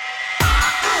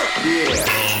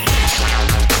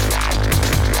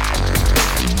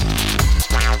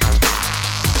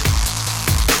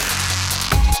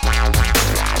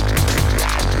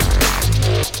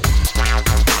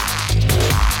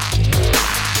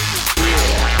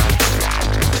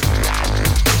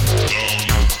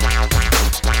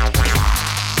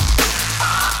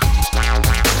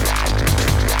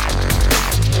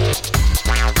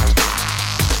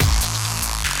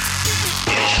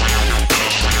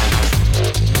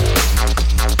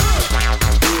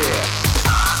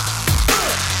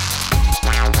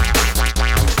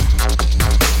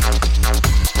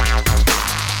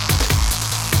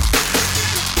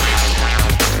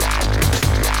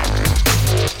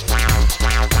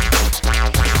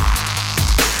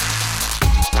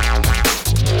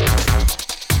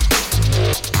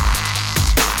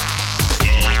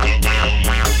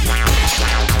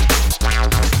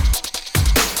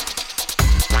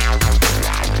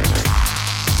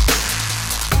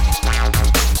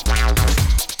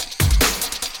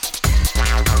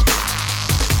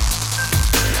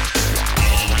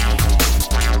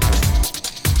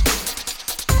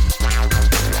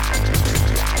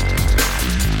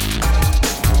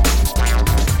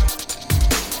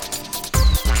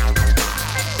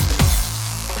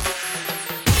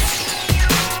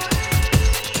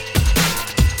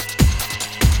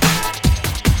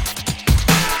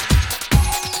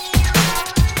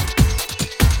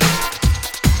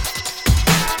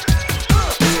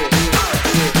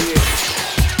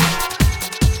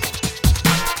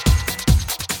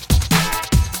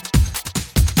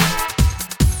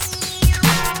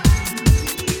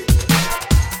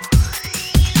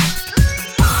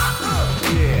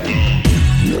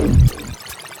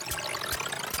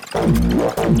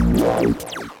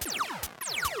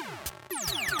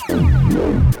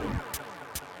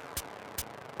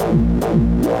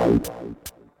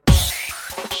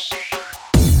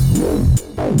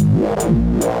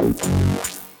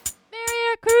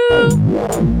 Barrier Crew,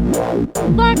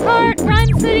 Blackheart,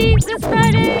 Rhyme City, this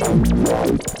Friday.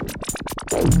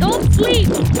 Don't sleep.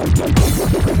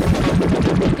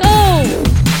 Go.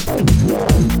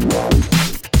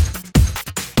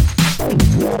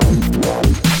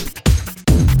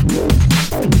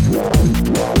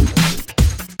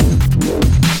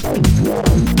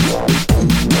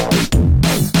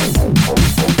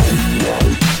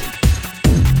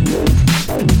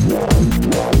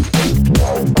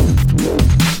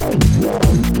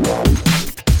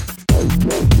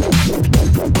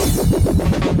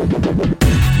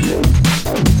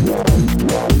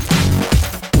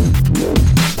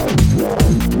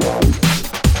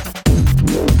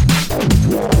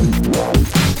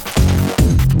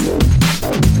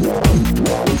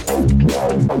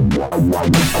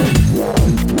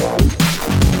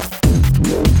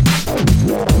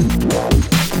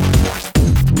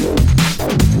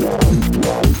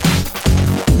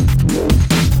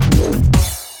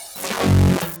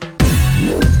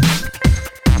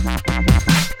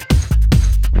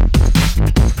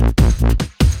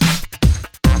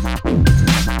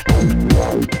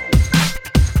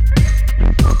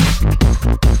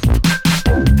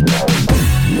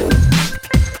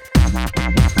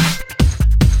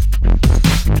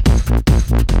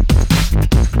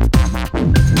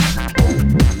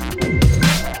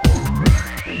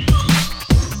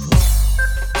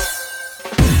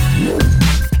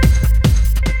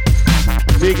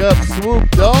 Big up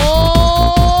Swoop Dog.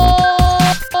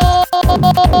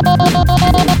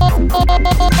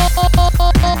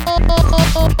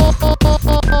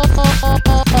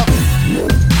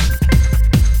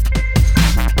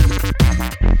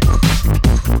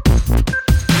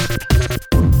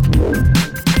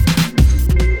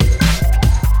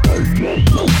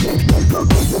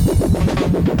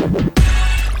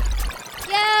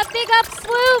 Yeah, big up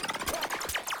Swoop.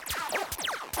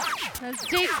 That's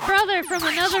Jake's brother from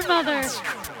another mother. Hey,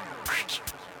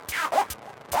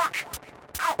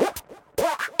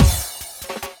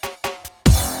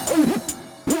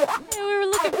 we were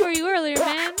looking for you earlier,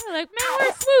 man. We're like, man,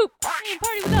 where's Swoop? We ain't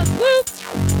party without Swoop.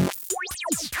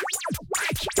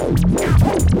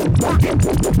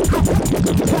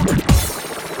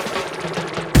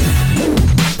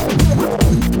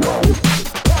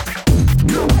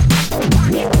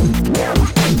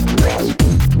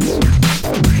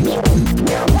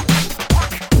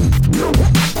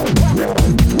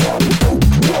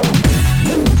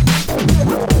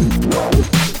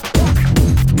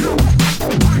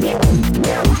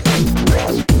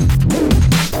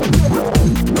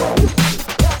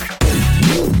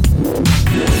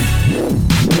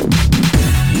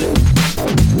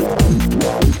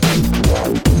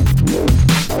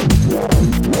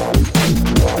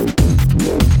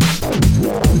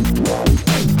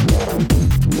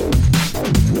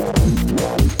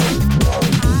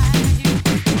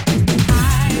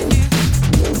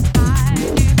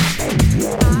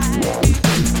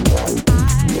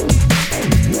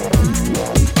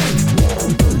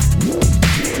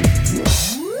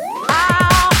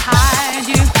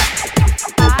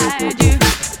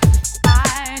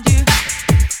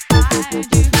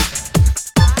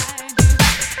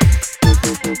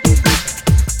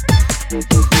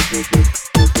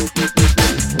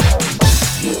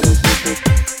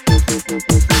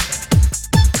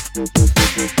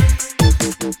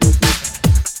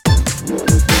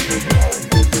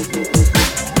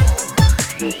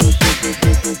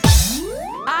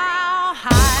 I'll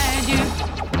hide you.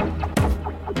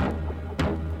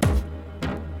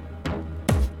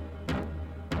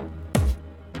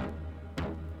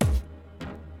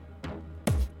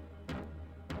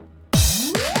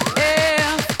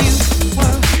 If you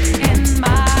were in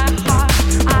my heart,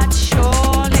 I'd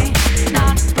surely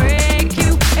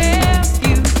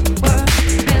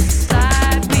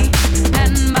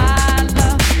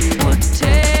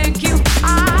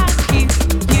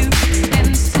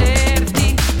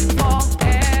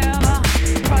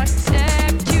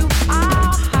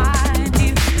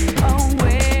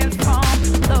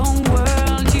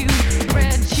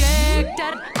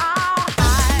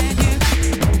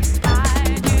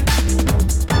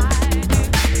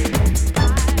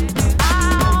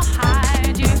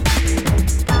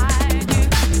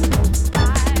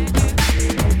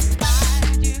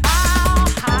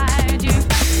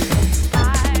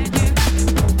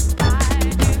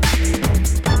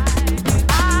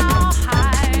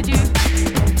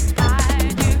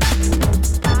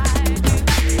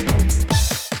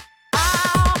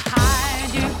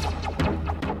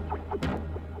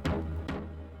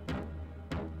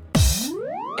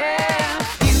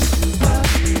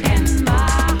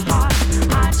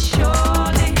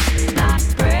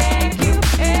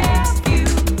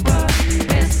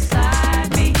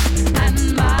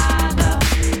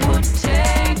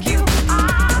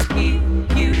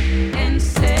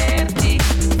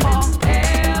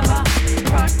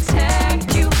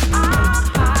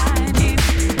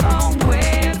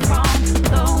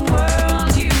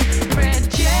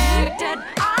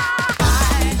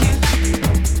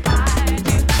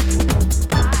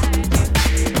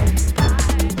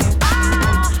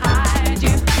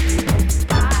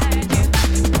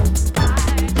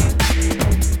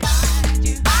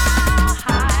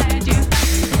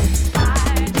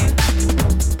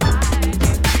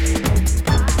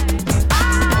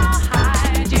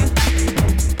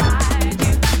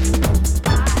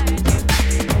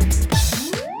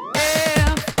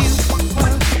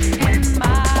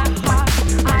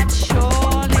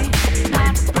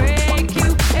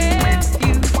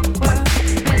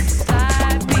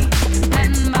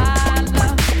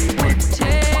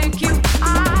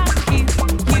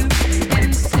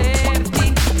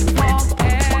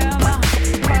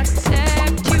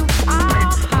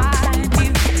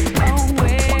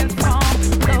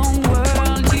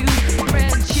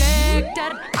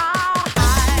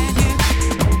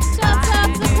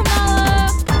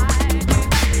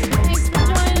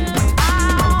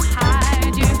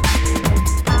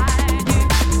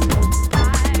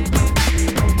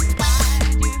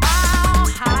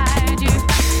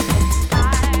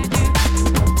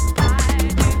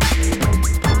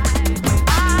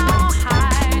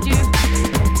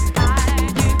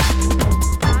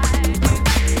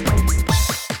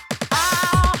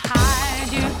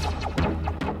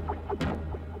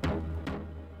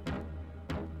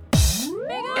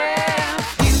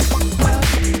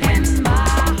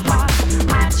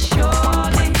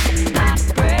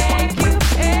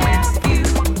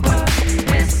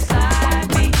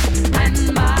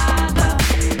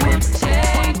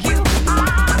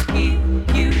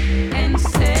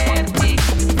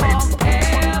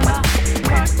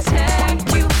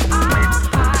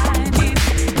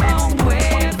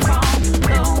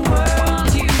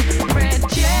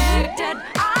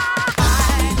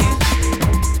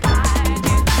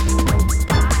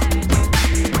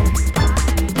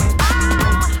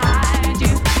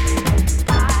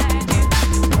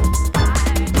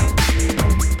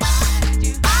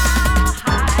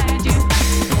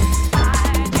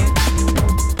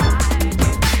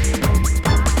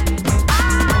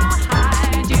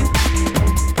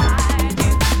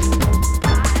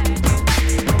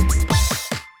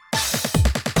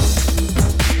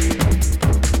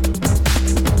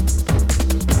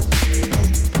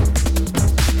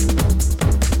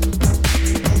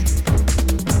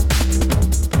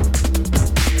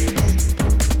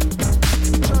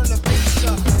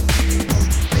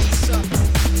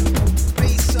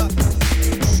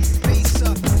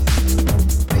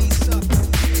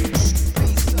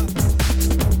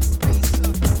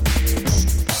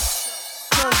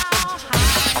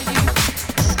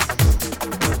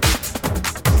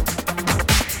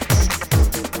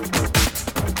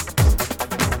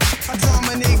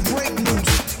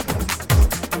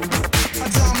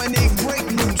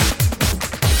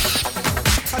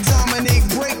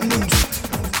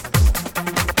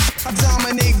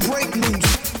break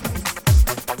loose.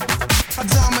 I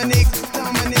dominate.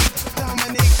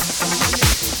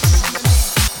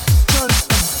 Turn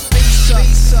the bass up.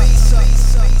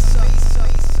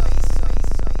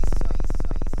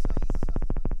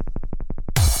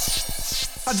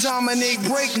 I dominate,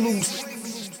 break loose.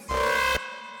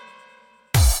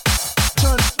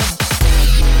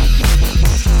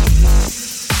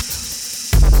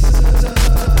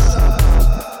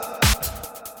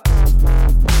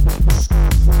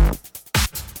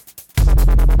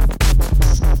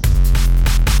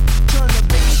 Turn the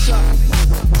bass up.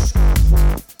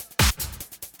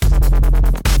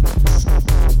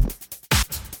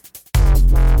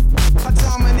 I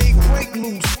dominate, break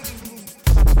loose.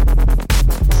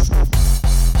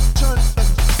 Turn the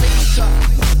bass up,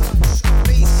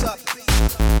 bass up,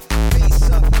 bass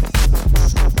up,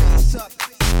 bass up, bass up.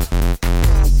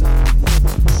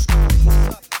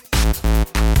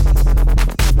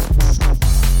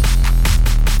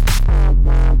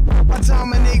 I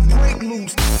dominate, break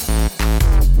loose.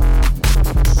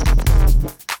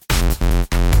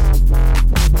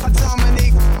 I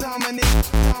dominate.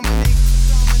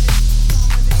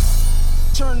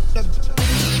 Turn the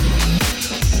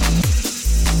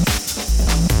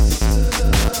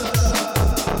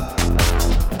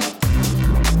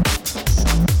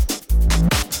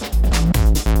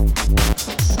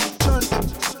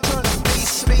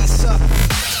bass up.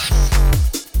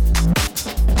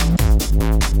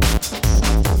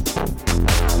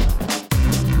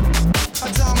 I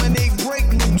dominate, break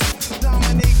loose.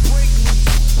 Dominate, break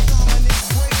loose. Dominate,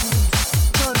 break loose.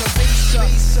 Turn the bass up.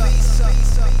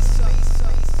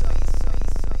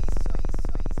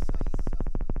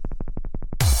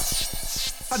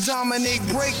 I dominate,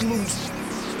 break loose.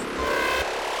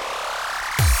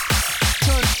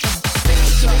 Turn the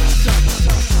bass up.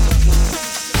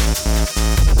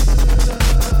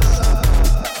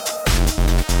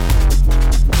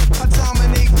 I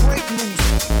dominate, break loose.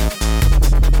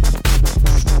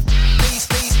 Bass,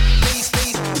 bass, bass,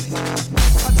 bass.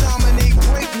 I dominate,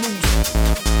 break loose.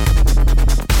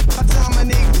 I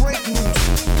dominate, break loose.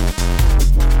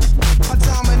 I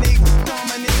dominate.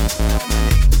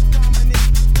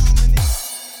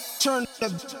 Turn the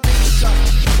bass up.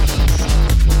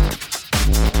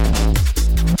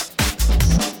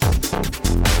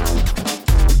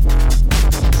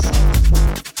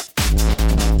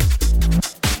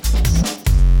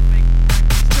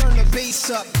 Turn the bass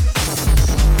up.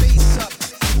 Bass up.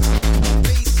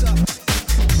 Bass up.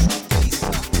 Bass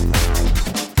up.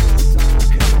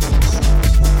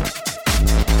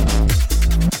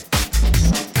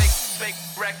 Big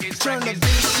records. Turn the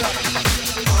bass up.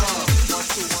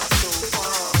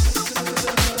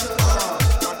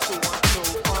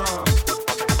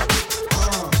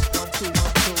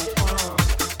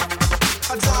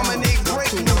 I dominate,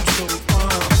 break loose.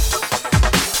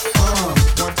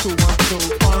 1, 2, 1, 2,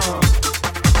 1,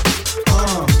 2,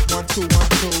 1, 2, 1,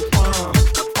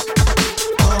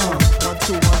 2,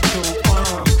 1, 2,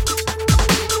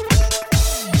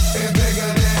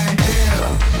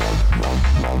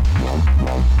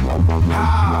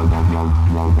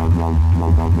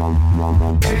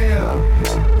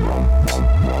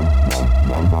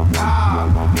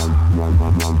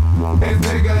 It's bigger than hell. It's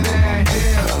bigger than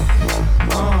hell.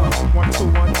 1, 2,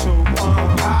 1, 2, 1, 2, 1,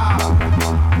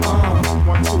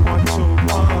 2,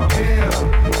 hell.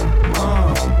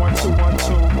 1, 2, 1,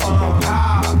 2,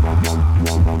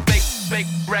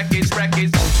 Big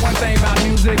records. One thing about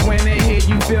music, when it hit,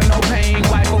 you feel no pain.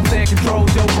 White folks that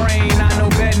controls your brain. I know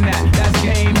better than that. That's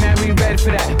game, man. We ready for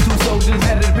that. 2 soldiers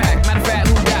head of the pack. Matter of fact,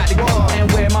 who got the gun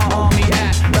and where my army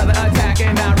at? Rather attack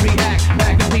and not react.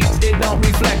 Back to beats, it don't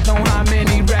reflect on how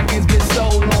many records get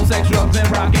sold on sex, drugs, and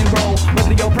rock and roll.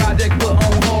 Whether your project put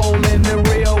on hold in the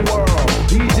real world.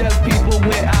 These just people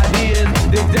with ideas.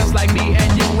 They're just like me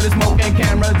and you. When the smoke and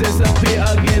cameras disappear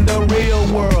again, the real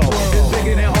world is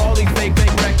bigger than all these fake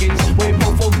records. Where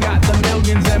both folks got the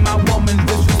millions and my woman's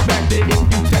disrespected. If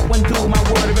you check 1, 2, my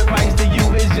word of advice to you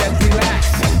is just relax.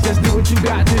 Just do what you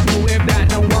got to do. If that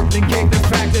don't work, then kick the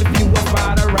fact. If you a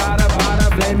fighter, rider,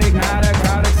 blame igniter,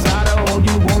 crowd excited, or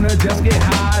you wanna just get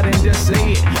high, then just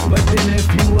say it. But then if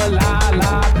you a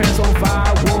lie, pencil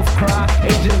fire, wolf cry,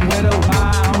 agent with a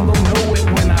Y, I'm gon' know it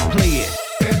when I play it.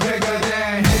 It's bigger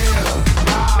than hell.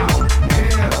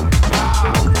 It's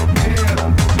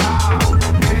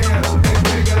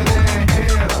bigger than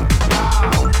hell.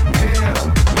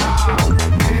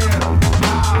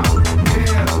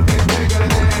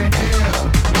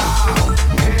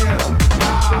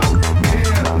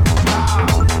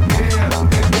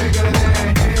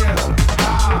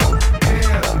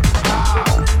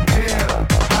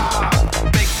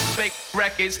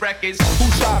 records. Who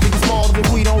shot Biggie Smalls?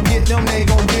 If we don't get them, they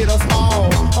gon' get us all.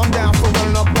 I'm down for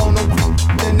running up on them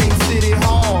in the City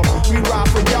Hall. We ride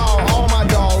for y'all, all my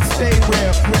dogs, stay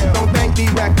real. Don't think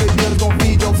these record dealers gon'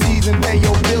 feed your season, pay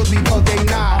your bills because they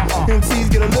not.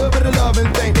 MCs get a little bit of love and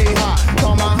think they hot.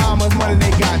 Talk about how much money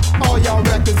they got. All y'all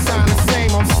records sound the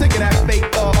same. I'm sick of that fake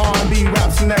R&B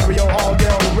rap scenario all day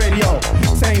on the radio.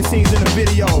 Same scenes in the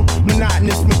video,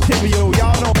 monotonous material.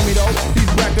 Y'all know me though.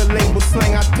 These record labels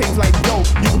slang out tapes like dope.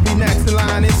 You could be next in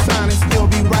line and sign and still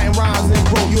be writing rhymes and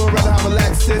broke. You'd rather have a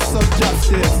Lexus or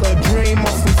justice, a dream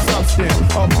or some substance,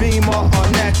 a beamer, a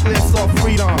necklace or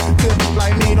freedom. Cause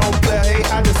like me don't play, hey,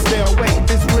 I just stay away.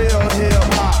 It's real hip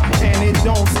hop and it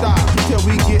don't stop till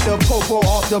we get the popo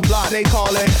off the block. They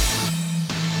call it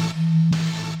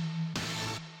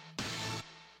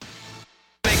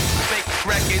Fake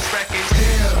records.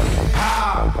 hip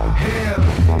hop, hip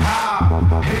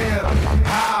hop, hip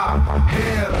hop,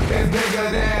 hip. It's bigger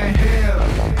than hip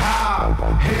hop,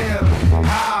 hip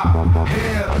hop,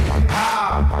 hip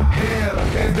hop, hip.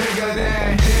 It's bigger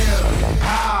than hip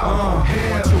hop,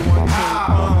 hip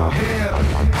hop, hip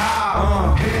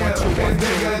hop, hip. It's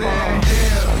bigger than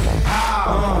hip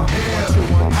hop, hip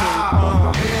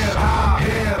hop, hip hop,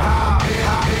 hip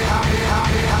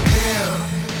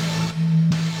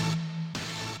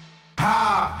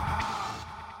hop,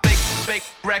 Fake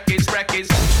records.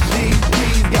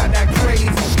 These got that crazy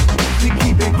shit. We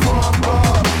keep it crunk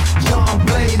up, John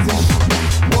blazing shit.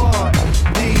 What?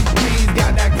 These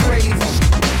got that crazy shit.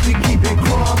 We keep it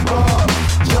crunk up,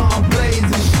 John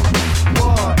blazing shit.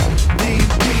 What?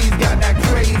 These got that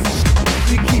crazy shit.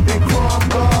 We keep it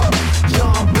crunk up,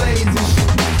 John blazing shit.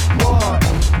 What?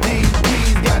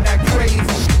 These got that crazy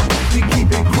shit. We keep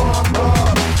it crunk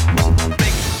up.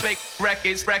 Fake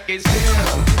records.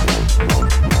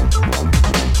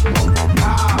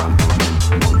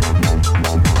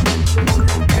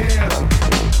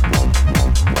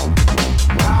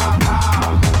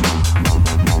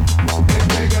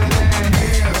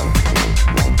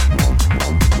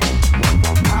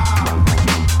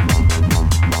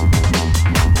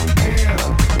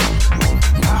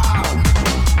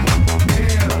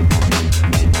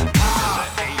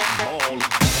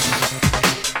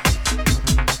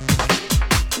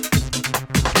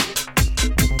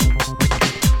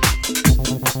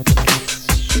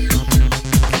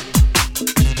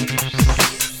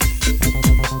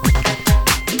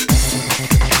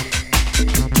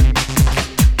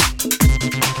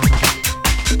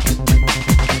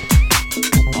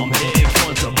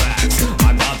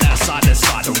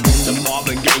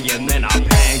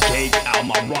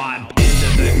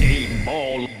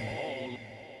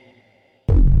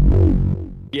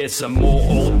 Get some more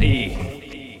old E.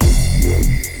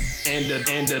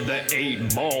 End of the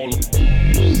 8 ball.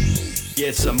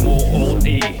 Get some more old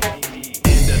E.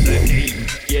 End of the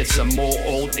 8. Get some more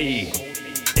old E.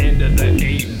 End of the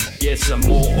 8. Get some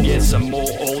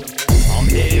more old. I'm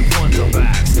hitting front to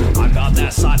backs. I got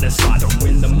that side to side to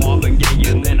win the Marvin Gaye,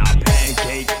 and then I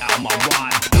pancake out my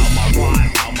ride.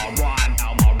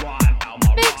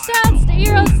 Big shouts to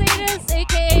Eero Sadis,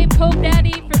 aka Pope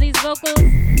Daddy, for these vocals.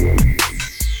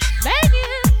 Bang it!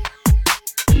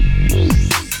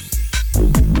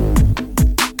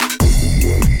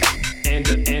 End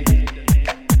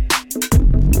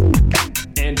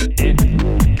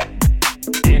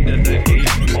of the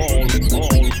 8 ball.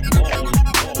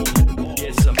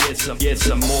 Get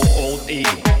some more old E.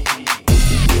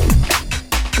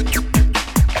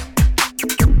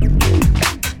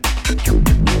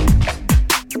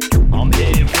 I'm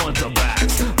hitting front to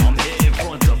backs. I'm hitting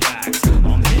front to backs.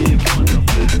 I'm hitting front to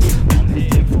backs. I'm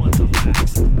hitting front to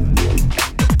backs.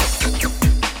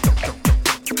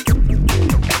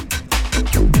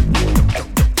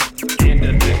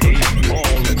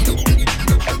 End of the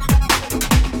 8 ball.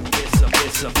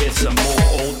 Get some more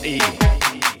old E.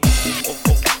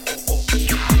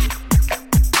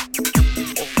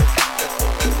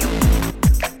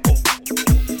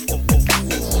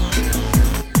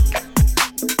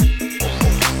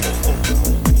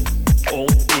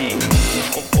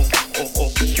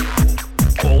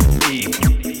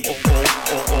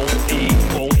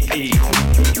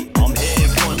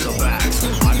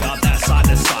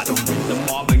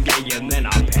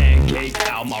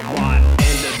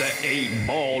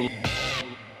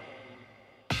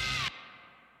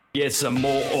 Get some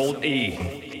more old E.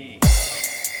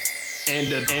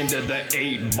 End of the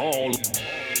 8 ball.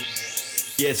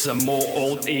 Get some more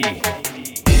old E. End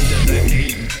of the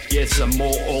 8. Get some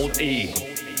more old E.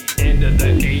 End of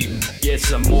the 8. Get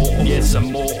some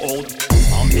more old.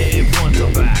 I'm hitting front to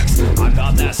backs. I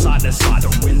got that side to side to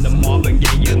win the Marvin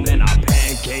Gaye, and then I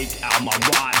pancake out my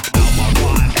ride.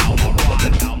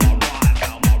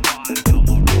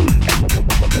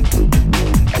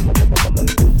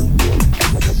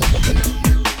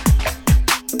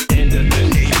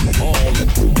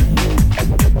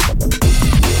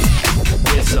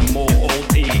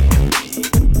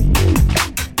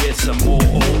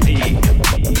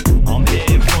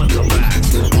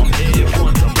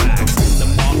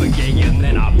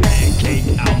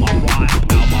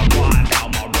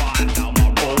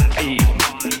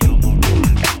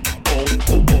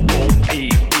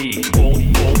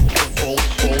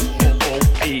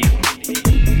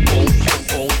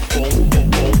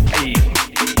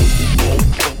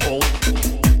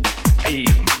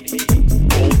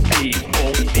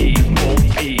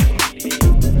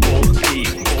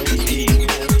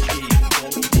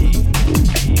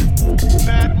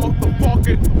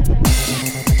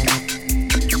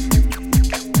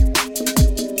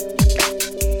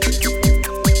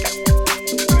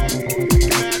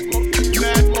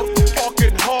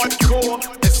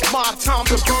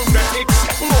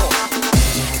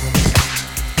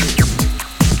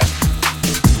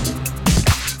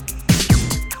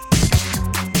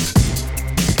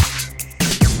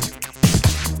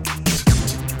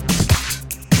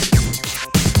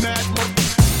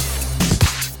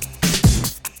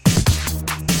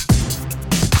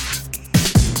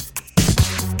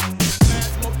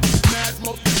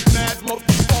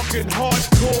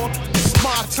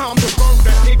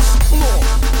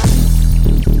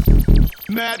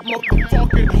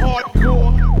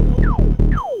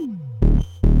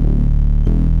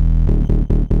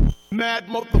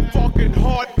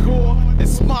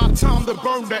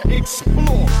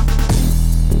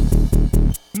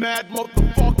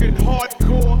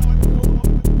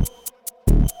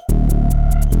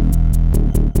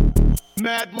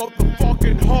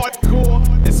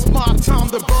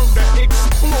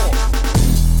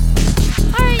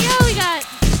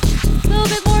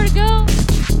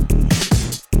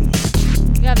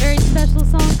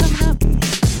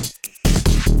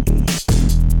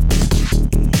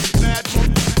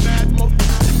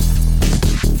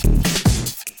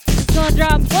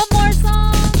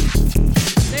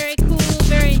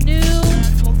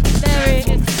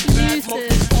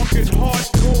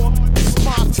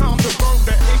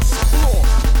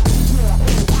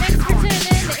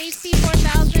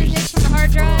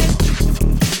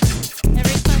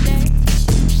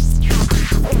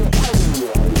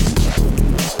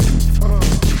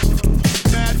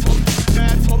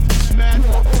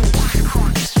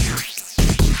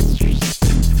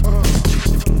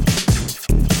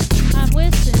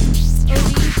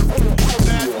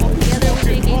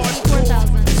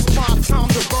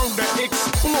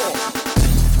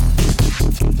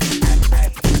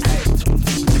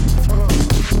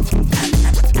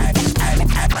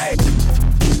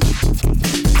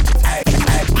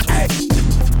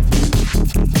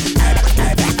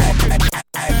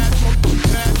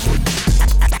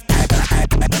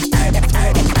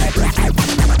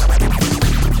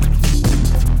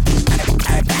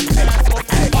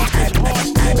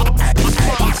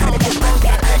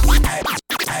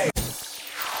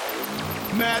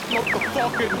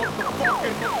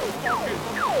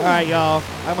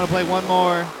 One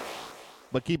more,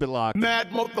 but keep it locked. Mad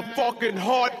motherfucking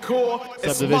hardcore.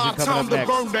 It's Subdivision my time to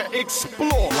burn to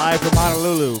explore. Live from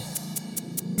Honolulu.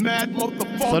 Mad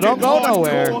motherfucking So don't go hardcore.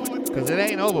 nowhere, because it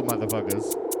ain't over,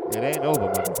 motherfuckers. It ain't over,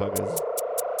 motherfuckers.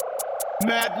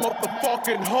 Mad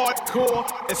motherfucking hardcore.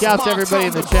 It's Shouts to my everybody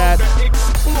in time the to chat. burn to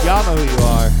explore. Y'all know who you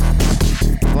are.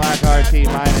 Blackheart T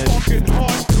minus.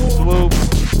 Swoop.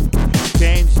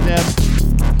 Change Step.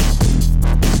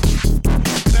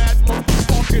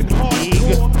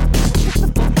 Eague.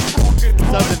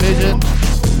 Subdivision.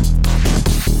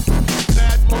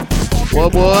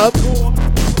 Wub Wub.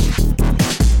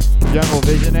 Jungle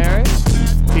Visionary.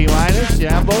 T minus.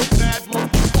 Shambles.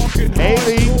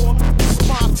 Haley.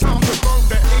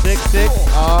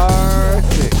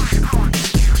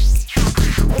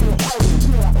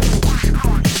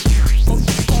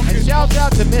 66R6. And shouts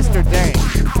out to Mr. Dank.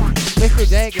 Mr.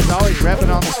 Dank is always repping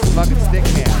on the fucking stick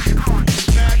cam.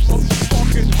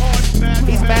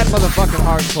 He's mad motherfucking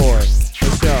hardcore.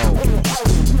 For show.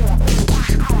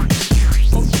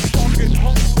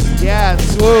 Yeah, and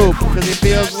Swoop, because he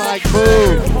feels like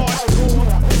boo.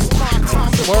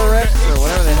 Sworex, or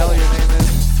whatever the hell your name is.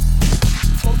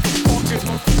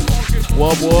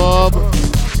 Wub Wub.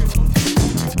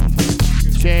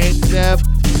 Chain Step.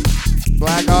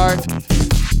 Blackheart.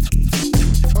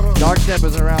 Dark Step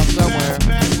is around somewhere.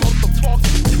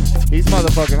 He's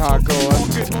motherfucking hardcore.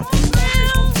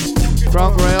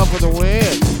 Drunk Rail for the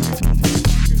win.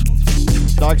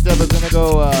 Dark Step is gonna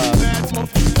go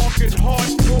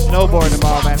snowboard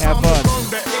tomorrow, man. Have fun.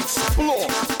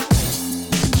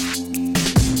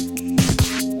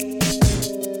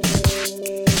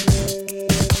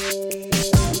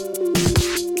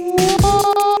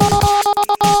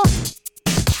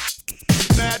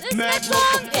 This next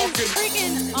song is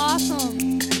freaking awesome.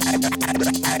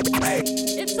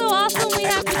 It's so awesome we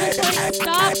have to just like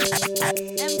stop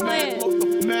and play it.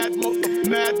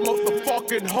 Mad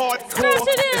motherfucking hardcore. Scratch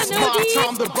it in, It's no my beat.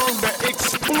 time to burn the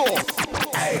explore.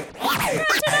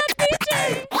 Scratch it up,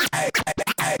 DJ.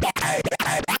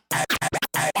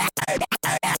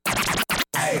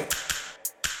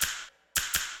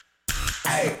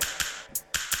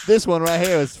 This one right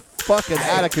here is fucking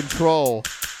out of control.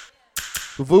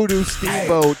 Voodoo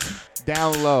Steamboat,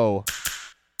 Down Low.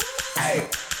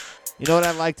 You know what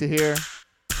I'd like to hear?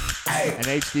 An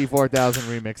HD 4000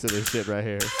 remix of this shit right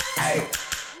here.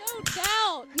 No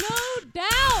doubt, no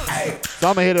doubt. So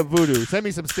I'm gonna hit up Voodoo. Send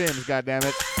me some stems,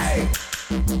 goddammit.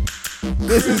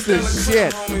 This is the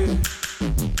shit.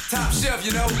 Top shelf,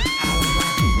 you know.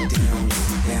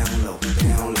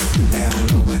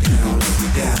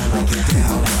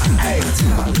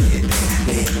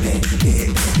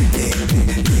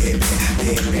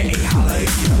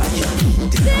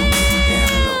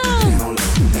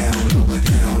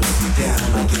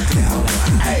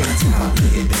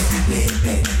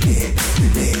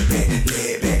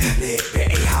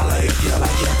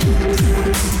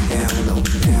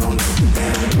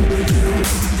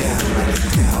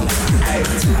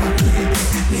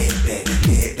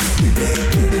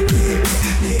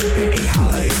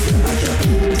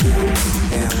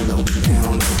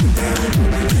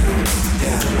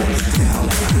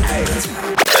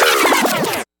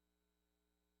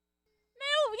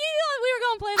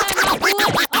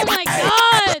 Oh my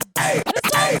god! This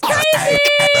song's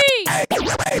crazy!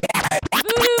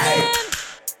 Voodoo Man!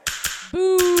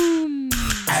 Boom!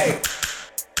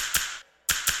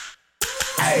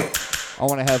 I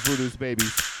want to have Voodoo's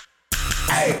babies.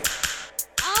 I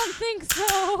don't think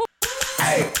so.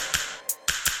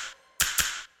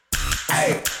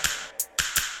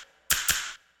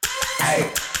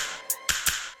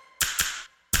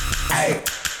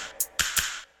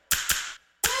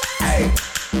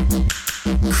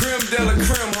 Creme de la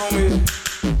creme, homie.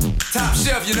 Top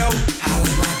shelf, you know.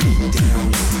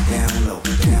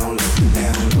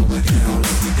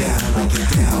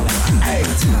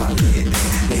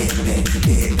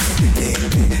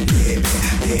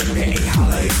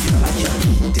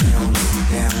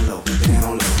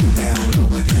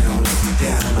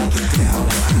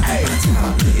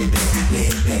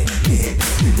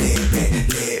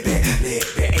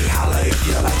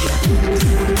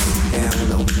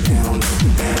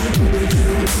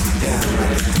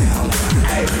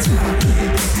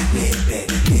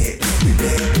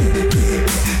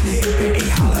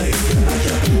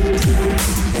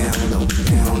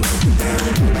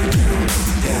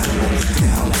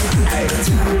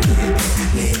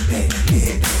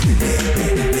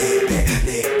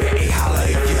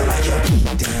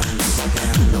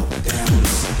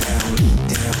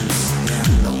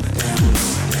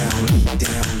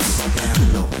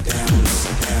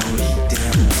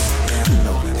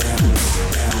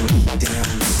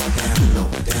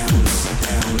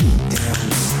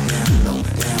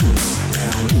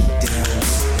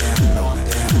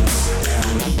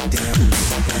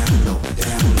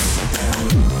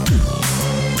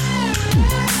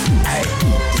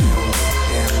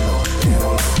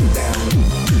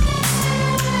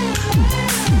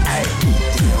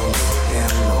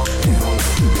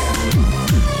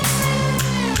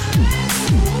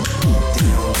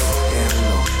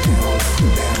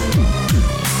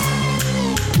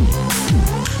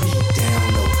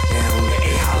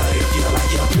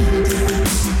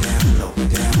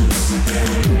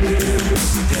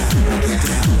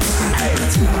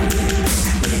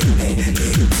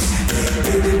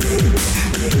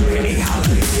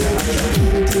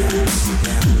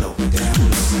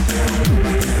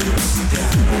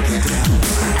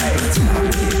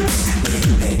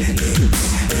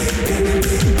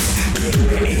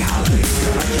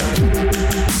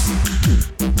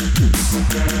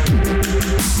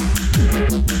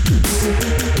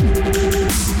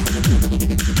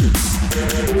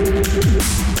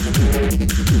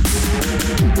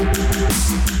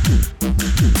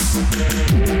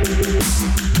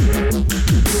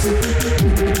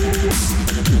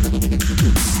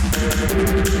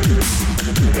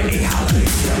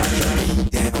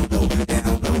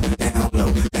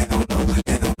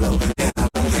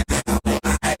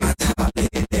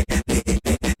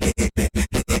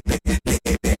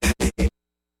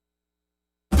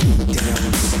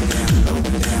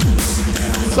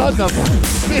 son of a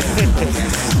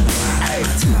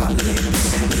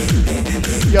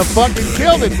You fucking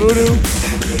killed it, Voodoo.